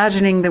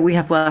 imagining that we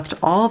have left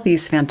all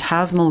these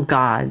phantasmal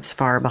gods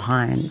far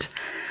behind.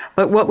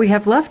 But what we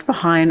have left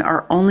behind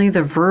are only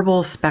the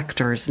verbal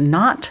specters,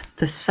 not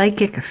the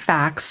psychic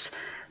facts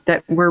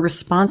that were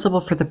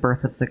responsible for the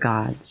birth of the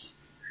gods.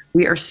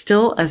 We are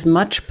still as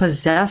much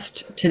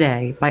possessed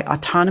today by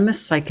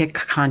autonomous psychic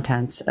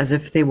contents as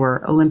if they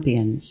were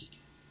Olympians.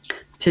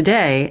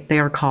 Today, they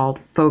are called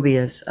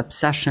phobias,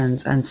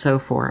 obsessions, and so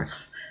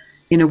forth.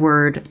 In a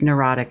word,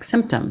 neurotic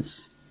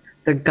symptoms.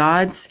 The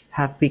gods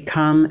have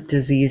become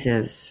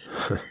diseases.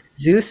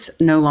 Zeus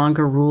no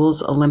longer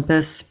rules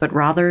Olympus, but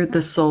rather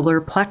the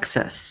solar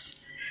plexus,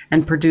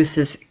 and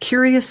produces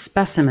curious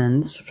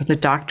specimens for the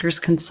doctor's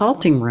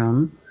consulting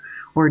room,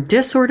 or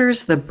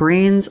disorders the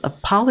brains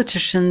of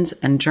politicians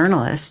and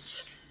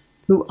journalists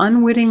who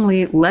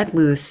unwittingly let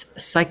loose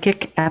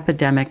psychic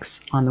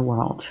epidemics on the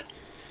world.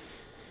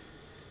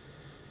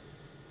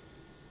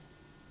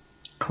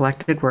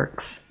 Collected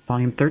Works,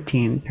 Volume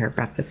 13,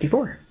 Paragraph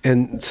 54.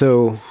 And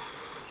so,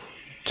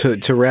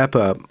 to wrap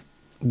up,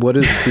 what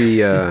is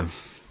the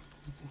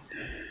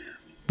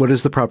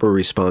proper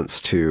response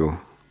to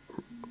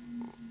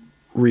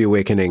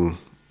reawakening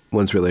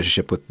one's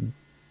relationship with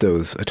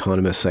those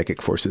autonomous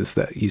psychic forces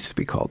that used to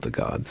be called the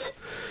gods?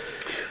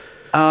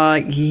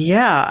 I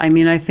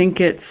think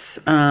it's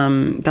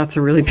that's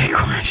a really big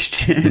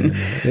question.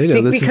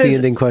 This is the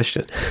ending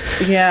question.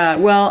 Yeah,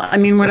 well,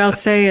 what I'll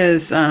say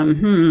is,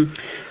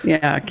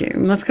 okay,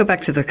 let's go back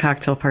to the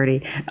cocktail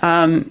party.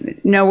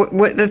 No,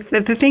 what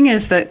the thing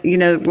is that,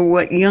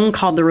 what Jung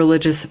called the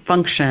religious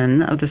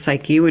function of the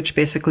psyche, which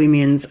basically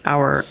means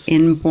our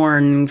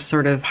inborn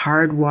sort of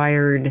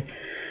hardwired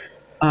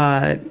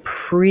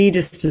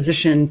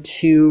predisposition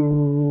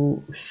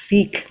to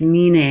seek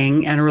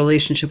meaning and a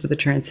relationship with the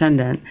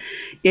transcendent,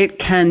 it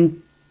can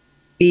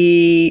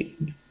be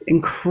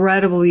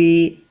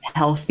incredibly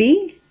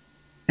healthy,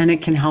 and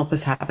it can help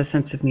us have a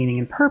sense of meaning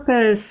and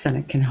purpose, and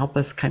it can help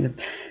us kind of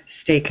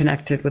stay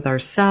connected with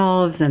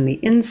ourselves and the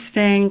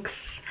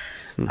instincts.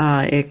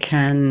 It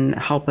can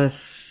help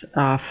us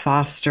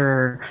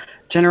foster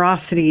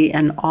generosity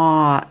and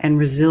awe and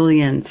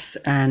resilience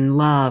and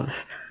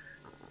love.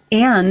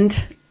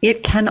 And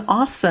it can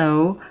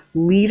also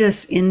lead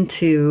us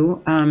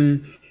into,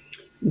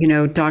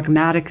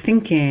 dogmatic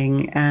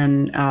thinking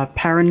and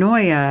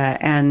paranoia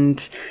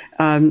and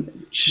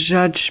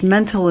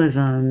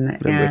judgmentalism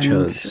and witch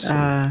hunts.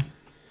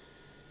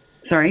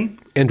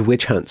 And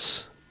witch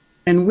hunts.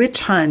 And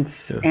witch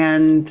hunts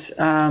and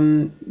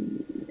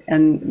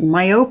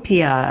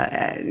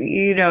myopia.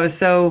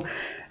 So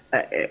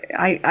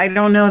I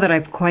don't know that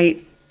I've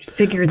quite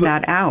figured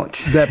that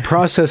out. That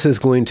process is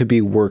going to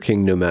be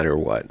working no matter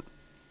what.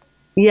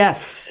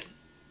 Yes.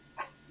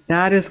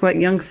 That is what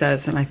Jung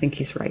says, and I think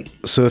he's right.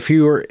 So if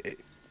you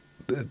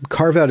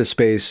carve out a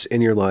space in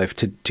your life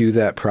to do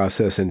that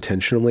process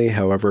intentionally,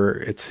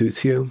 however it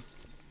suits you,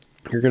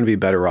 you're going to be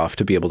better off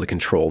to be able to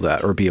control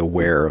that or be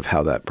aware of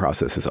how that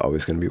process is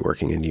always going to be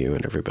working in you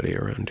and everybody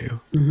around you.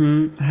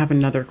 Mm-hmm. I have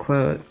another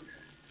quote.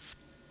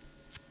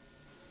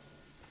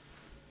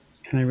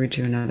 Can I read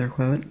you another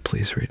quote?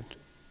 Please read.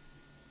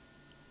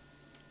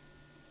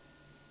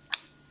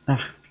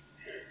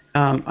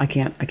 I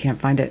can't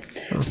find it,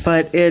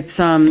 but it's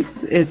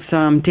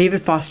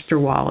David Foster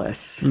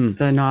Wallace,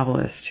 the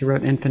novelist who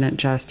wrote Infinite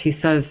Jest. He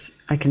says,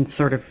 I can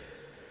sort of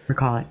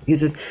recall it. He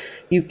says,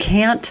 you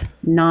can't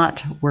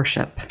not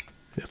worship.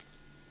 Yep.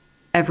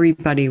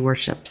 Everybody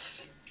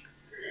worships.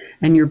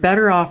 And you're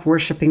better off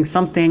worshiping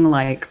something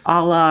like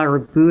Allah or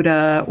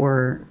Buddha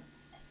or,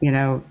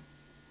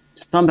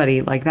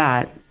 somebody like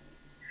that,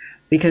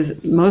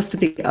 because most of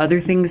the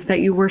other things that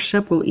you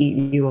worship will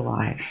eat you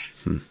alive.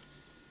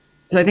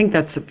 So I think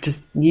that's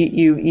just,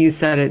 you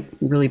said it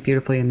really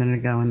beautifully a minute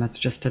ago, and that's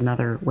just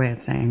another way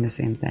of saying the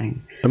same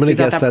thing. I'm going to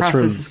guess that's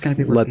from is going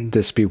to be working. Let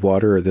This Be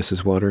Water, or This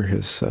Is Water,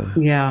 his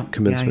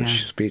commencement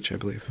speech, I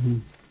believe.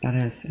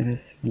 It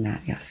is from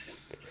that, yes.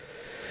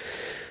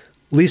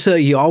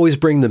 Lisa, you always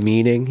bring the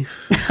meaning.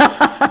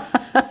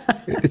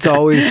 It's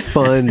always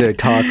fun to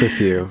talk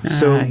with you.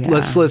 So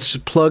let's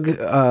plug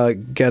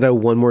Geta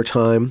one more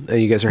time.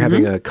 You guys are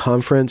having a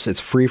conference. It's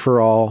free for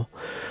all.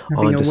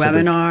 We're having a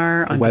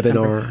webinar on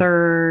December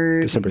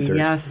 3rd. December 3rd.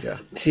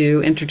 Yes,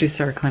 to introduce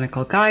our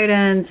clinical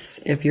guidance.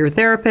 If you're a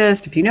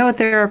therapist, if you know a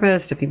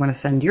therapist, if you want to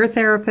send your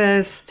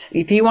therapist,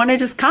 if you want to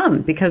just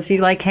come because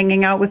you like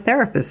hanging out with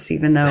therapists,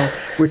 even though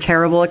we're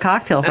terrible at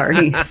cocktail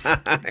parties.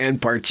 And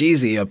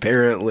Parcheesi,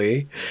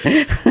 apparently.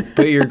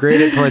 But you're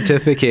great at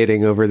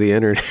pontificating over the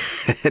internet.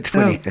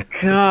 Oh,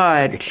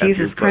 God.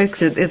 Jesus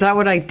Christ. Is that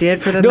what I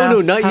did for the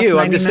No, not you.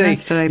 I'm just saying,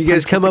 you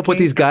guys come up with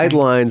these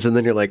guidelines, and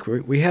then you're like,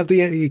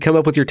 you come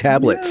up with your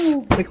tablets.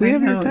 We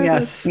have your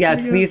tablets.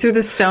 Yes. These are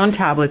the stone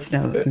tablets.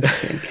 No, I'm just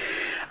kidding.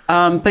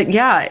 But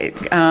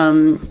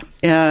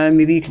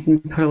maybe you can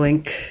put a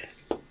link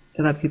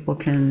so that you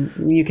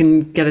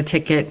can get a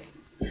ticket.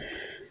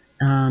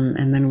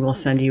 And then we'll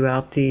send you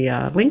out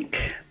the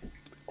link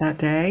that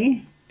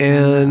day.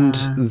 And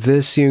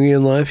this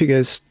Jungian Life, you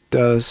guys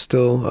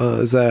still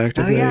is that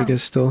active? Yeah. You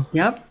guys still?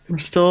 Yep, we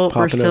still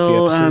are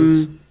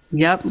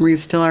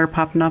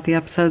popping out the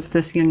episodes.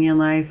 This Jungian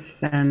Life,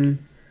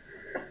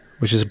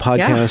 which is a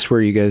podcast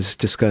where you guys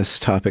discuss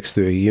topics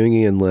through a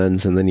Jungian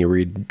lens, and then you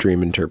read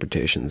dream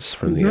interpretations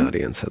from the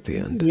audience at the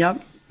end.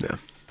 Yep. Yeah.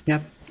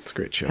 Yep. It's a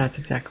great show. That's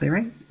exactly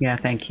right. Yeah.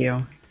 Thank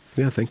you.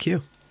 Yeah. Thank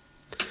you.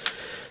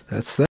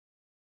 That's that.